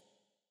books.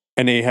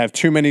 And they have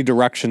too many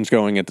directions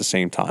going at the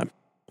same time.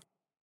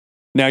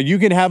 Now, you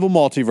can have a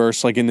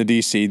multiverse like in the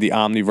DC, the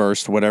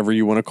Omniverse, whatever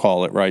you want to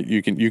call it, right?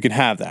 You can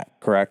have that,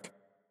 correct?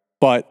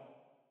 But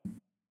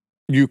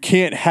you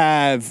can't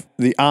have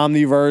the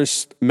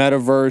Omniverse,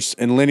 Metaverse,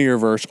 and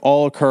Linearverse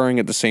all occurring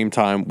at the same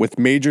time with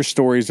major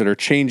stories that are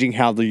changing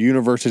how the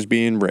universe is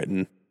being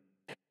written,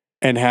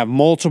 and have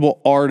multiple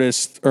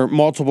artists or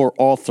multiple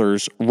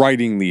authors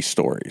writing these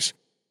stories.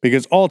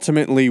 Because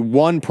ultimately,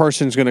 one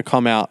person's going to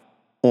come out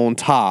on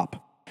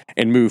top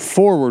and move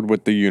forward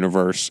with the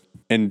universe,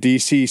 and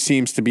DC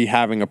seems to be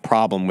having a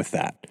problem with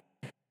that.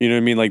 You know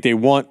what I mean? Like they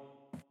want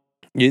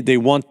the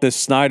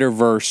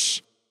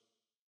Snyderverse,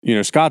 you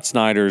know, Scott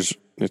Snyder's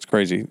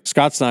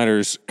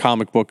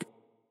comic book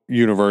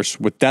universe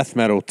with Death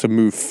Metal to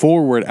move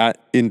forward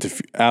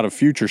out of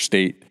Future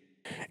State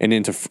and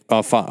into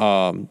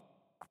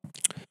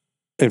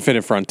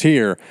Infinite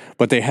Frontier,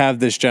 but they have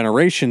this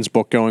Generations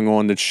book going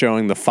on that's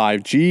showing the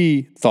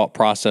 5G thought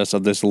process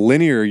of this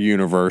linear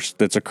universe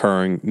that's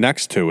occurring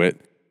next to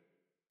it.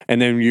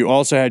 And then you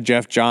also had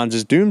Jeff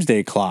Johns'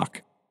 Doomsday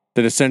Clock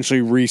that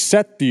essentially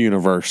reset the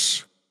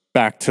universe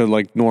back to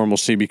like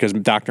normalcy because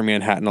Dr.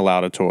 Manhattan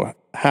allowed it to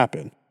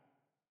happen.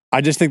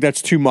 I just think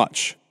that's too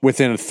much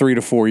within a 3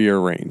 to 4 year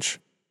range.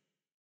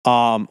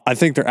 I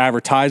think their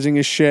advertising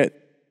is shit.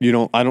 You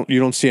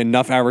don't see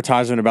enough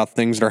advertisement about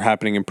things that are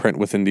happening in print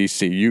within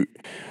DC.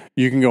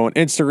 You can go on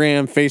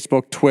Instagram,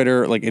 Facebook,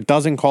 Twitter. Like, it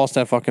doesn't cost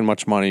that fucking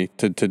much money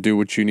to do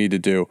what you need to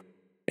do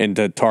and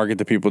to target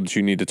the people that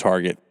you need to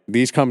target.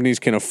 These companies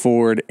can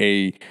afford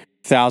a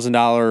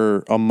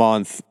 $1,000 a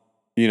month,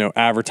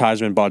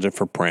 advertisement budget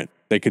for print.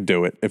 They could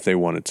do it if they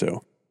wanted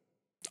to.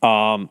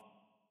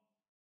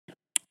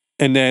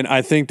 And then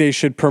I think they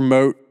should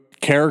promote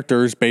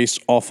characters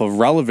based off of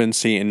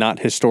relevancy and not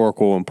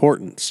historical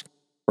importance,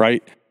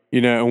 right?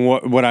 And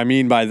what I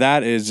mean by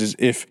that is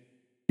if,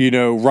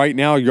 right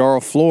now Yara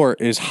Flor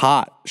is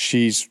hot.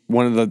 She's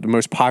one of the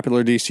most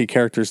popular DC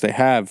characters they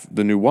have,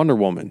 the new Wonder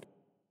Woman.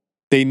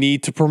 They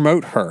need to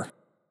promote her.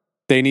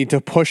 They need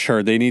to push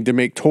her. They need to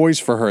make toys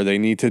for her. They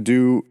need to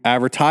do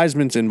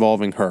advertisements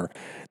involving her.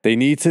 They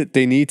need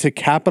to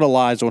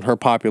capitalize on her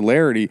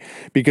popularity,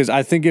 because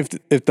I think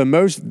if the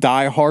most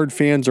diehard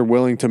fans are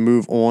willing to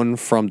move on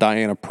from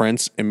Diana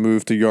Prince and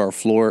move to Yara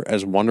Flor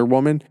as Wonder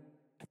Woman,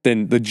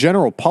 then the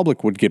general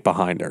public would get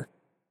behind her.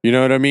 You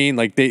know what I mean?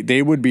 Like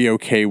they would be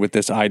okay with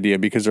this idea,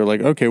 because they're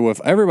like, okay, well,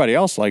 if everybody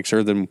else likes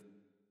her, then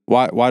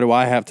why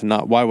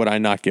would I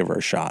not give her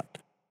a shot?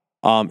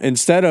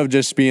 Instead of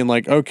just being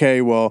like,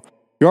 okay, well,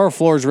 Yara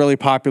Flor is really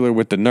popular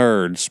with the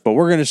nerds, but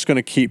we're just going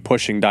to keep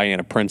pushing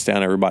Diana Prince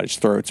down everybody's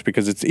throats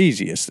because it's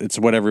easiest. It's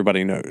what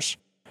everybody knows.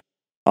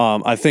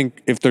 I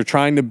think if they're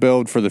trying to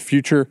build for the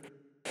future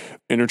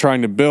and they're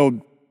trying to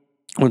build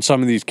on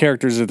some of these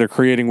characters that they're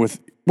creating,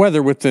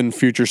 whether within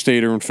Future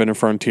State or Infinite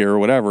Frontier or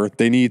whatever,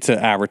 they need to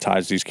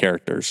advertise these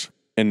characters.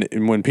 And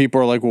when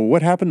people are like, well,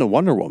 what happened to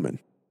Wonder Woman?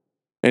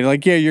 And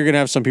like, yeah, you're going to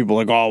have some people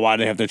like, oh, why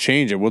do they have to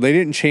change it? Well, they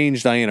didn't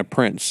change Diana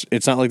Prince.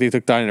 It's not like they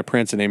took Diana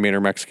Prince and they made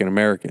her Mexican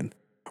American,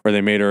 or they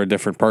made her a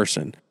different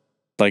person.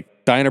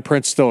 Like, Diana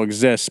Prince still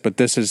exists, but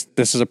this is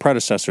a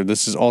predecessor.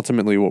 This is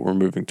ultimately what we're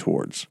moving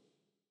towards.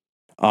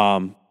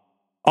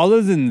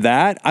 Other than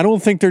that, I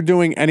don't think they're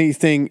doing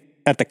anything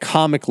at the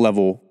comic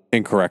level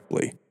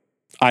incorrectly.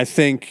 I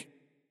think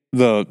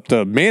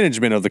the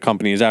management of the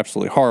company is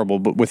absolutely horrible,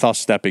 but with us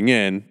stepping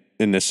in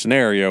this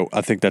scenario,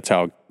 I think that's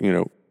how,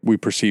 we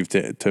perceive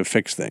to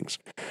fix things.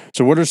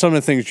 So what are some of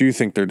the things you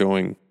think they're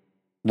doing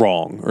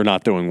wrong or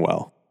not doing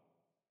well?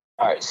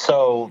 All right,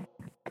 so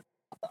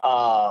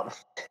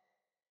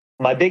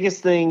my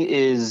biggest thing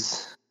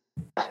is,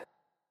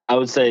 I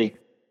would say,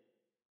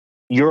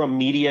 you're a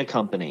media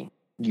company.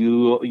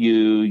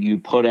 You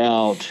put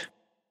out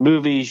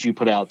movies, you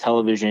put out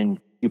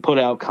television, you put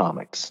out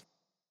comics,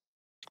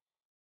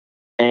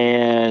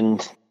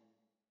 and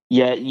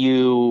yet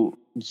you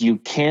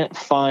can't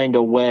find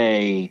a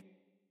way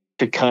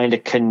to kind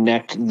of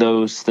connect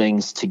those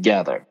things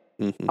together.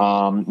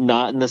 Mm-hmm.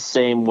 Not in the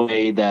same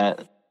way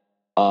that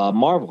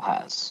Marvel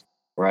has,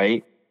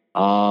 right?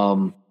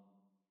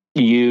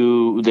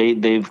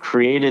 They've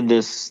created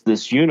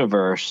this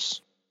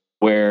universe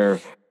where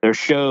their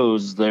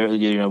shows,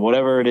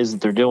 whatever it is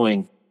that they're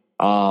doing,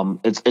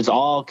 it's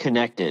all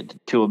connected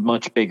to a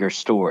much bigger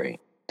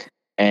story.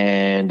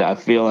 And I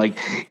feel like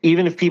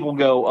even if people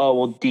go, oh,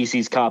 well,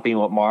 DC's copying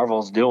what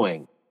Marvel's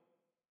doing,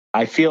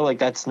 I feel like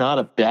that's not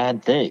a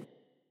bad thing,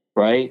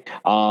 right?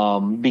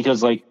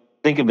 Because, like,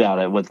 think about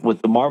it.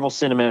 With the Marvel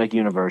Cinematic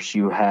Universe,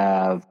 you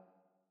have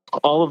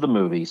all of the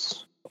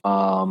movies.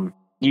 And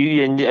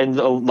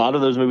a lot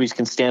of those movies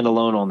can stand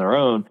alone on their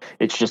own.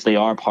 It's just they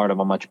are part of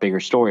a much bigger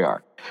story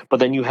arc.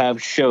 But then you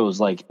have shows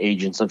like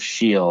Agents of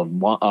S.H.I.E.L.D.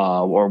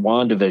 Or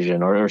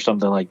WandaVision or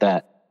something like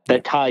that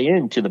tie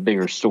into the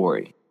bigger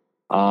story.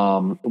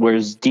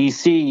 Whereas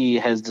DC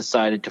has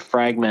decided to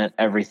fragment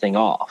everything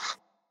off.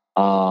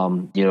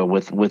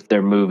 With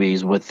their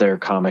movies, with their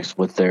comics,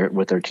 with their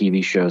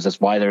TV shows. That's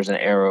why there's an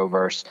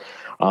Arrowverse,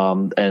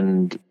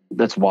 and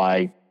that's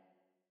why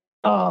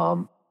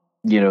the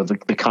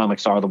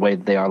comics are the way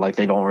that they are. Like,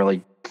 they don't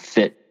really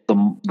fit the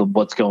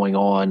what's going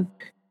on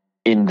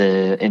in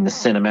the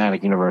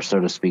cinematic universe, so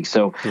to speak.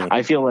 So yeah.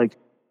 I feel like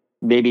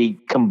maybe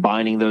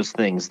combining those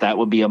things, that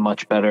would be a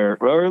much better,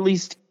 or at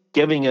least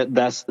giving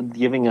us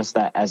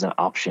that as an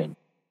option,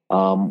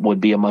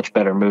 would be a much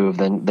better move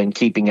than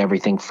keeping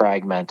everything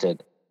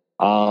fragmented.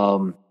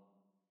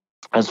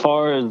 As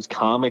far as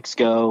comics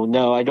go,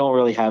 no, I don't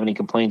really have any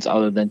complaints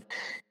other than,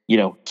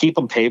 keep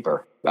them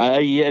paper.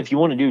 If you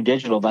want to do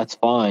digital, that's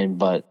fine,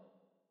 but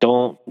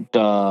don't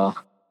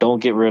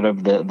get rid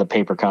of the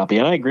paper copy.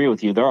 And I agree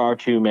with you. There are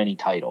too many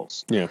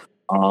titles. Yeah.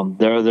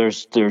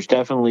 There's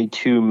definitely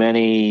too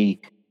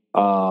many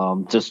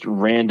just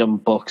random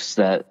books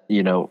that,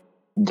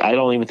 I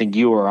don't even think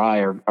you or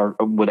I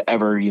would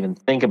ever even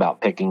think about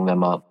picking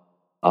them up.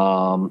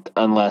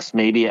 unless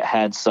maybe it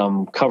had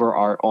some cover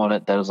art on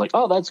it that was like,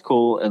 oh, that's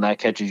cool, and that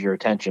catches your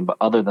attention. But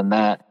other than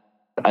that,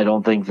 I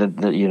don't think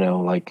that you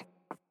know, like,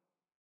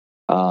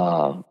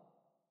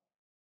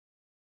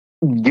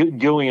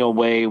 doing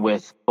away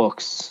with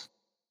books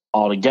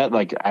altogether,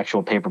 like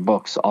actual paper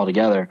books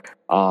altogether,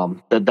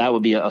 that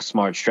would be a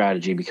smart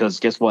strategy, because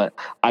guess what?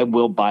 I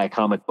will buy a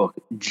comic book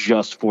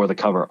just for the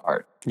cover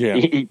art. Yeah.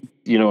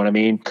 You know what I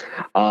mean?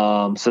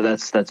 So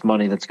that's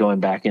money that's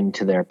going back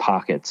into their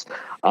pockets.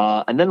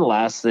 And then the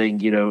last thing,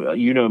 you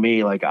know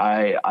me, like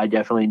I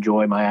definitely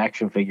enjoy my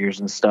action figures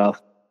and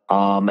stuff.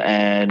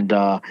 And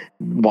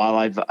while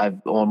I've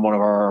on one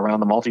of our Around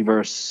the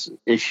Multiverse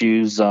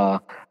issues, I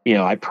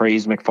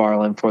praise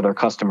McFarlane for their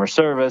customer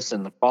service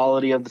and the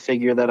quality of the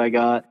figure that I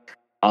got.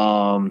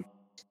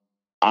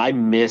 I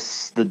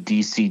miss the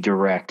DC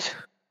Direct,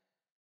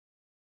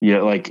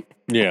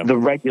 the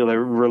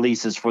regular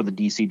releases for the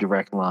DC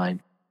Direct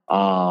line,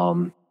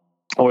 or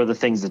the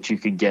things that you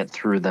could get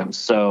through them.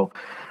 So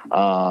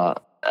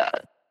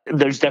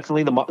there's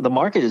definitely the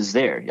market is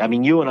there. I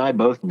mean, you and I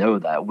both know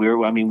that.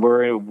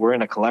 We're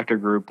in a collector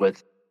group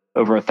with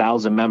over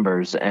 1,000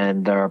 members,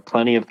 and there are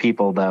plenty of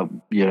people that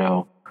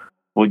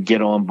would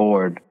get on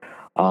board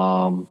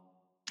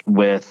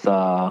with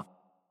more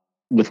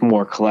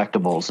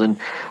collectibles. And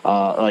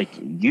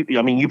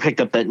you picked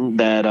up that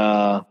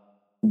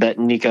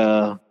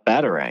NECA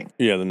Batarang.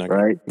 Yeah, the NECA,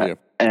 right? Yeah.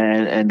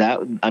 And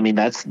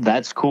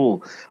that's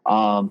cool.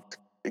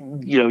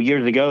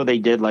 Years ago they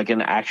did like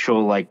an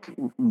actual like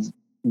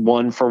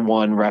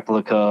 1-for-1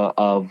 replica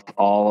of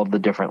all of the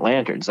different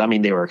lanterns. I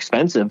mean, they were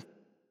expensive,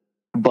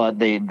 but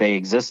they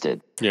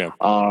existed. Yeah.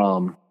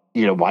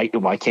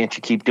 Why can't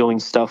you keep doing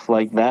stuff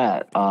like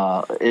that?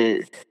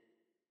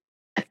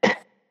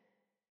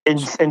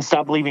 And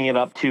stop leaving it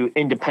up to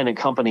independent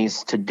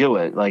companies to do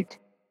it. Like,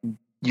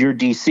 you're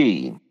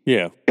DC.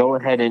 Yeah. Go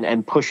ahead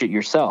and push it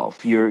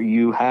yourself.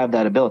 You have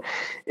that ability.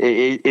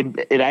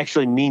 It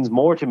actually means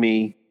more to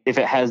me if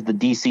it has the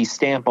DC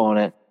stamp on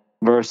it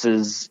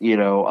versus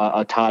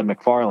a Todd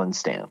McFarlane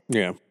stamp.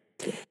 Yeah.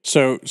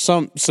 So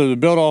to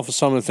build off of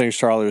some of the things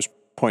Charlie was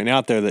pointing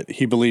out there that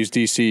he believes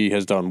DC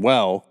has done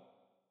well.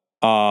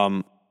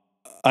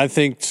 I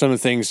think some of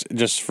the things,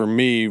 just for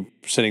me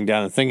sitting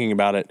down and thinking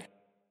about it,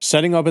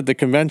 setting up at the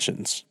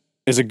conventions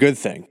is a good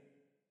thing,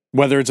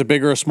 whether it's a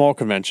big or a small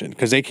convention,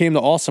 because they came to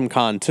Awesome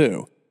Con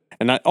too.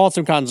 And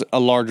Awesome Con's a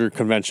larger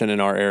convention in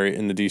our area,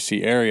 in the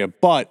DC area,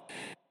 but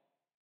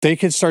they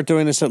could start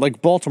doing this at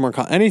like Baltimore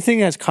Con. Anything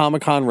that has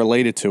Comic-Con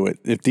related to it,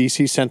 if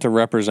DC sent a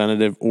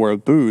representative or a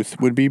booth,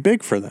 would be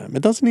big for them.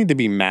 It doesn't need to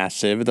be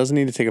massive. It doesn't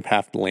need to take up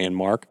half the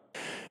landmark,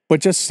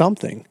 but just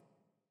something.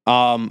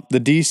 The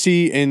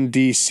DC in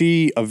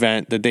DC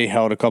event that they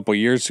held a couple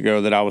years ago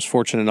that I was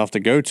fortunate enough to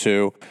go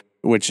to,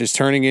 which is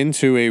turning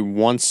into a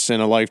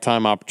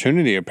once-in-a-lifetime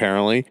opportunity,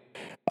 apparently,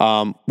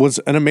 was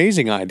an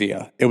amazing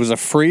idea. It was a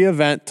free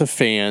event to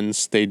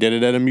fans. They did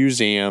it at a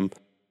museum.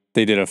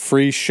 They did a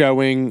free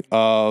showing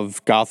of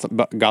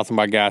Gotham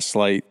by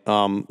Gaslight,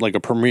 like a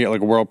premiere,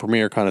 like a world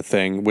premiere kind of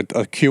thing, with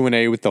a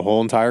Q&A with the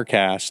whole entire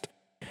cast.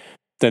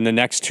 Then the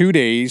next 2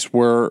 days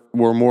were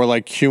more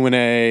like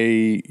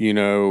Q&A,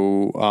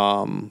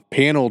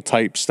 panel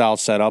type style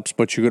setups,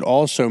 but you could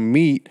also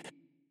meet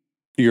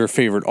your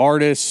favorite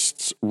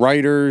artists,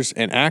 writers,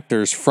 and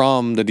actors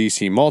from the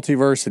DC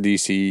multiverse, the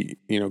DC,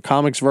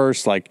 comics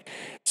verse.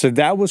 So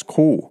that was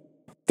cool.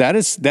 That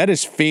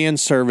is fan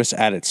service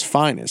at its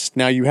finest.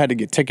 Now, you had to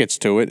get tickets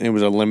to it. It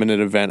was a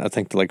limited event, I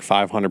think, to like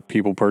 500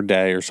 people per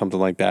day or something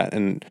like that.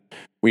 And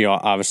we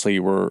obviously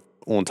were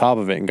on top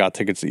of it and got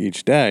tickets to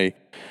each day.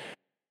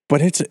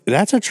 But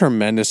that's a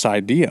tremendous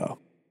idea,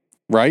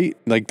 right?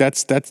 Like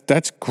that's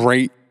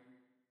great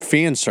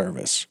fan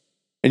service.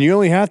 And you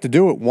only have to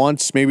do it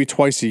once, maybe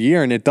twice a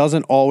year, and it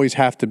doesn't always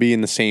have to be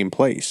in the same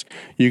place.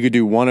 You could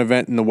do one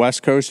event in the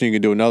West Coast, and you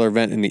could do another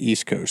event in the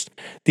East Coast.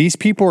 These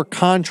people are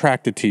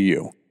contracted to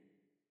you.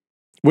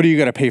 What do you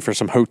got to pay for?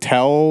 Some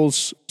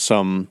hotels,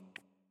 some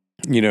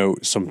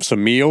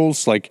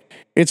meals? Like,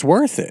 it's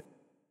worth it.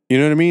 You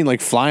know what I mean?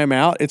 Like, fly them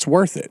out. It's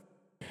worth it.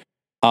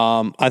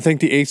 I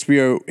think the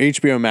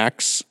HBO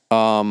Max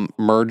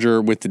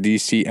merger with the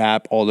DC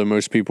app, although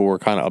most people were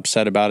kind of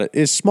upset about it,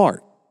 is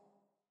smart.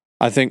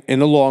 I think in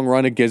the long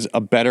run, it gives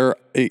a better.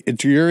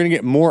 You're going to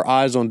get more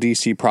eyes on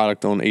DC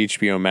product on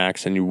HBO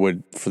Max than you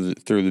would through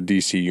the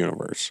DC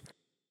universe.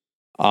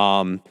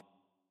 One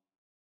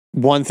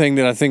thing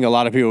that I think a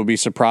lot of people will be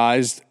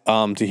surprised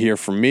to hear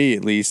from me,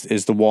 at least,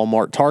 is the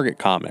Walmart Target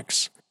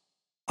comics.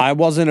 I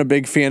wasn't a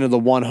big fan of the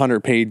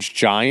 100-page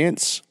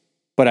giants,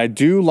 but I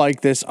do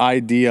like this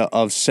idea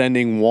of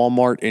sending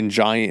Walmart and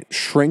Giant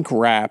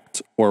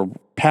shrink-wrapped or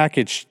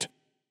packaged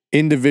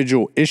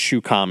individual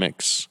issue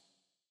comics,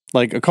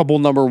 like a couple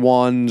number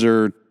ones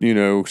or,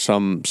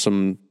 some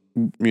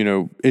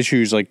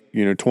issues like,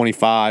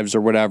 25s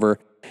or whatever,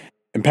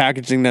 and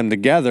packaging them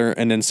together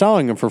and then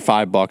selling them for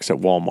 $5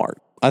 at Walmart.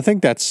 I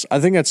think that's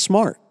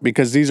smart,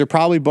 because these are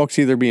probably books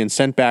either being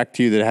sent back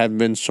to you that haven't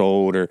been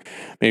sold, or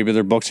maybe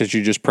they're books that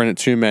you just printed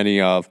too many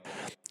of.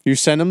 You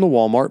send them to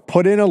Walmart.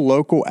 Put in a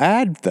local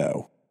ad,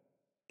 though.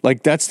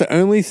 Like, that's the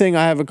only thing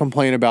I have a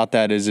complaint about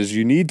that is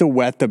you need to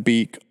wet the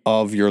beak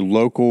of your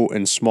local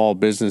and small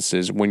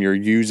businesses when you're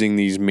using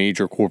these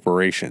major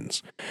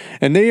corporations.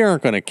 And they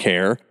aren't going to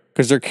care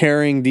because they're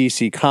carrying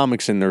DC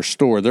Comics in their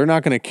store. They're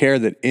not going to care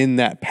that in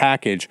that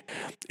package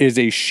is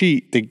a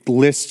sheet that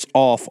lists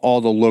off all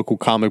the local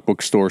comic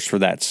book stores for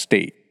that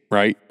state,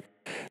 right?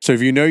 So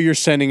if you know you're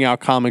sending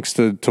out comics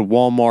to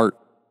Walmart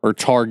or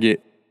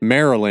Target,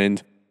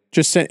 Maryland,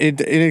 just send it.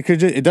 It could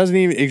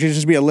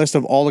just be a list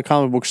of all the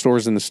comic book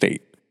stores in the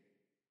state.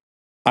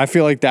 I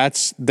feel like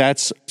that's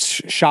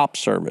shop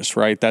service,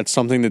 right? That's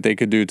something that they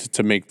could do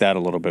to make that a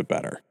little bit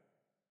better.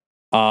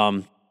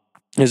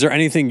 Is there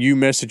anything you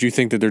missed that you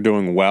think that they're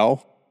doing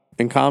well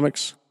in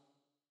comics?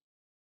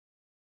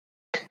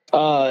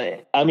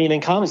 I mean,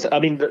 in comics, I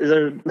mean,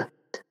 they're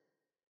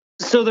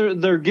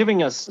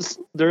giving us,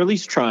 they're at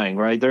least trying,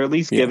 right? They're at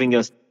least giving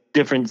us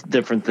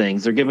different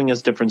things. They're giving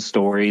us different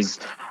stories.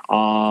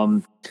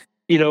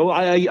 You know,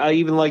 I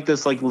even like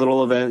this like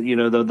little event, you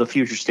know, the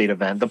Future State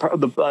event.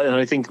 And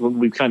I think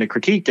we've kind of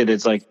critiqued it.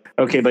 It's like,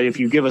 okay, but if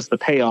you give us the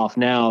payoff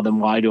now, then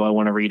why do I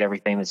want to read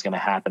everything that's going to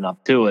happen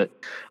up to it?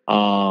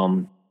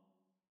 But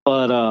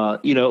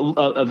you know,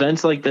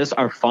 events like this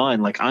are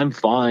fine. Like, I'm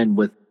fine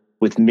with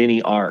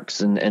mini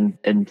arcs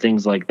and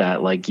things like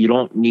that. Like, you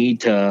don't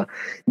need to.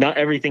 Not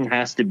everything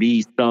has to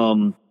be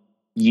some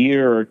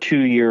year or 2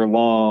 year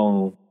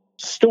long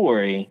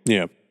story.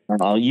 Yeah.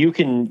 You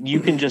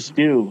can just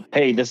do,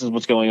 hey, this is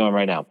what's going on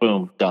right now.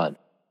 Boom, done,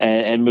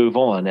 and move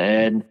on.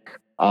 And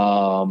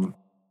I'm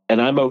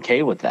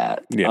okay with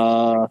that.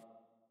 Yeah.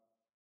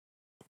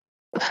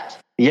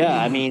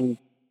 Yeah. I mean,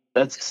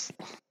 that's.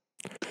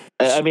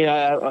 I mean,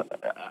 I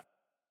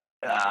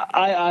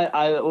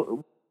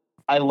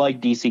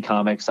like DC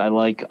Comics. I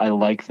like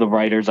the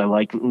writers. I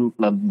like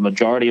the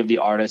majority of the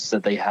artists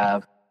that they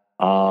have.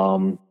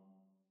 So,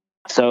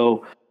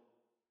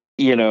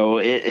 you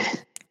know,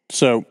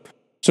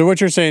 So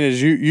what you're saying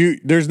is you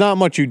there's not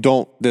much you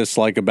don't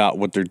dislike about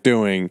what they're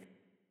doing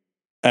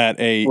at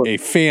a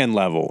fan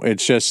level.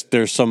 It's just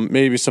there's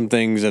maybe some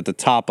things at the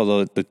top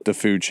of the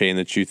food chain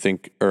that you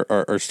think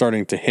are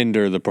starting to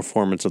hinder the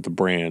performance of the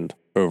brand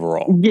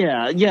overall.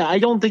 Yeah. I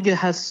don't think it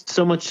has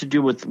so much to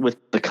do with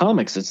the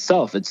comics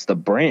itself. It's the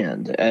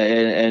brand,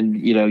 and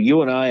you know,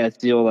 you and I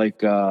feel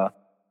like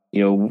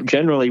you know,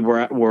 generally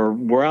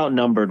we're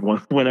outnumbered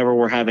whenever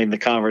we're having the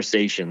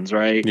conversations,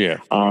 right? Yeah.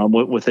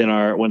 Within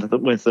our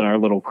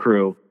little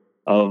crew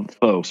of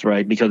folks,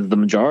 right? Because the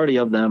majority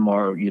of them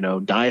are, you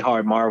know,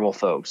 diehard Marvel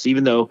folks.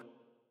 Even though,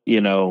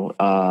 you know,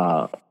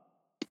 I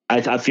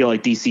feel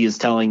like DC is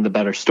telling the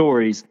better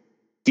stories.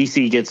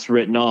 DC gets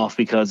written off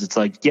because it's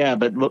like, yeah,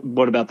 but look,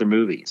 what about their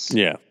movies?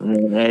 Yeah.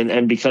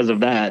 And because of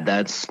that,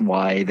 that's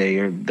why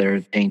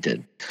they're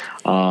tainted.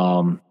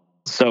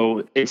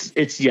 So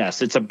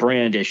it's a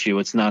brand issue.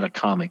 It's not a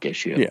comic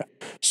issue. Yeah.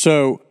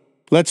 So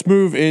let's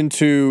move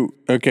into,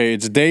 okay,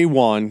 it's day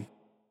one.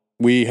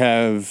 We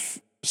have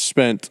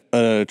spent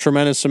a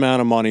tremendous amount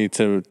of money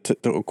to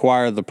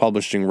acquire the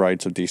publishing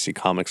rights of DC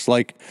Comics.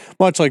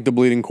 Much like the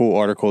Bleeding Cool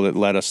article that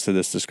led us to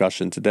this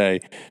discussion today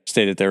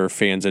stated there were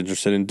fans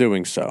interested in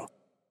doing so.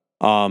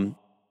 I'm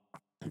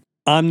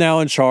now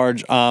in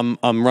charge. I'm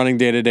running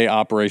day-to-day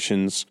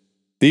operations.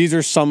 These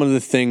are some of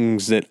the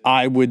things that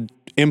I would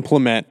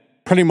implement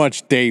pretty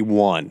much day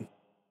one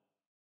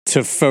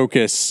to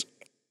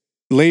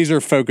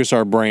laser focus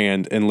our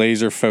brand and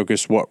laser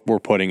focus what we're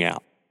putting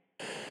out.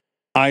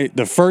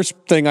 The first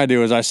thing I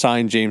do is I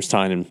sign James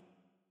Tynion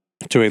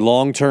to a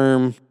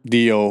long-term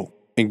deal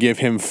and give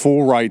him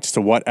full rights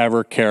to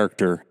whatever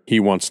character he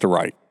wants to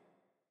write.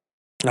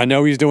 I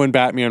know he's doing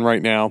Batman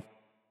right now,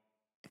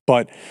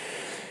 but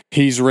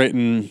he's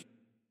written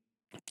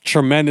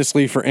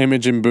tremendously for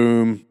Image and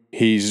Boom.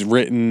 He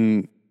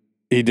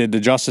did the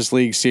Justice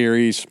League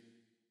series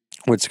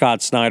with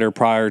Scott Snyder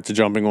prior to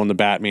jumping on the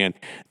Batman.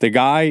 The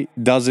guy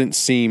doesn't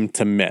seem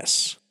to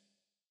miss.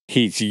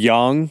 He's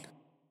young.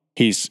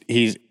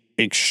 He's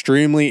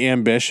extremely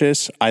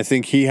ambitious. I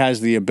think he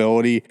has the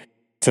ability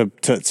to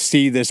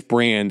see this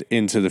brand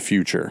into the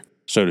future,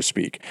 so to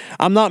speak.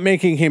 I'm not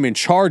making him in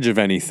charge of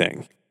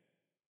anything,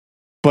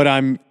 but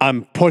I'm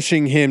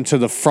pushing him to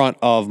the front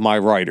of my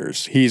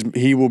writers.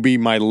 He will be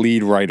my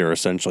lead writer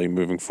essentially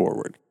moving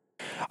forward.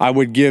 I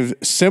would give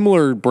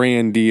similar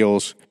brand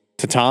deals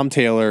to Tom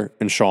Taylor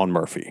and Sean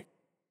Murphy.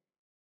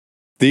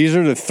 These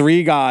are the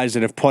three guys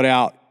that have put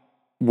out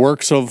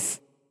works of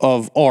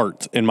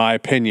art, in my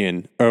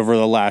opinion, over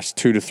the last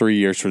 2 to 3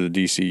 years for the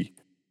DC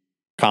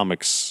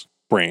Comics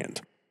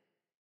brand.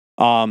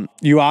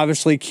 You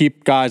obviously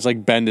keep guys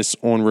like Bendis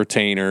on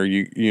retainer.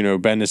 You know,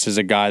 Bendis is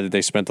a guy that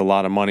they spent a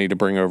lot of money to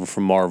bring over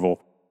from Marvel.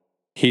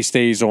 He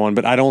stays on,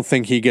 but I don't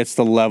think he gets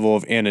the level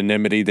of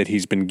anonymity that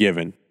he's been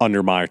given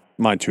under my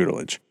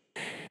tutelage.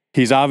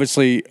 He's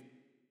obviously,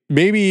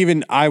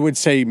 I would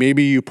say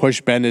maybe you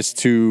push Bendis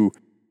to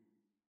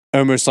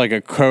almost like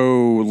a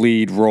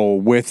co-lead role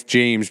with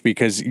James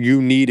because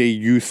you need a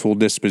youthful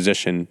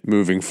disposition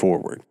moving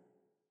forward.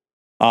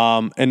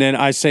 And then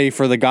I say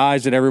for the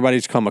guys that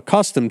everybody's come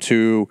accustomed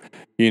to,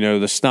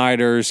 the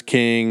Snyders,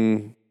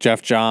 King,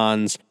 Jeff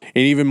Johns, and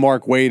even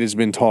Mark Waid has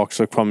been talks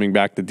of coming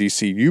back to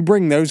DC. You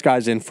bring those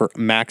guys in for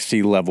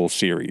maxi level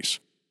series.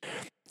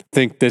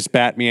 Think this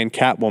Batman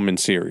Catwoman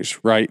series,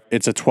 right?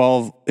 It's a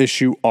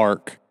 12-issue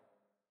arc.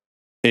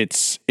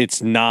 It's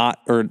not,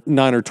 or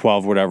 9 or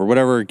 12,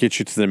 whatever gets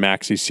you to the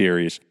maxi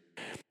series.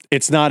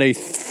 It's not a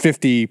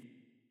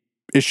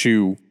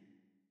 50-issue,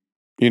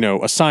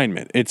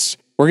 assignment.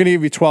 We're going to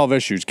give you 12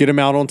 issues, get them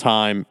out on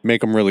time,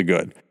 make them really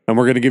good. And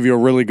we're going to give you a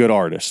really good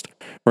artist.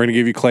 We're going to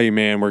give you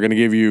Clayman. We're going to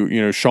give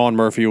you, Sean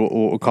Murphy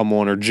will come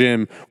on, or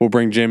Jim. We'll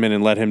bring Jim in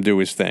and let him do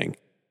his thing.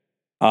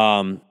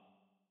 And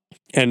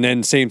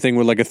then same thing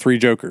with like a Three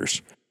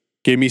Jokers.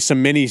 Give me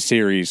some mini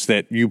series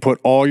that you put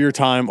all your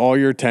time, all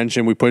your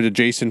attention. We put a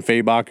Jason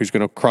Fabok who's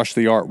going to crush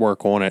the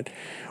artwork on it,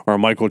 or a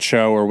Michael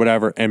Cho or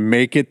whatever, and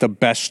make it the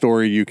best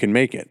story you can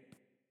make it.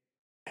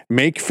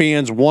 Make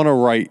fans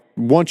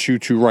want you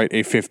to write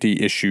a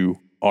 50-issue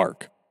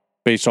arc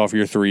based off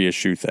your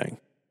 3-issue thing.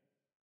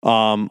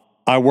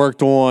 I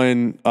worked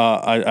on,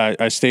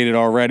 I stated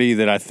already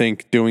that I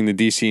think doing the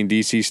DC and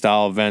DC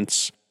style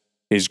events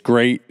is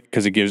great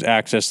because it gives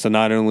access to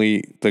not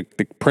only the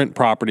print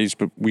properties,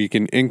 but we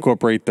can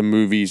incorporate the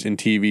movies and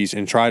TVs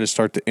and try to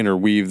start to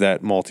interweave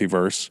that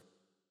multiverse.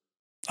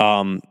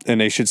 And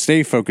they should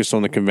stay focused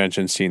on the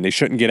convention scene. They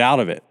shouldn't get out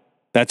of it.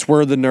 That's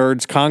where the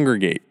nerds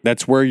congregate.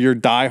 That's where your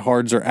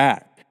diehards are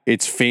at.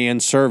 It's fan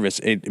service.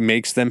 It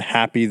makes them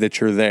happy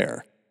that you're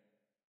there.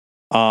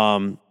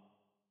 And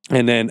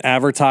then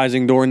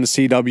advertising during the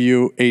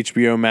CW,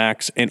 HBO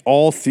Max, and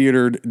all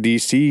theatered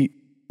DC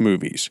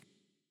movies.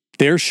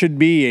 There should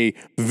be a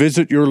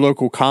visit your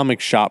local comic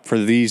shop for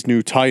these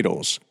new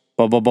titles,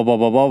 blah, blah, blah, blah,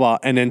 blah, blah, blah,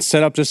 and then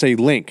set up just a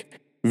link,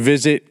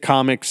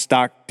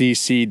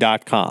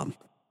 visitcomics.dc.com.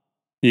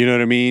 You know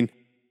what I mean?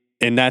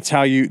 And that's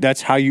how you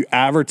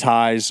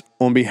advertise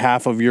on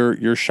behalf of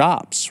your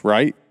shops,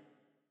 right?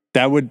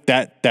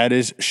 That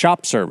is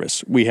shop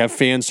service. We have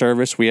fan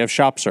service, we have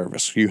shop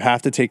service. You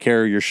have to take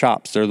care of your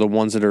shops. They're the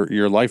ones that are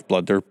your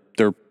lifeblood.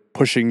 They're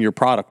pushing your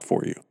product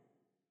for you.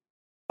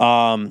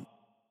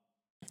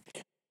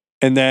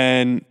 And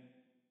then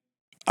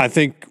I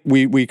think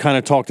we kind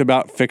of talked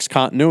about fixed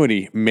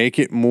continuity. Make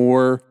it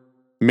more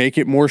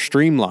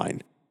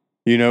streamlined.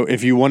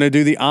 If you want to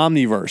do the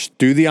Omniverse,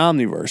 do the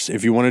Omniverse.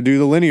 If you want to do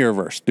the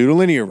Linearverse, do the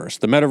Linearverse.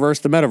 The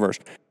Metaverse.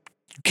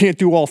 You can't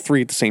do all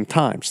three at the same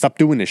time. Stop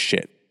doing this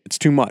shit. It's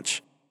too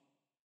much.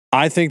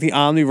 I think the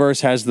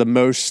Omniverse has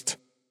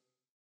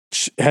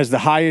the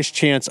highest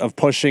chance of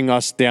pushing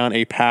us down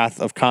a path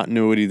of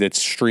continuity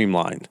that's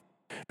streamlined.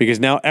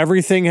 Because now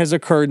everything has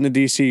occurred in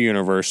the DC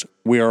universe.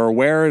 We are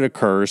aware it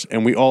occurs,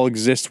 and we all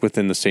exist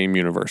within the same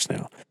universe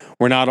now.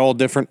 We're not all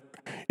different,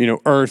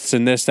 Earths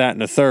and this, that,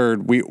 and the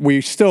third.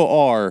 We still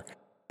are,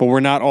 but we're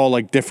not all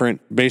like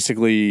different,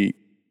 basically,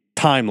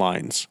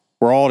 timelines.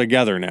 We're all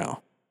together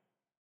now.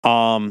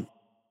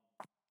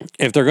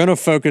 If they're going to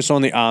focus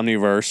on the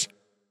Omniverse,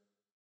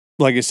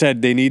 like I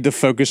said, they need to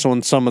focus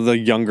on some of the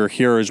younger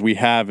heroes we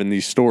have in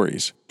these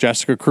stories.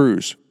 Jessica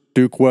Cruz,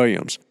 Duke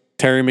Williams,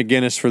 Terry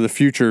McGinnis for the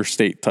future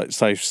state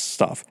type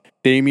stuff.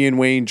 Damian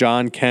Wayne,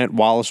 John Kent,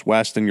 Wallace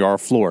West, and Yara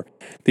Flor.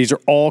 These are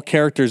all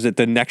characters that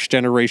the next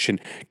generation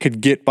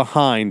could get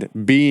behind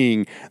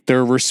being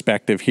their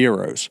respective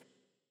heroes.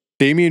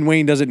 Damian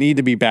Wayne doesn't need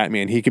to be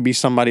Batman. He could be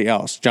somebody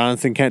else.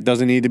 Jonathan Kent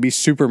doesn't need to be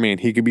Superman.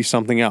 He could be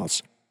something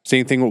else.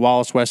 Same thing with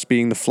Wallace West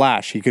being the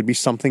Flash. He could be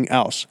something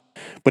else.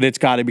 But it's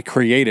got to be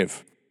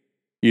creative.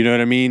 You know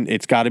what I mean?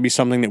 It's got to be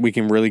something that we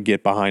can really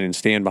get behind and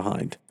stand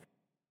behind.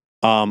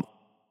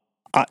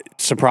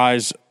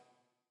 Surprise,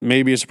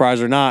 maybe a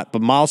surprise or not,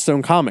 but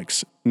Milestone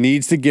Comics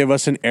needs to give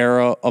us an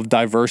era of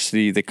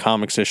diversity that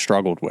comics has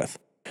struggled with.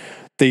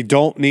 They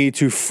don't need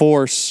to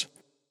force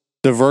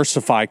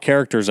diversify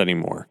characters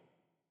anymore.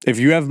 If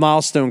you have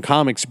Milestone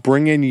Comics,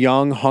 bring in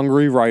young,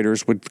 hungry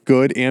writers with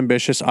good,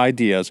 ambitious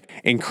ideas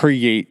and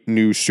create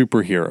new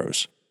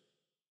superheroes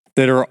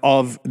that are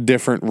of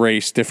different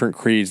race, different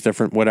creeds,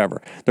 different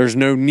whatever. There's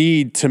no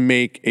need to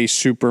make a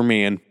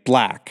Superman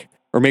black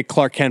or make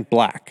Clark Kent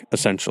black,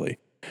 essentially.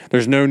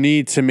 There's no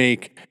need to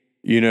make,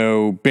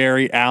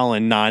 Barry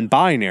Allen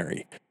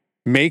non-binary.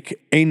 Make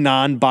a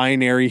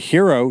non-binary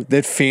hero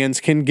that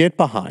fans can get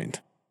behind.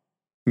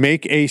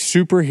 Make a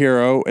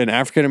superhero, an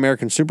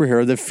African-American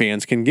superhero that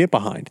fans can get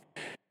behind.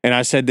 And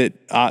I said that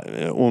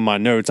on my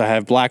notes, I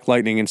have Black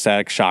Lightning and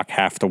Static Shock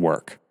have to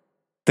work.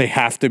 They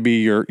have to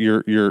be your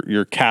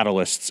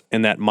catalysts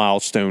in that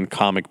Milestone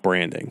comic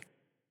branding.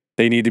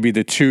 They need to be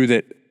the two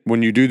that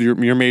when you do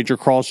your major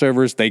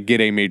crossovers, they get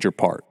a major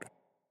part.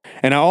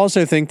 And I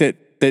also think that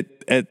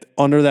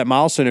under that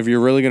Milestone, if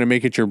you're really going to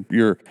make it your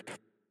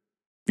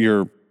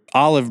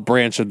olive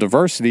branch of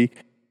diversity,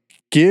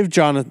 give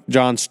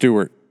John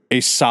Stewart a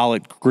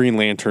solid Green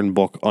Lantern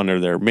book under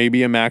there,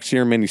 maybe a maxi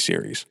or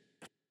miniseries.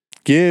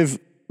 Give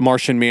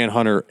Martian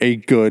Manhunter a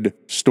good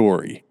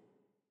story.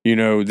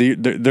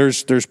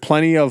 There's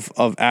plenty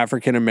of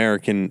African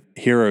American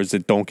heroes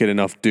that don't get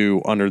enough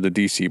due under the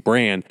DC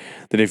brand.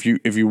 That if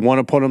you want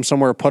to put them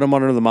somewhere, put them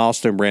under the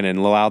Milestone brand and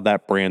allow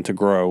that brand to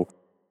grow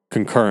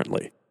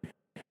concurrently.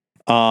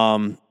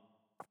 And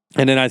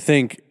then I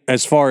think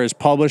as far as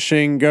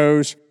publishing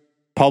goes,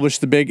 publish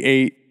the big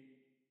 8,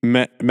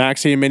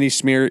 maxi and mini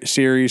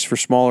series for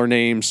smaller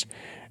names,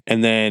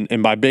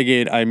 and by big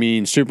 8 I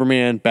mean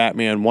Superman,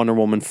 Batman, Wonder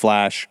Woman,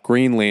 Flash,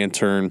 Green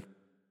Lantern.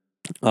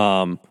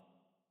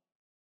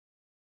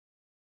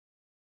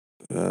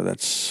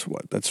 That's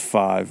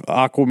 5.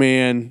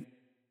 Aquaman,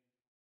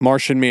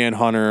 Martian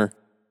Manhunter,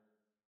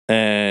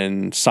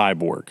 and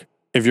Cyborg.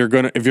 If you're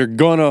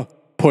gonna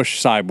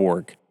push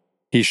Cyborg,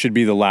 he should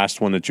be the last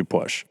one that you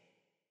push.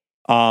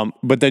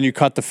 But then you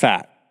cut the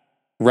fat.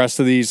 Rest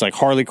of these, like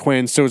Harley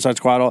Quinn, Suicide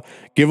Squad,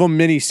 give them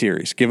mini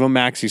series, give them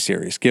maxi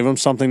series, give them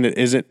something that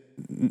isn't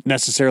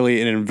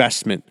necessarily an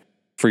investment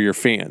for your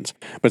fans,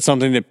 but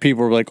something that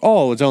people are like,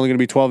 oh, it's only going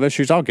to be 12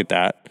 issues, I'll get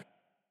that.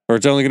 Or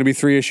it's only going to be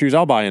 3 issues,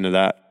 I'll buy into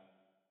that.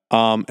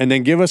 And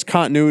then give us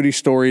continuity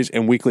stories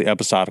and weekly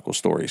episodical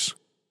stories.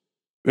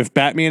 If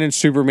Batman and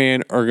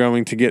Superman are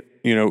going to get,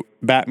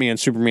 Batman,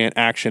 Superman,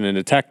 action, and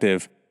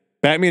detective,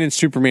 Batman and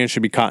Superman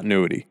should be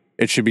continuity.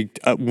 It should be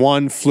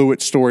one fluid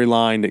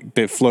storyline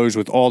that flows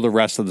with all the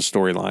rest of the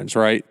storylines,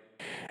 right?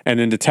 And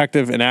then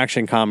detective and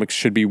action comics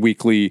should be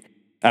weekly,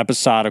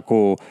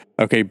 episodical.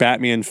 Okay,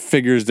 Batman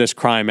figures this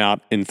crime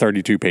out in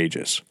 32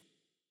 pages.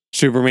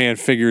 Superman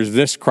figures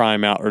this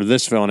crime out or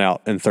this villain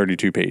out in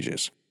 32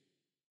 pages.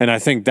 And I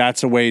think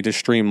that's a way to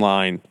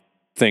streamline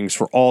things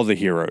for all the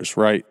heroes,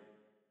 right?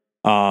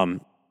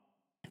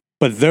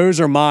 But those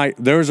are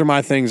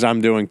my things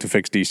I'm doing to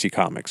fix DC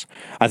Comics.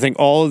 I think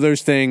all of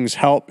those things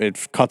help.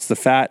 It cuts the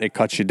fat. It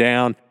cuts you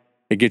down.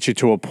 It gets you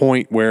to a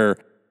point where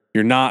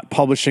you're not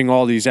publishing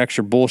all these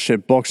extra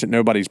bullshit books that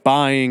nobody's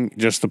buying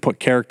just to put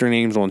character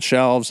names on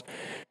shelves.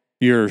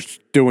 You're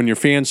doing your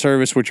fan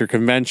service with your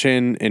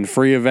convention and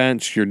free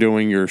events. You're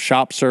doing your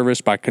shop service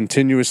by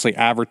continuously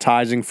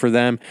advertising for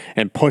them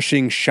and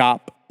pushing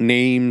shop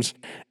names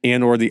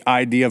and or the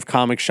idea of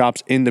comic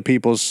shops into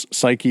people's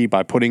psyche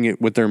by putting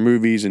it with their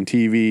movies and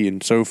TV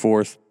and so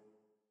forth.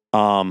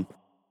 And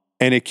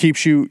it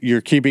keeps you're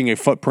keeping a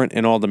footprint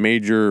in all the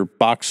major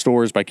box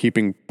stores by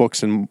keeping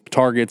books in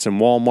Targets and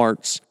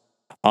Walmarts.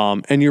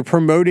 And you're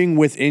promoting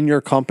within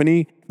your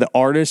company the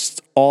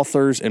artists,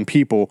 authors, and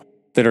people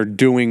that are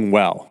doing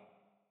well.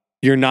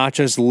 You're not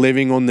just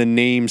living on the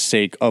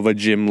namesake of a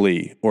Jim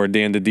Lee or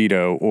Dan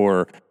DiDio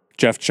or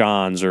Jeff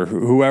Johns or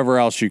whoever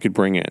else you could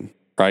bring in,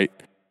 right?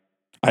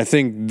 I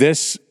think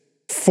this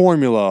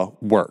formula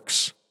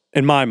works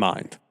in my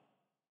mind.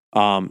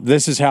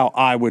 This is how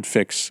I would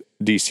fix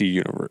DC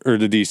universe or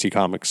the DC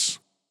Comics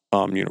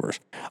universe.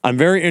 I'm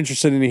very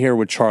interested in to hear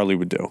what Charlie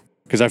would do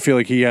because I feel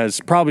like he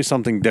has probably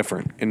something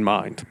different in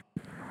mind.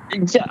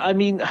 Yeah, I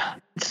mean,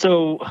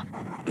 so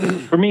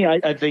for me,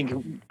 I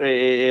think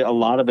a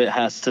lot of it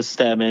has to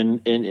stem in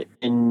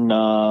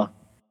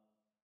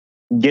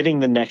getting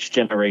the next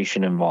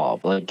generation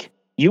involved. Like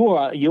you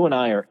and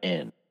I are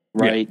in,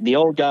 right? Yeah. The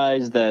old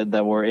guys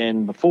that were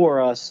in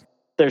before us,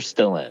 they're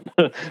still in.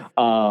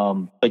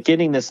 But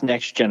getting this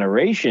next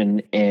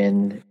generation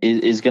in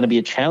is going to be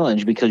a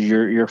challenge because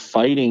you're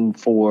fighting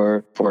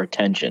for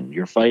attention.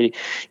 You're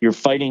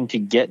fighting to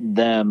get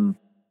them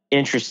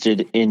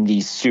interested in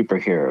these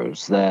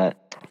superheroes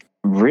that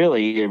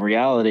really, in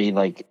reality,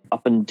 like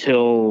up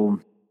until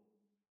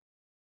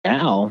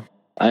now,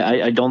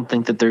 I don't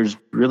think that there's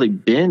really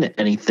been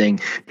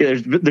anything.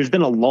 There's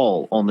been a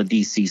lull on the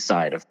DC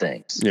side of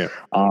things. Yeah.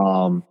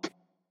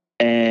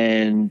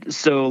 And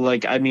so,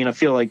 like, I mean, I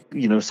feel like,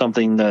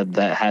 something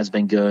that has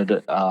been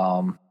good.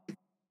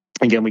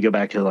 Again, we go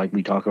back to, like,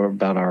 we talk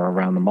about our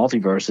Around the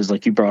Multiverse is,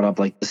 like, you brought up,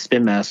 like, the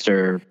Spin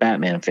Master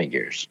Batman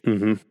figures.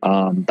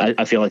 Mm-hmm.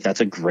 I feel like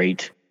that's a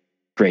great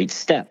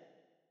step.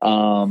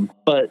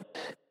 But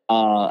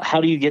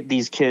how do you get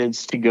these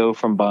kids to go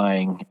from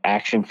buying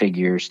action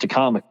figures to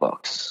comic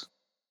books?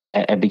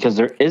 And because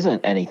there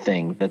isn't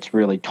anything that's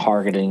really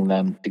targeting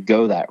them to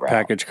go that route.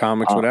 Package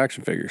comics with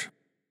action figures.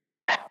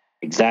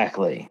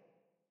 Exactly.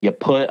 You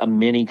put a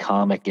mini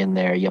comic in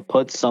there. You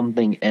put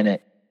something in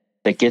it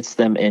that gets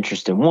them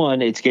interested.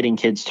 One, it's getting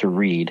kids to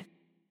read,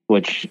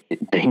 which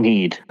they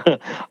need.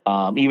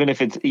 Even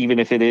if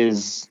it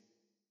is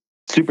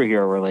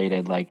superhero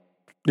related, like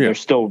they're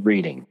still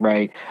reading,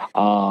 right?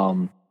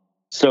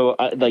 So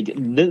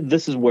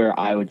this is where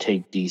I would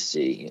take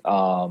DC.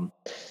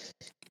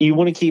 You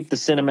want to keep the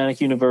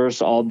cinematic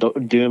universe all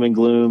doom and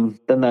gloom,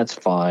 then that's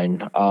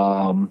fine.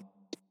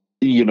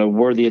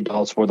 We're the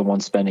adults, we're the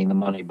ones spending the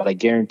money, but I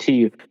guarantee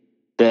you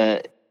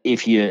that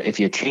if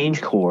you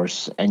change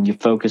course and you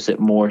focus it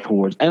more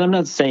towards, and I'm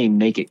not saying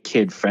make it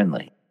kid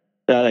friendly,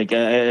 backtrack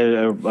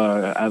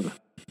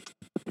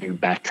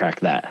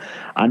that.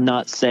 I'm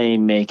not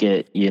saying make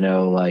it,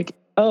 like,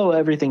 oh,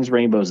 everything's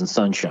rainbows and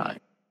sunshine,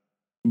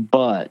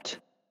 but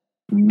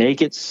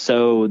make it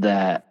so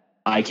that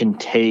I can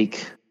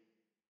take,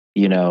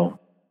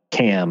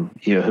 Cam,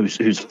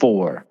 who's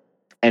 4,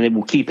 and it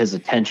will keep his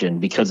attention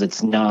because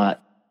it's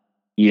not,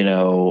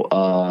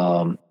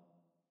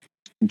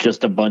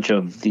 just a bunch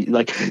of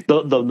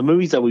the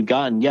movies that we've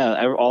gotten.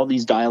 Yeah, all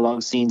these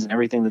dialogue scenes and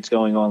everything that's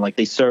going on, like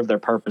they serve their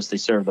purpose, they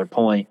serve their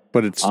point.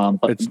 But it's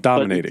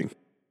dominating.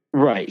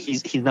 Right.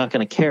 He's not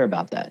going to care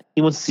about that.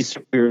 He wants to see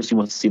superheroes. He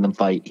wants to see them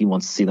fight. He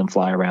wants to see them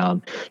fly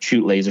around,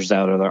 shoot lasers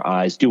out of their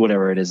eyes, do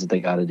whatever it is that they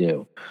got to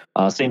do.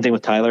 Same thing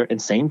with Tyler,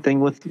 and same thing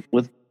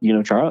with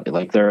Charlie.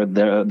 Like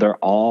they're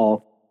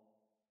all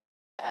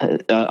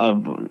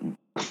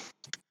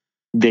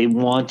they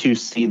want to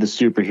see the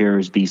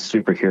superheroes be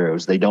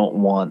superheroes. They don't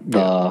want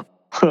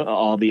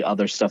all the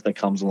other stuff that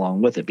comes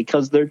along with it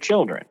because they're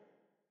children.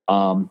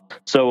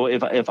 So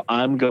if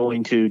I'm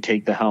going to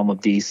take the helm of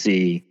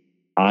DC,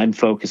 I'm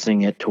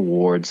focusing it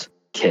towards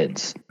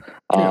kids,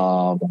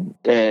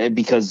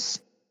 because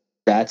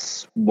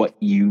that's what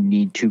you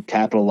need to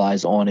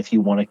capitalize on if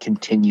you want to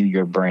continue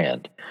your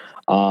brand.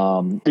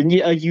 And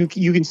you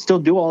can still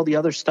do all the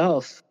other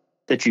stuff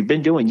that you've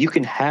been doing. You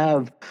can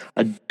have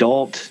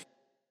adult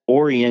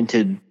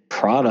oriented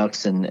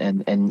products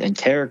and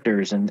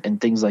characters and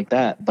things like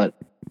that, but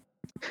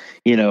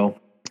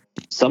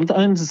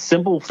sometimes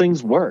simple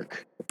things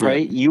work,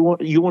 right? You want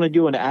to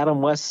do an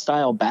Adam West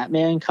style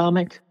Batman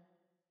comic?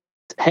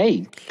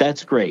 Hey,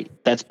 that's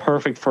great. That's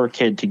perfect for a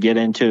kid to get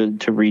into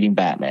reading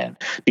Batman,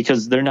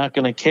 because they're not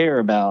going to care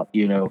about,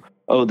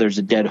 there's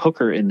a dead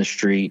hooker in the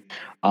street,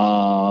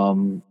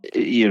 but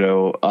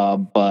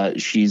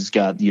she's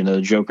got, the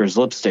Joker's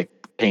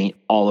lipstick paint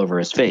all over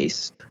his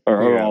face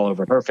or all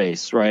over her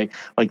face, right?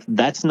 Like,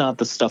 that's not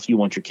the stuff you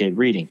want your kid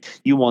reading.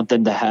 You want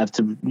them to have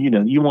to,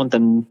 you want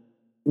them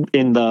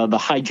in the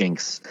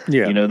hijinks,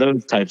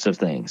 those types of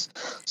things.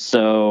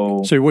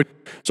 So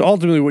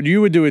ultimately what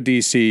you would do at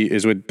DC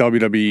is what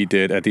WWE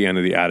did at the end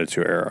of the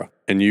Attitude Era,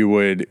 and you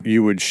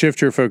would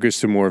shift your focus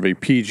to more of a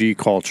PG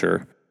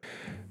culture,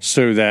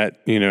 so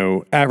that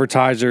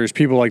advertisers,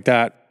 people like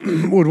that,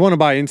 would want to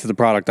buy into the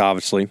product,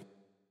 obviously,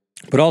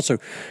 but also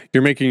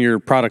you're making your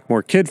product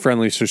more kid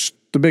friendly. So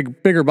the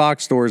bigger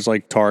box stores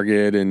like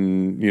Target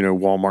and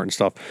Walmart and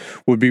stuff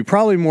would be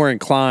probably more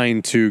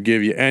inclined to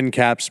give you end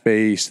cap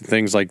space and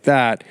things like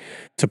that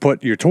to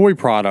put your toy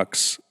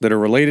products that are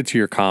related to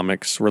your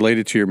comics,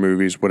 related to your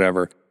movies,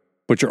 whatever.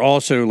 But you're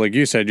also, like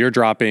you said, you're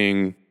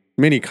dropping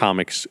mini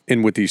comics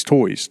in with these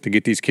toys to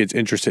get these kids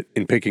interested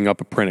in picking up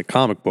a printed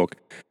comic book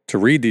to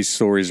read these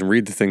stories and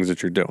read the things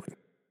that you're doing.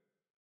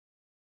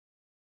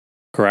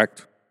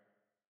 Correct?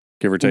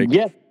 Give or take?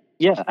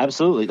 Yeah,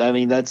 absolutely. I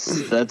mean,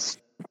 that's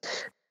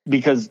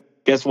because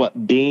guess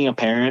what? Being a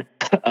parent,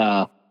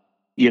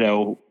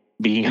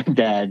 being a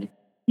dad,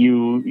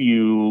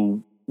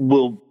 you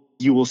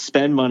will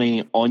spend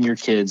money on your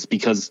kids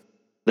because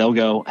they'll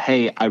go,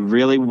 hey, I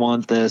really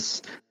want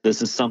this.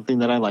 This is something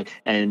that I like.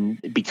 And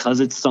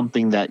because it's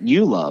something that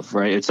you love,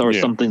 right? It's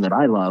something that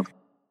I love.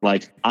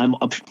 Like,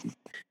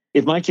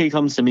 if my kid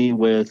comes to me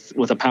with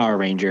a Power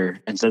Ranger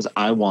and says,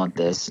 I want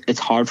this, it's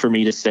hard for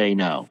me to say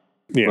no,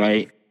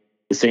 right?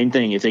 The same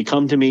thing. If they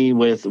come to me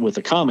with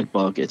a comic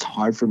book, it's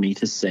hard for me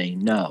to say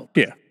no.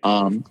 Yeah.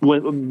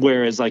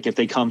 Whereas, like, if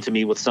they come to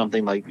me with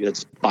something like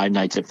it's Five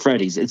Nights at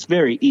Freddy's, it's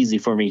very easy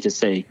for me to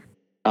say,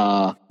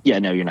 no,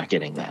 you're not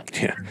getting that.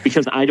 Yeah.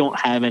 Because I don't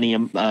have any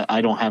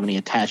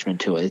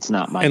attachment to it. It's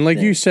not my. And like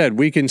thing. you said,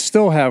 we can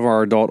still have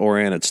our adult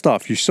oriented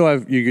stuff. You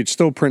could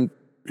still print.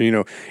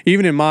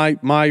 Even in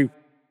my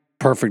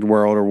perfect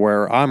world, or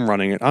where I'm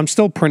running it, I'm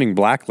still printing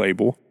Black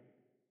Label,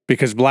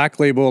 because Black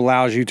Label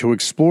allows you to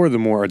explore the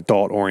more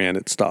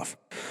adult-oriented stuff.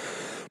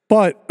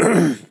 But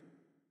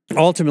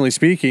ultimately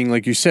speaking,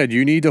 like you said,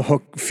 you need to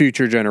hook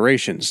future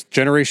generations.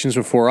 Generations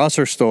before us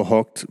are still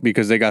hooked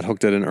because they got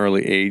hooked at an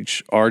early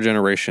age. Our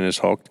generation is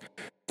hooked.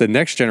 The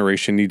next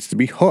generation needs to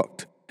be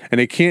hooked. And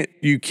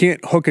you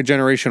can't hook a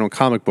generation on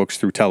comic books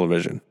through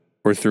television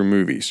or through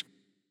movies.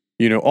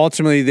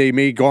 Ultimately, they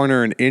may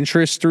garner an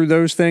interest through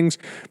those things,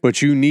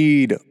 but you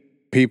need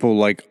people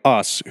like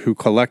us who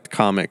collect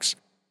comics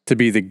to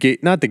be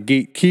not the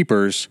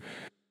gatekeepers,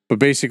 but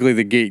basically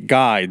the gate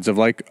guides of,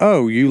 like,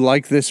 oh, you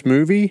like this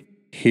movie?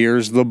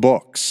 Here's the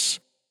books.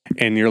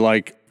 And you're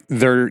like,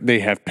 they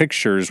have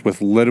pictures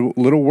with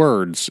little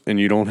words,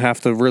 and you don't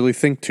have to really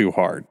think too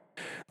hard.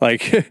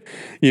 Like,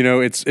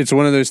 it's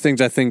one of those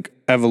things, I think,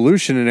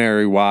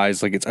 evolutionary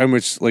wise, like, it's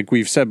almost like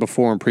we've said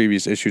before in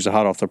previous issues of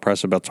Hot Off the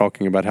Press about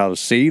talking about how to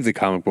save the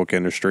comic book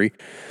industry.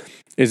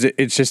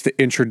 It's just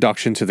the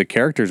introduction to the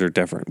characters are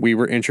different. We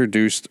were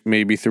introduced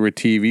maybe through a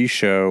TV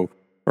show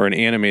or an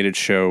animated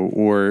show,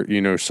 or,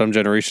 some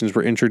generations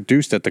were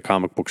introduced at the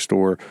comic book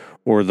store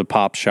or the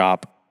pop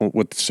shop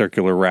with the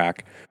circular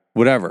rack,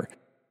 whatever.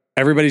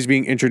 Everybody's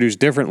being introduced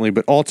differently,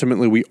 but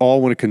ultimately we all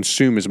want to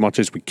consume as much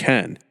as we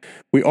can.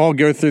 We all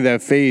go through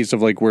that phase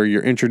of, like, where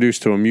you're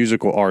introduced to a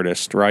musical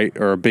artist, right?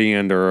 Or a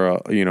band,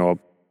 or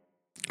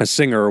a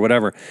singer or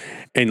whatever.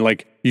 And,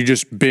 like, you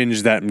just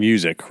binge that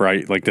music,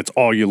 right? Like, that's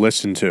all you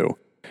listen to,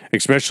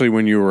 especially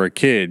when you were a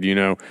kid.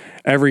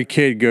 Every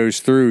kid goes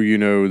through,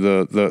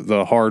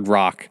 the hard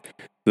rock,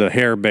 the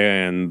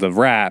hairband, the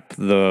rap,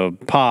 the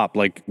pop.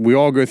 Like, we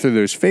all go through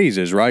those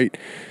phases, right?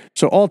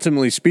 So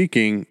ultimately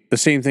speaking, the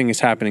same thing is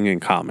happening in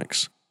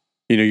comics.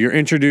 You know, you're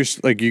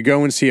introduced, like, you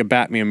go and see a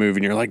Batman movie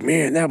and you're like,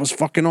 man, that was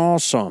fucking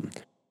awesome.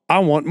 I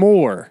want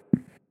more.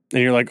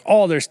 And you're like,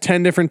 oh, there's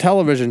 10 different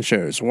television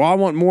shows. Well, I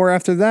want more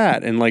after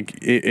that. And like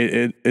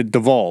it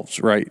devolves,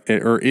 right?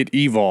 It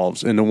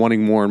evolves into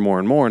wanting more and more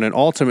and more. And then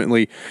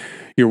ultimately,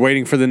 you're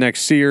waiting for the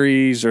next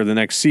series or the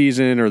next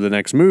season or the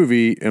next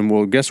movie. And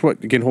well, guess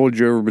what can hold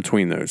you over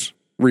between those?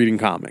 Reading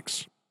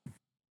comics.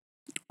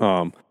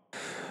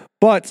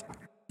 But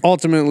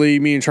ultimately,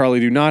 me and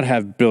Charlie do not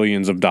have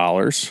billions of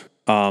dollars.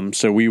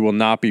 So we will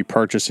not be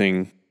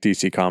purchasing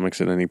DC Comics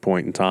at any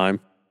point in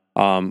time.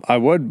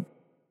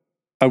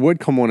 I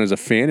would come on as a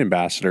fan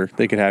ambassador.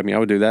 They could have me. I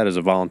would do that as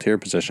a volunteer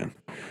position.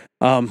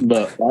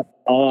 But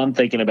all I'm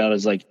thinking about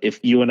is, like, if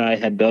you and I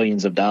had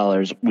billions of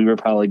dollars, we would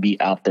probably be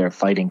out there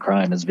fighting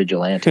crime as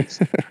vigilantes.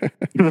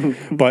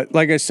 But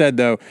like I said,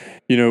 though,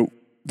 you know,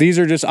 these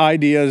are just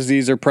ideas.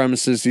 These are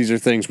premises. These are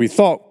things we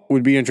thought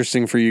would be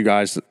interesting for you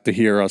guys to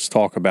hear us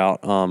talk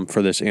about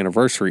for this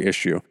anniversary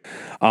issue.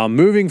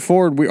 Moving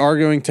forward, we are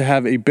going to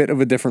have a bit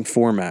of a different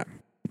format.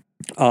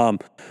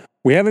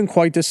 We haven't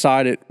quite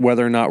decided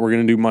whether or not we're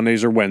going to do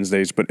Mondays or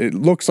Wednesdays, but it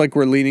looks like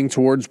we're leaning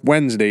towards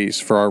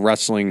Wednesdays for our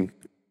wrestling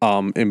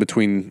in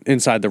between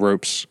Inside the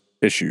Ropes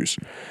issues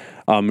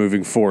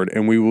moving forward.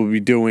 And we will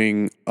be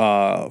doing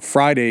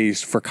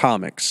Fridays for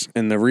comics.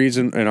 And the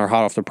reason, and our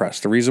hot off the press,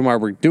 the reason why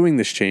we're doing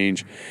this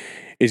change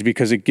is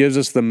because it gives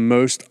us the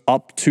most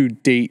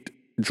up-to-date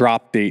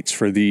drop dates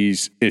for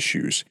these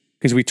issues.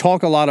 Because we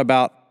talk a lot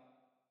about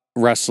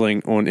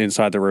wrestling on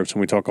Inside the Ropes,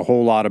 and we talk a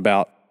whole lot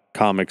about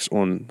comics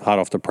on hot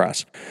off the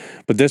press.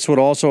 But this would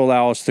also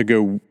allow us to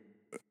go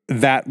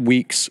that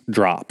week's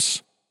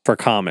drops for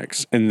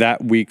comics and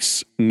that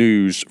week's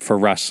news for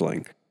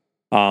wrestling.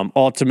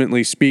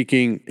 Ultimately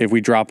speaking, if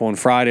we drop on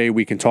Friday,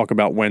 we can talk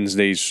about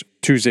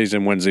Tuesdays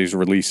and Wednesdays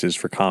releases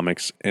for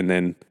comics, and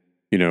then,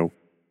 you know,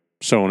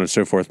 so on and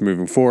so forth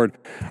moving forward.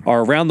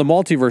 Our Around the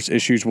Multiverse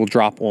issues will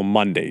drop on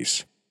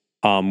Mondays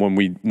when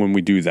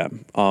we do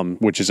them,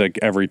 which is like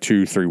every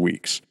 2-3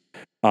 weeks.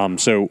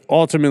 So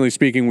ultimately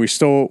speaking, we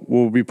still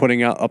will be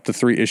putting out up to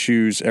 3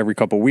 issues every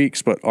couple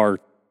weeks, but our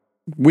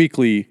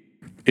weekly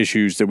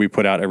issues that we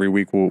put out every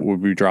week will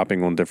be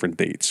dropping on different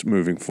dates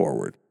moving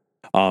forward.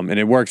 And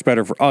it works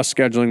better for us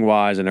scheduling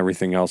wise and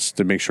everything else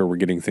to make sure we're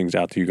getting things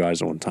out to you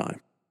guys on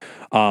time.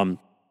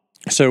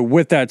 So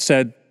with that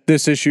said,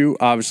 this issue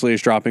obviously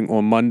is dropping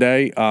on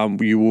Monday.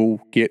 You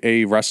will get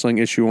a wrestling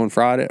issue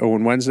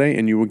on Wednesday,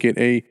 and you will get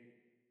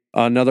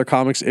another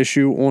comics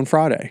issue on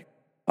Friday.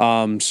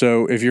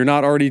 So if you're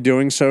not already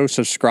doing so,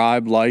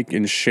 subscribe, like,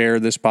 and share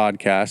this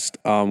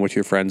podcast with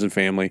your friends and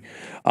family.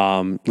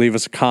 Leave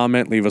us a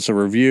comment, leave us a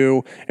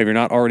review. If you're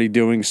not already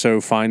doing so,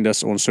 find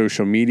us on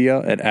social media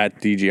at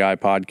DGI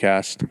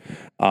Podcast.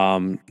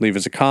 Leave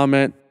us a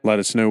comment. Let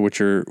us know what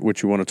you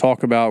want to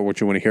talk about, what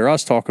you want to hear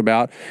us talk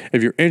about.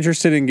 If you're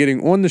interested in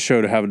getting on the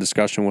show to have a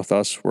discussion with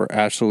us, we're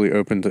absolutely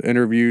open to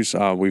interviews.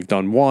 We've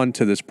done one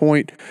to this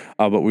point,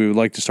 but we would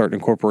like to start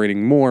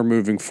incorporating more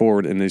moving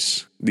forward in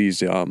these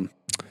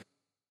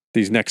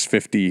next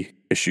 50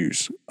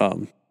 issues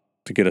to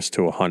get us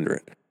to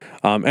 100.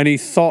 Any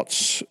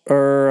thoughts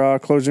or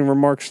closing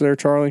remarks there,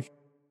 Charlie?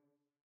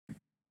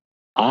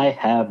 I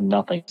have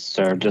nothing,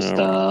 sir. Just,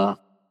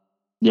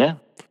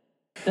 yeah,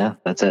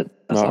 that's it.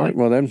 That's all right.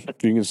 Well, then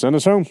you can send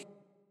us home.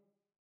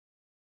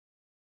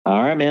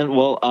 All right, man.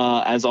 Well,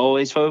 as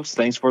always, folks,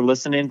 thanks for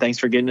listening. Thanks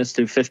for getting us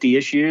to 50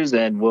 issues,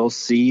 and we'll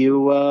see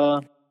you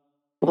around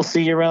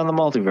the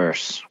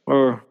multiverse,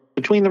 or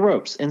between the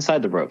ropes,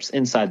 inside the ropes.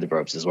 Inside the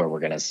ropes is where we're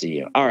going to see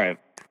you. All right.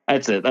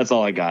 That's it. That's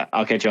all I got.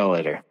 I'll catch y'all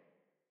later.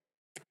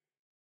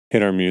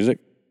 Hit our music.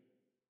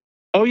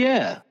 Oh,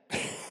 yeah.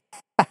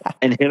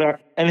 and hit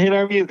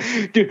our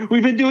music. Dude,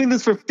 we've been doing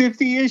this for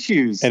 50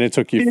 issues. And it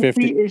took you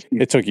 50 issues.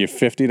 It took you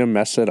 50 to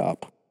mess it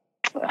up.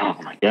 Oh,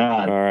 my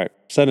God. All right.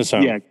 Send us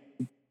home. Yeah.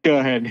 Go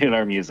ahead and hit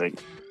our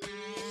music.